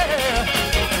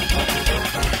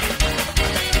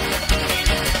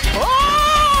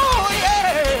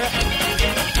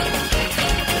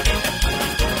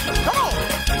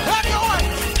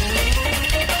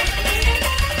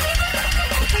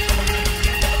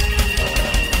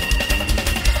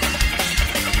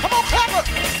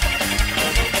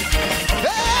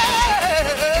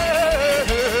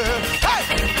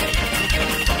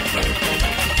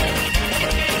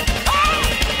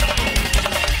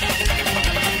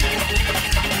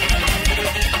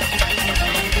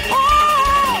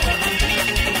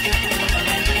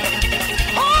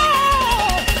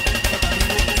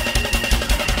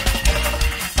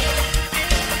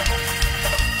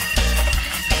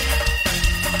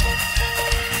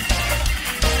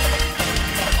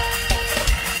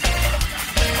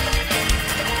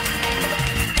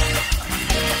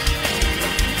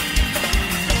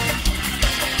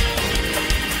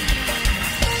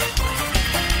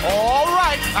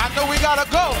 I know we gotta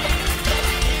go.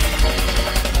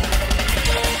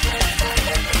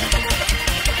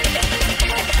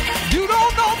 You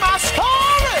don't know my story.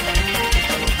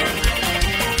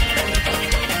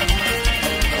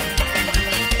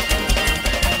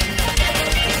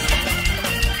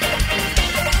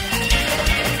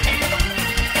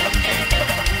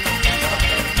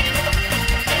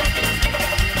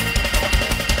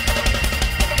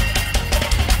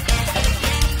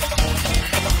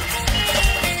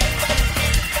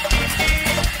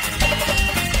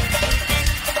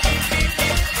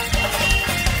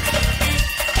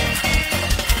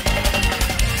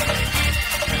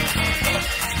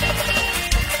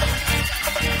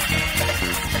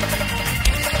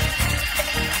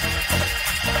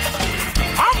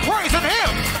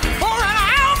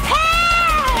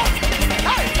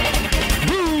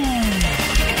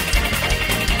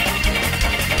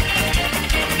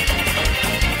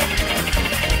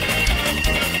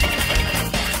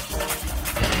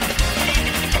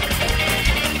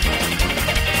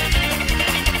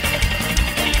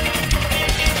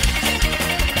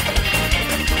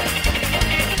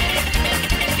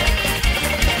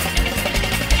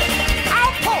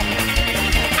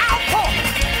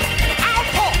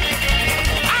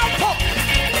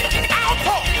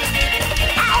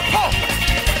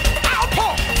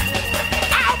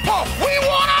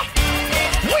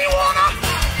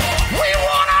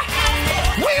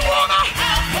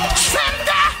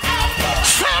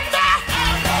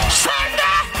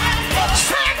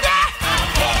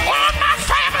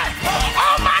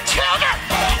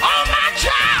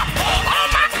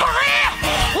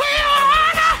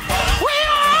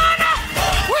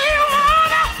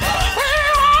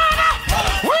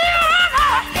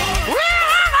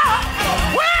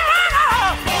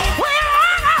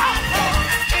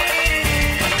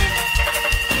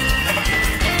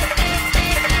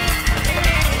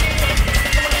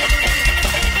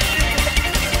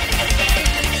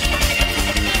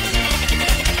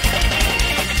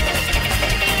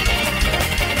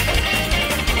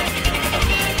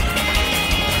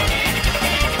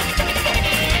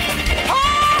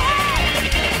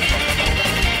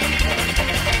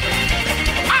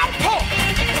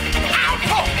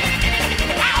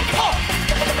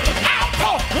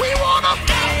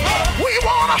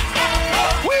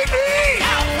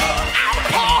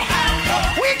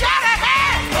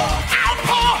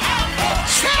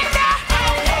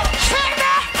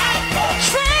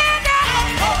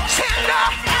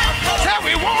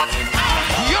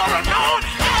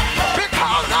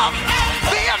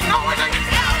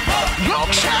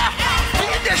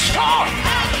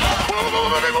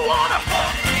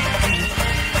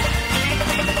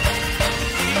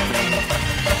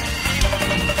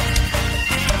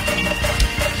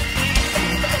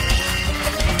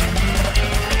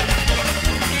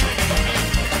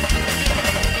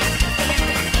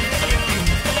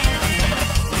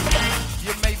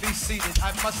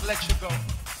 Let you go.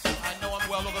 I know I'm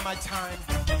well over my time.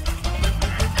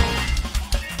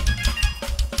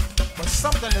 But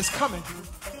something is coming.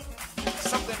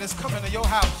 Something is coming to your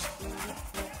house.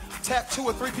 Tap 2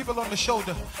 or 3 people on the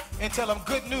shoulder and tell them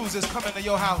good news is coming to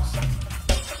your house.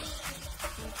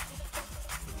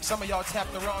 Some of y'all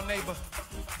tap the wrong neighbor.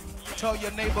 Tell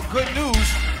your neighbor good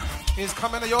news is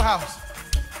coming to your house.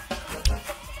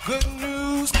 Good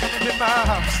news coming to my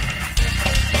house.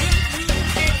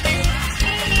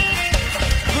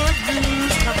 Good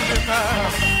news coming in my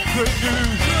house. Good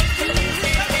news.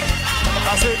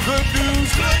 I said good news.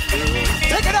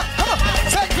 Take it up. Come on.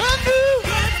 Say good news.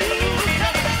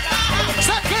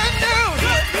 Say good news.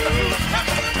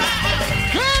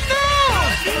 Good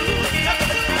news.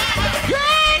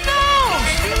 Good news.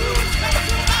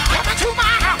 Coming to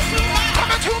my house.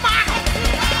 Coming to my house.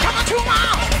 Coming to my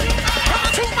house.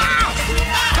 Coming to my house.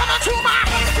 Coming to my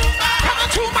house. Coming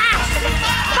to my house.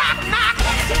 Knock, knock.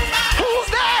 Who's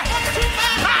there?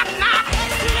 Knock, knock.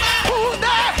 Who's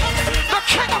there? The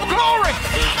King of Glory.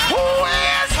 Who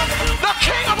is the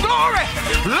King of Glory?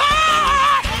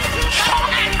 Lord,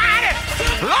 strong and mighty.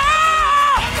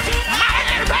 Lord, mighty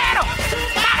in battle.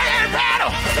 Mighty in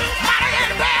battle. Mighty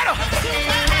in battle.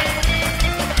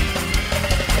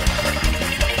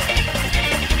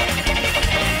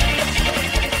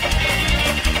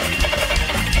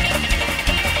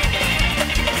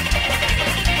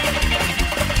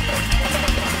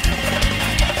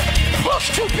 Push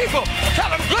 2 people. Tell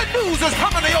them good news is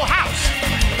coming to your house.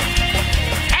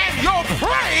 And your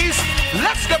praise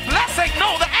lets the blessing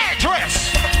know the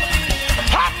address.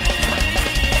 Huh?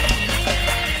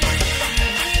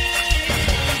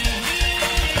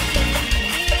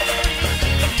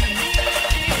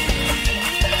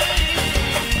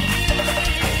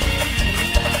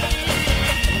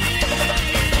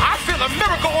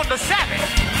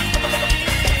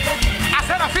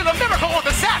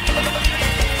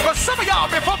 y'all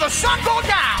before the sun goes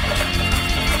down.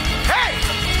 Hey!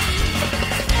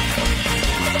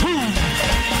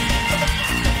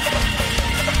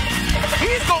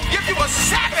 He's going to give you a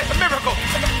Sabbath miracle.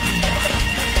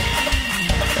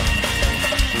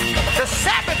 The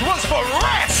Sabbath was for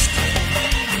rest.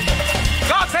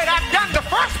 God said, I've done the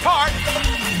first part.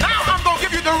 Now I'm going to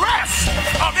give you the rest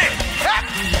of it.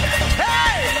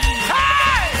 Hey!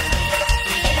 Hey!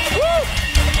 Woo!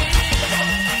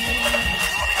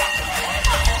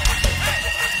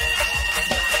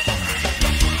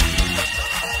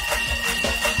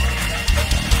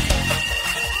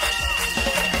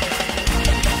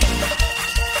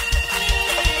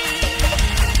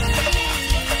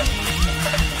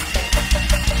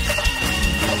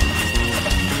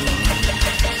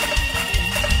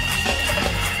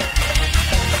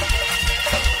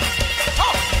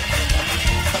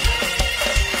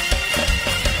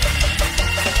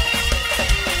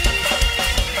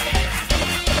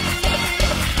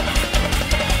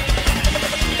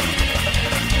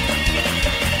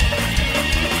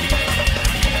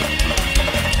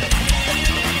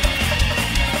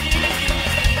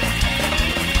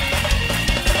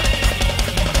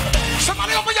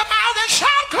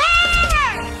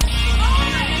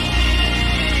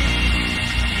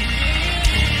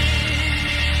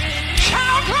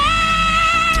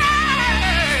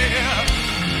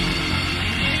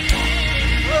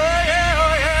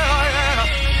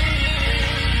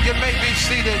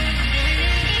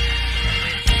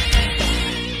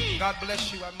 God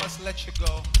bless you. I must let you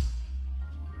go.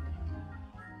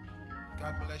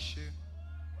 God bless you.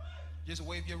 Just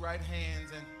wave your right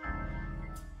hands and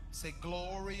say,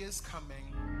 glory is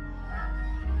coming.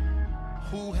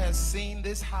 Who has seen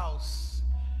this house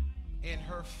in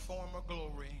her former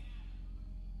glory?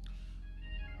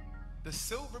 The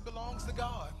silver belongs to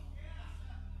God.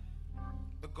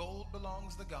 The gold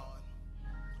belongs to God.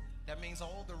 That means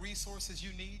all the resources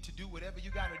you need to do whatever you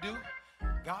got to do,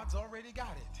 God's already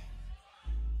got it.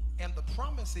 And the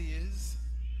promise is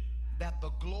that the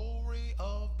glory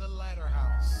of the latter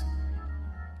house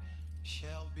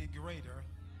shall be greater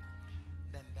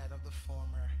than that of the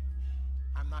former.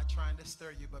 I'm not trying to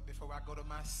stir you, but before I go to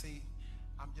my seat,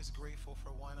 I'm just grateful for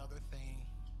one other thing,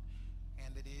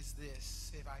 and it is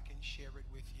this: if I can share it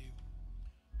with you.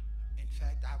 In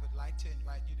fact, I would like to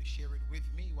invite you to share it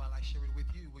with me while I share it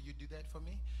with you. Will you do that for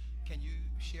me? Can you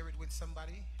share it with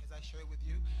somebody as I share it with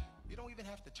you? You don't even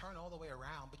have to turn all the way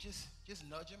around, but just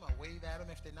nudge them or wave at them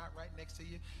if they're not right next to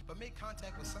you. But make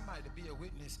contact with somebody to be a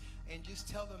witness and just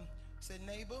tell them, say,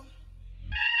 neighbor,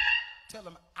 tell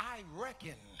them, I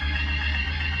reckon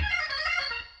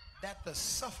that the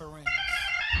sufferings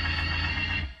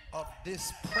of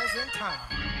this present time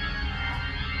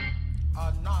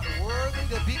are not worthy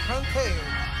to be compared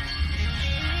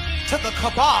to the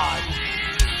kabod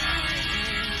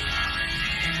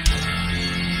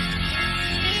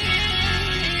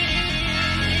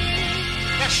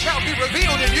that shall be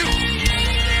revealed in you.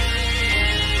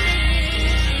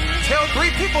 Tell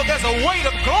 3 people there's a weight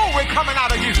of glory coming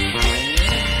out of you.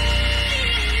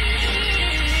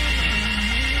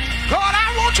 God,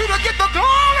 I want you to get the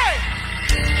glory.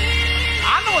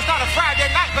 I know it's not a Friday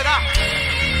night, but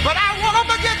I want them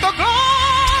to get the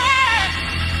glory.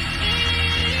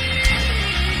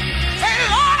 Say,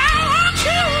 Lord, I want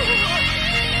you.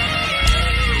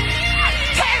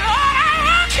 Say, Lord, I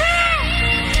want you.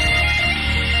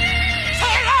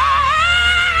 Say, Lord,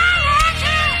 I want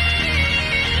you.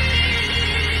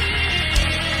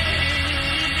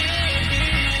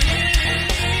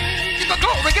 Get the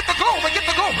glory, get the glory, get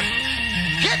the glory.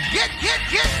 Get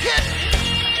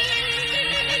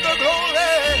the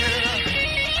glory.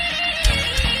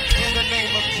 In the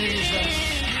name of Jesus.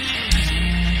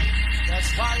 That's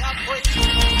why I praise you.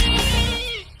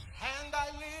 And I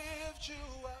lift you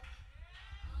up.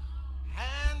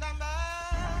 And I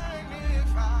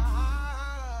magnify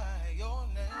your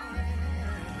name.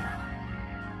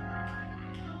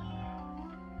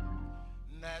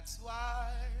 That's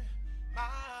why my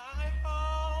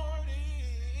heart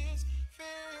is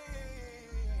filled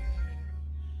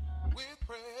with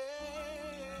praise.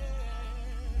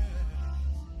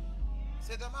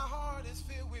 Say that my heart is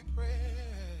filled with praise.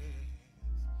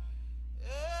 Yeah.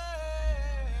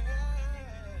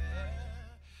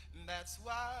 That's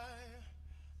why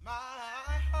my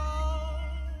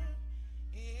heart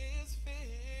is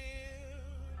filled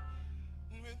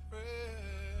with praise.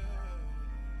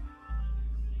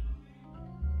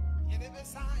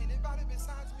 Anybody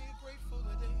besides me grateful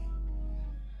today?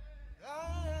 Yes.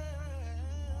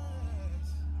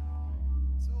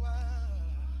 So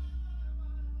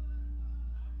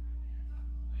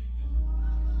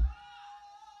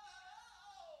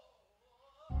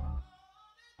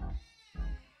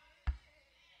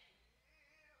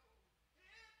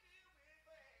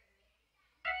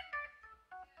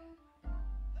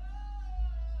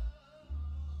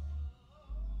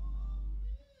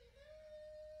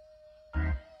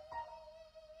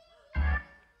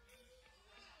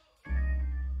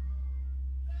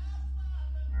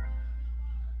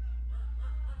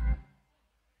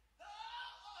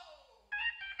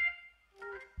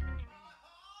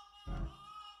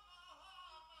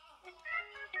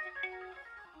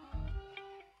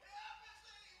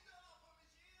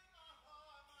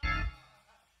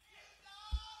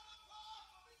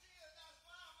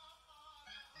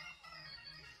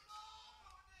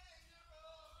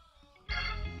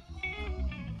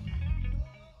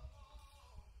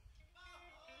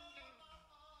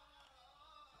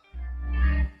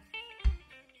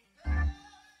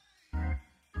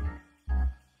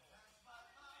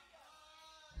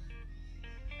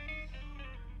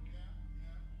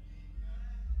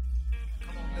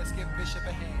let's give Bishop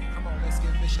a hand. Come on, let's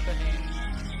give Bishop a hand.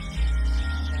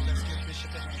 Come on, let's give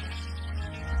Bishop a hand.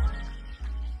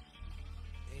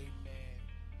 Amen.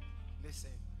 Listen,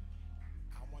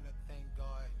 I want to thank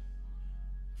God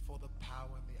for the power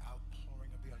and the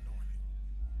outpouring of the anointing.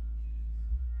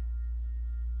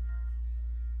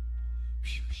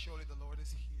 Surely the Lord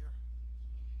is here.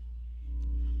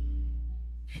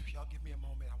 Y'all give me a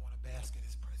moment. I want to bask in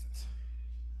his presence.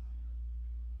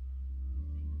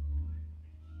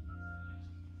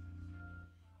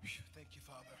 Thank you,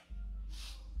 Father.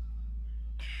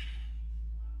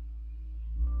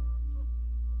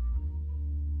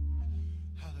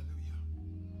 Hallelujah.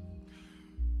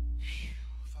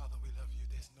 Father, we love you.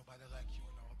 There's nobody like you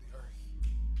in all the earth.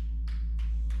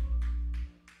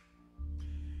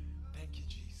 Thank you,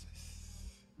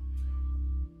 Jesus.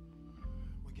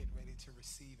 We're getting ready to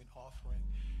receive an offering.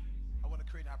 I want to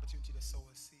create an opportunity to sow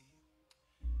a seed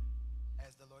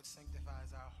as the Lord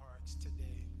sanctifies our hearts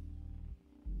today.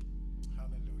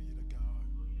 Hallelujah to God.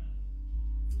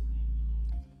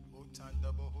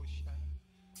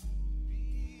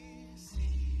 Receive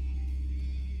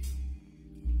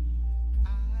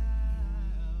our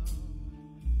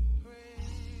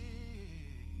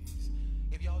praise.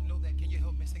 If y'all know that, can you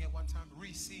help me sing it one time?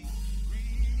 Receive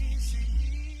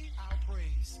our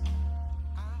praise.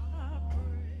 Our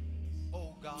praise.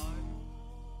 Oh God.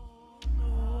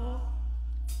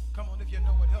 Come on, if you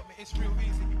know it, help me. It's real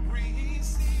easy.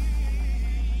 Receive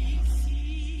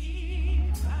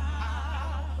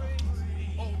our praise.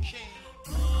 Oh King.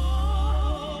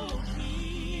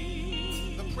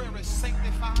 The prayer is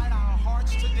sanctified our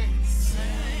hearts today.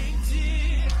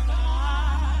 Sanctify our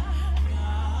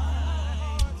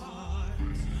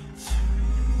hearts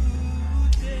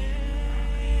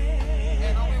today.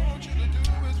 And all we want you to do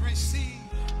is receive.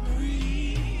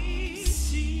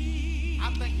 I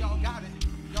think y'all got it.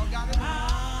 Y'all got it? Come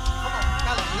on.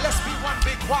 Now let's be one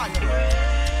big choir.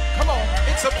 Come on.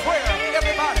 It's a prayer.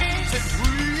 Everybody say,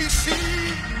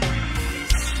 receive.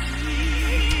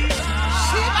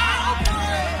 Receive our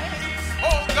praise.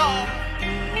 Oh God.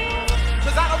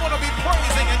 Because I don't want to be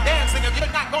praising and dancing if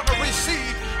you're not going to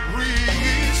receive.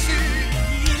 Receive.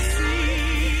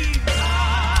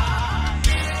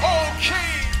 Oh King.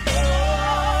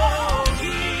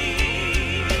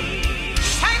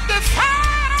 Sanctify.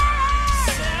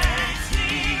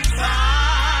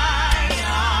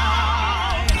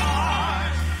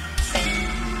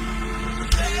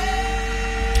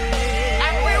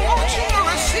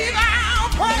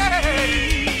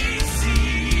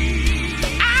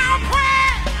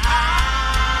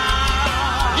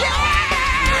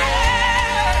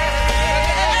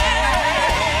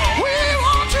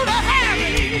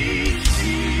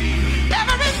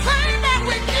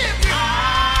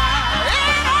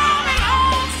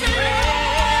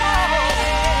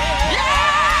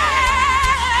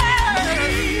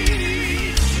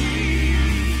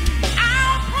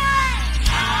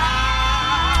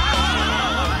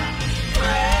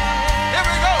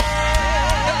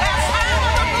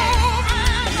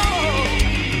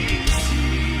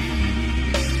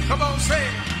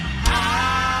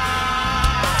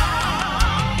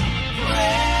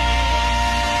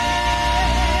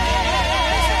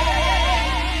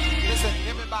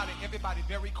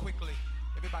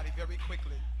 Everybody very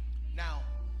quickly. Now,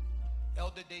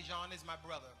 Elder DaJohn is my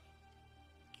brother.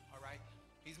 All right?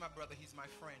 He's my brother. He's my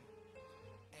friend.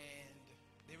 And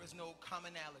there is no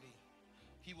commonality.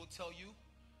 He will tell you,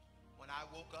 when I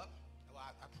woke up, well,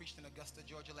 I preached in Augusta,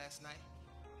 Georgia last night.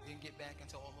 Didn't get back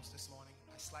until almost this morning.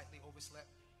 I slightly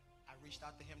overslept. I reached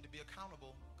out to him to be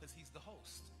accountable because he's the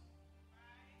host.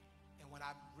 And when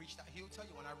I reached out, he'll tell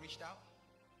you, when I reached out,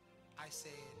 I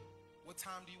said, what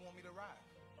time do you want me to arrive?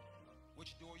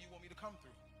 Which door you want me to come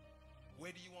through? Where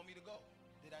do you want me to go?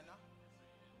 Did I not?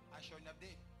 I sure enough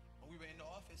did. When we were in the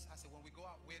office, I said, when we go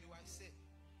out, where do I sit?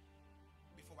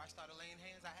 Before I started laying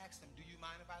hands, I asked him, do you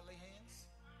mind if I lay hands?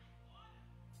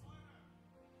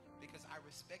 Because I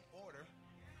respect order.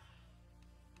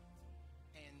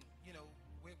 And, you know,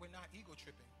 we're not ego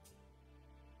tripping.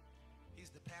 He's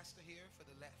the pastor here for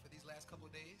these last couple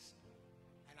of days.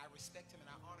 And I respect him and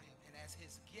I honor him. And as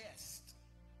his guest,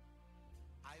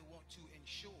 I want to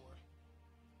ensure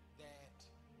that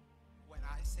when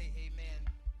I say amen,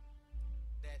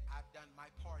 that I've done my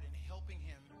part in helping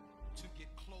him to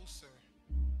get closer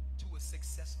to a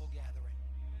successful gathering.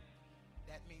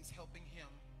 That means helping him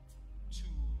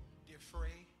to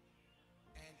defray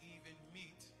and even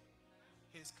meet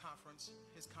his conference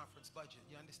budget.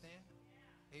 You understand?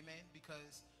 Amen?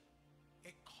 Because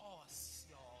it costs,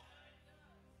 y'all.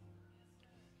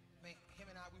 Man, him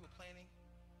and I, we were planning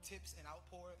tips and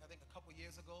OutPour, I think a couple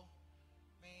years ago.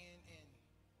 man,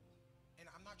 and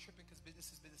I'm not tripping because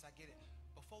business is business. I get it.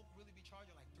 But folk really be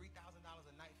charging like $3,000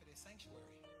 a night for their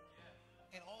sanctuary.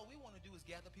 And all we want to do is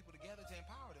gather people together to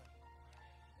empower them.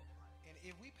 And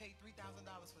if we pay $3,000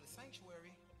 for the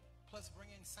sanctuary, plus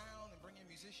bring in sound and bring in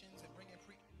musicians and bring in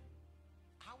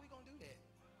how are we going to do that?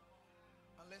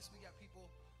 Unless we got people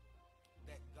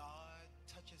that God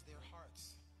touches their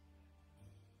hearts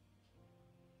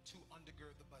to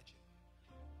undergird the budget.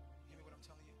 You hear what I'm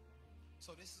telling you?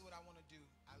 So this is what I want to do.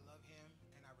 I love him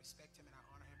and I respect him and I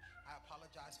honor him. I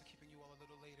apologize for keeping you all a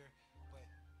little later, but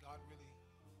God really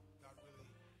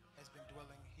has been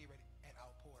dwelling here at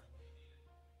OutPour.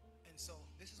 And so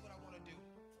this is what I want to do.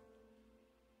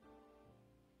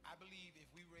 I believe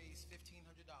if we raise $1,500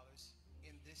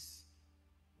 in this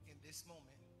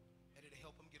moment, that it'll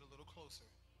help him get a little closer.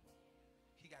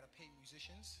 He got to pay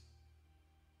musicians.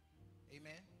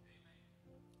 Amen.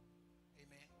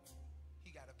 Amen.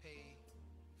 He got to pay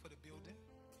for the building.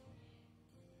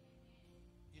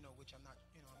 You know, which I'm not,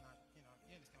 you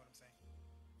understand what I'm saying?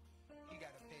 He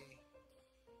got to pay.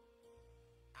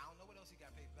 I don't know what else he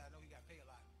got to pay, but I know he got to pay a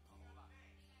lot.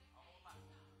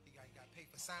 He got to pay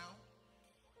for sound.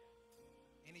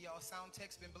 Any of y'all sound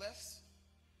techs been blessed?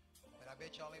 But I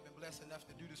bet y'all ain't been blessed enough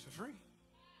to do this for free.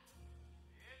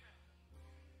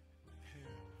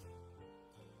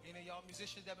 Any of y'all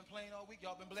musicians that been playing all week,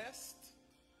 y'all been blessed?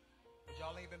 But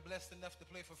y'all ain't been blessed enough to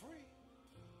play for free.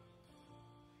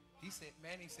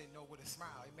 Manny said no with a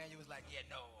smile. Emmanuel was like, yeah,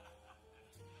 no.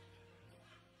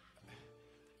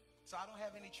 So I don't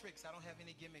have any tricks. I don't have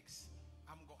any gimmicks.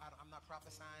 I'm not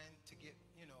prophesying to get,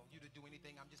 you to do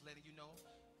anything. I'm just letting you know,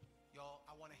 y'all,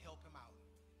 I want to help him out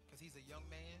because he's a young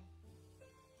man.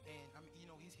 And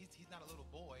he's not a little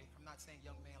boy. I'm not saying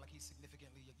young man like he's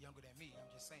significantly younger than me. I'm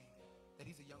just saying that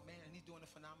he's a young man and he's doing a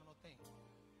phenomenal thing.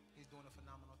 He's doing a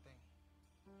phenomenal thing.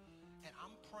 And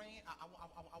I'm praying. I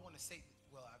want to say,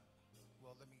 I'm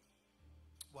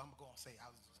going to say,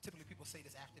 typically people say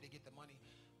this after they get the money,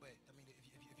 but I mean,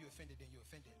 if you're offended, then you're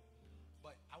offended.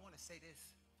 But I want to say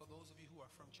this for those of you who are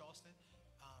from Charleston.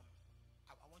 I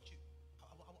want you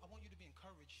to be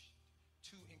encouraged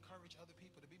to encourage other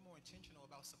people to be more intentional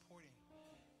about supporting,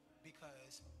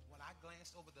 because when I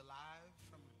glanced over the live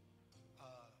from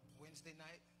Wednesday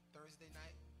night, Thursday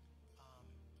night,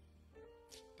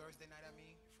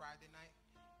 Friday night,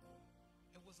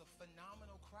 it was a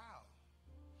phenomenal crowd,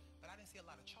 but I didn't see a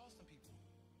lot of Charleston people.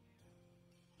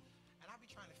 And I be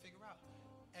trying to figure out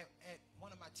at one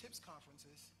of my tips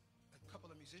conferences, a couple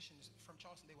of musicians from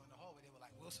Charleston, they were in the hallway. They were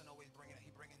like, Wilson always bringing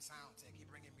sound tech, he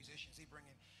bringing musicians,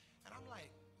 and I'm like,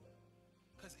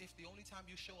 because if the only time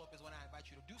you show up is when I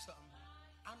invite you to do something,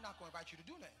 I'm not going to invite you to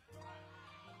do that.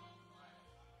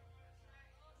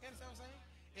 You understand what I'm saying?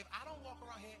 If I don't walk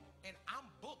around here and I'm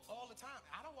booked all the time,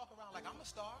 I don't walk around like I'm a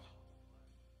star.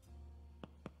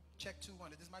 Check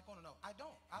 200. This mic on or no? I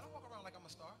don't walk around like I'm a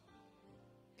star.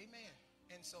 Amen.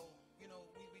 And so, we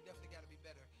definitely got to be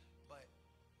better. But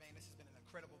man, this has been an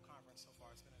incredible conference so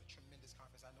far. It's been a tremendous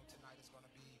conference. I know tonight is going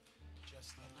to be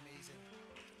just amazing.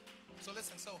 So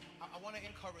listen, I want to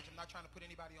encourage. I'm not trying to put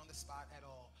anybody on the spot at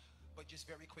all, but just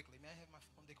very quickly. May I have my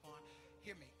phone, Daquan?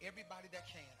 Hear me. Everybody that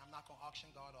can. I'm not going to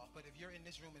auction God off. But if you're in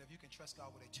this room and if you can trust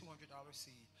God with a $200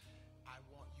 seed, I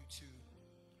want you to,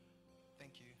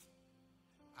 thank you.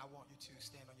 I want you to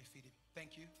stand on your feet.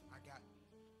 Thank you.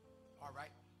 All right.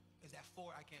 Is that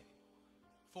 4? I can't.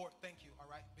 4, thank you. All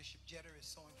right. Bishop Jetter is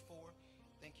sowing 4.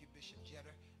 Thank you, Bishop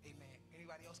Jetter. Amen.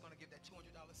 Anybody else going to give that $200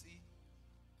 seed?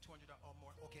 $200 or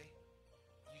more. Okay.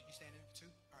 You standing for 2?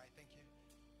 All right. Thank you.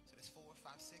 So that's 4,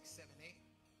 5, 6, 7, 8.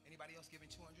 Anybody else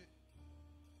giving 200?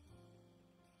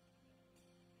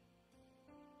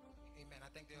 Amen. I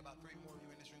think there are about 3 more of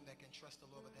you in this room that can trust the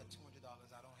Lord with that $200.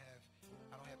 I don't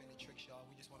have any tricks, y'all.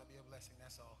 We just want to be a blessing.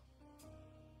 That's all.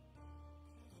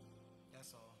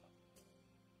 That's all.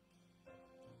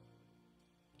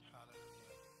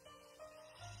 Hallelujah.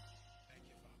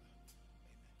 Thank you, Father. Amen.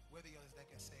 We're the others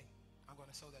that can say, I'm going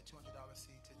to sow that $200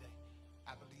 seed today.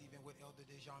 I believe in what Elder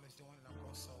DaJohn is doing, and I'm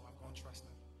going to sow. I'm going to trust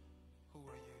him. Who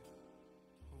are you?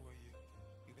 Who are you?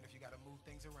 Even if you got to move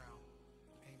things around.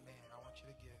 Amen. I want you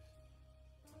to give.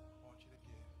 I want you to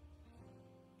give.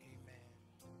 Amen.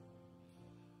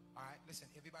 All right, listen,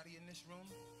 everybody in this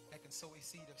room that can sow a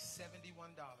seed of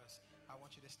 $71, I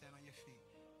want you to stand on your feet.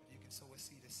 If you can sow a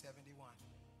seed of 71.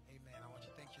 Amen. I want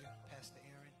you to thank you, Pastor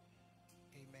Aaron.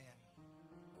 Amen.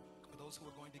 For those who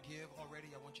are going to give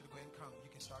already, I want you to go ahead and come.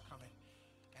 You can start coming.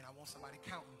 And I want somebody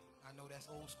counting. I know that's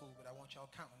old school, but I want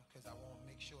y'all counting because I want to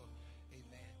make sure.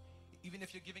 Amen. Even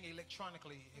if you're giving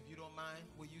electronically, if you don't mind,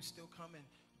 will you still come and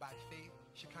by faith,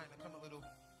 Shekinah, come a little.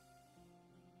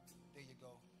 There you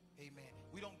go. Amen.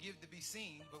 We don't give to be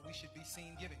seen, but we should be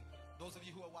seen giving. Those of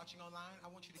you who are watching online, I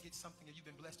want you to get something that you've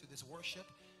been blessed through this worship.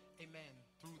 Amen.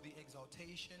 Through the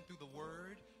exaltation, through the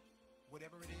word,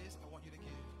 whatever it is, I want you to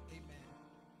give. Amen.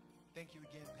 Thank you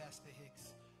again, Pastor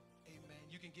Hicks. Amen.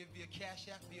 You can give via Cash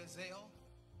App, via Zelle.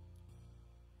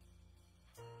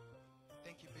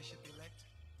 Thank you, Bishop-elect.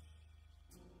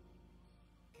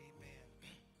 Amen.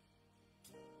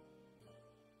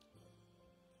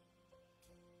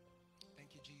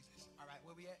 Thank you, Jesus. All right,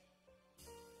 where we at?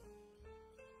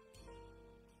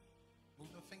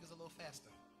 Move them fingers a little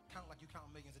faster. Count like you count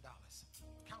millions of dollars.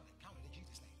 Count it in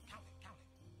Jesus' name. Count it, count it.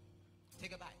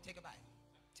 Take a bite, take a bite,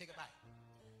 take a bite.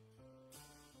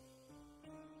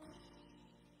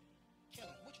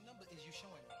 Kelly, which number is you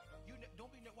showing me? You don't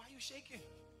be, why are you shaking?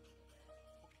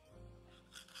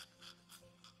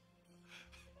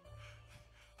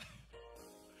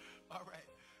 All right.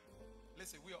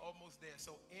 Listen, we are almost there.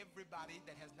 So everybody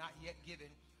that has not yet given,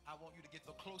 I want you to get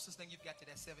the closest thing you've got to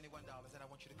that $71, and I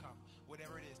want you to come.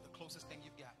 Whatever it is, the closest thing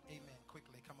you've got. Amen.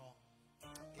 Quickly, come on.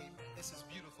 Amen. This is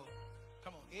beautiful.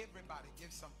 Come on, everybody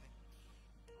give something.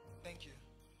 Thank you.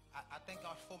 I thank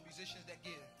our 4 musicians that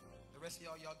give. The rest of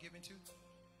y'all giving too?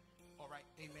 All right.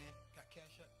 Amen. Got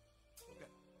cash up? Good.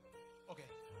 Okay.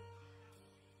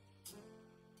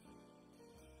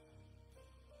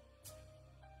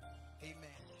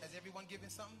 Amen. Has everyone given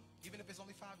something? Even if it's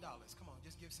only $5. Come on,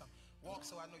 just give something. Walk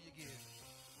so I know you give.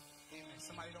 Amen.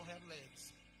 Somebody don't have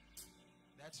legs.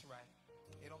 That's right.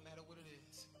 It don't matter what it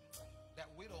is. That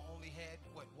widow only had,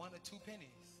 what, 1 or 2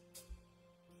 pennies.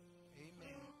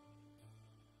 Amen.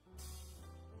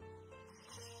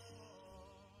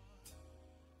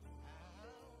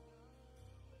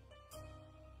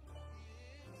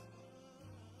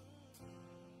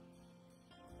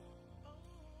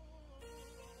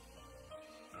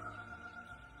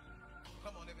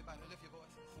 Come on, everybody, lift your voices.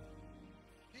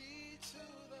 Be to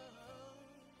the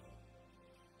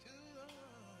King of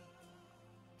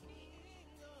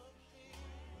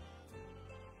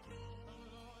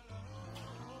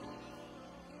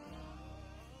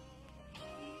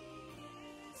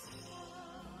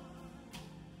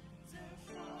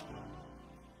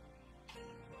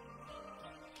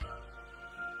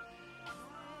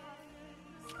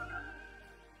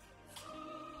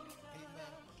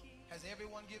Amen. Has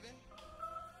everyone given?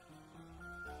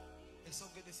 It's so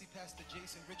good to see Pastor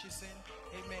Jason Richardson,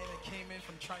 amen, that came in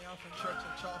from Triumphant Church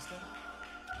in Charleston.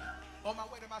 On my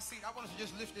way to my seat, I want to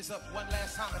just lift this up one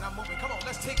last time, and I'm moving. Come on,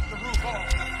 let's take the roof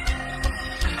off.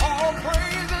 All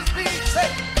praises be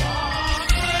said. All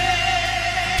praises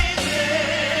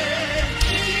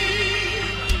be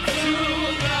to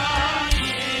God,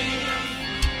 King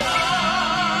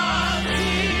of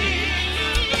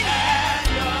kings and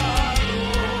the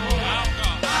Lord. Our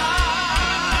God,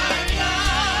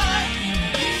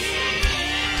 He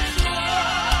is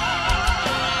wonderful.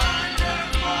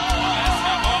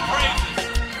 All praises.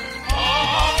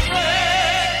 All praises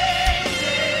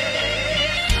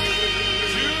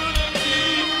to the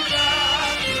King of kings.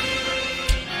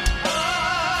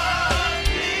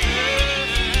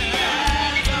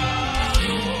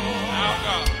 Our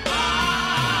God.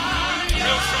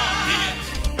 Real strong. He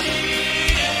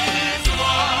is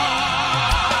wonderful.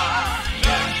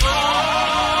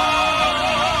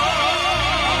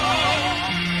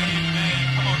 Amen.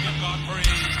 Come on, give God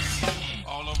praise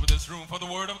all over this room for the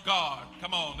word of God.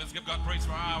 Come on, let's give God praise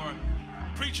for our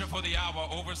preacher for the hour,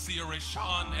 overseer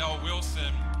Rashawn L.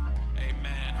 Wilson.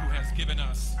 Amen. Who has given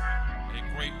us a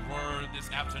great word this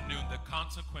afternoon, the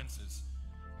consequences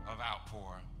of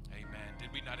outpour. Amen.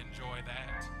 Did we not enjoy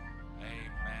that?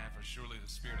 Amen. For surely the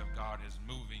Spirit of God is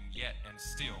moving yet and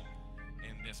still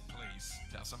in this place.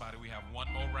 Tell somebody we have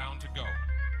one more round to go.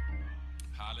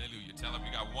 Hallelujah. Tell them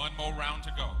we got one more round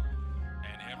to go.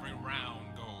 And every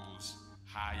round goes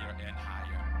higher and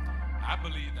higher. I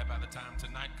believe that by the time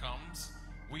tonight comes,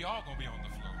 we all going to be on the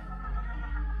floor.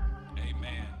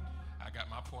 Amen. I got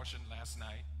my portion last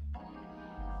night.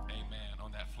 Amen.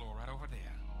 On that floor right over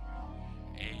there.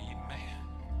 Amen.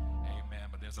 Amen.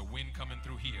 But there's a wind coming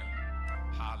through here.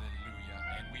 Hallelujah.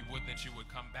 And we would that you would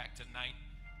come back tonight.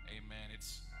 Amen.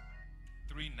 It's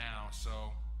 3 now,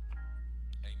 so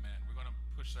amen. We're going to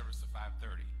push service to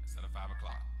 5:30 instead of 5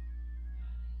 o'clock.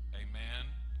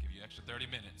 Amen. Give you extra 30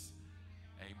 minutes.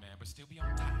 Amen. But still be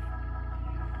on time.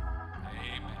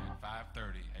 Amen.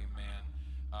 5:30. Amen.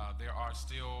 There are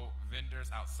still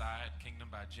vendors outside Kingdom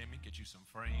by Jimmy. Get you some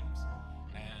frames.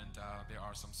 And there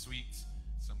are some sweets,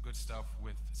 some good stuff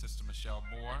with Sister Michelle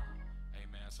Moore.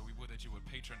 Amen. So we would that you would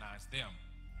patronize them.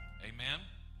 Amen.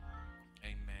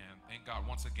 Amen. Thank God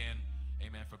once again.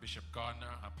 Amen. For Bishop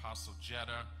Gardner, Apostle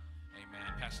Jetta.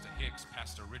 Amen. Pastor Hicks,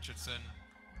 Pastor Richardson.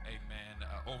 Amen.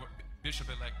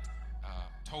 Bishop-elect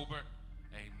Tolbert.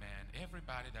 Amen.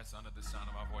 Everybody that's under the sound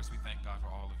of our voice, we thank God for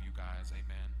all of you guys.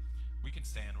 Amen. We can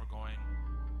stand. We're going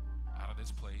out of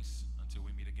this place until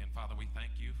we meet again. Father, we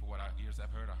thank you for what our ears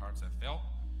have heard, our hearts have felt.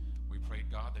 We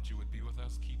prayed, God, that you would be with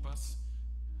us, keep us,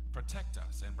 protect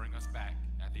us, and bring us back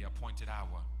at the appointed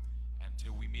hour.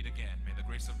 Until we meet again, may the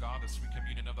grace of God, the sweet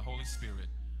communion of the Holy Spirit,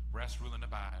 rest, rule, and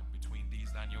abide between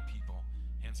these thine your people,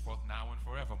 henceforth, now, and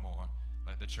forevermore.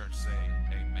 Let the church say,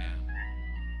 amen.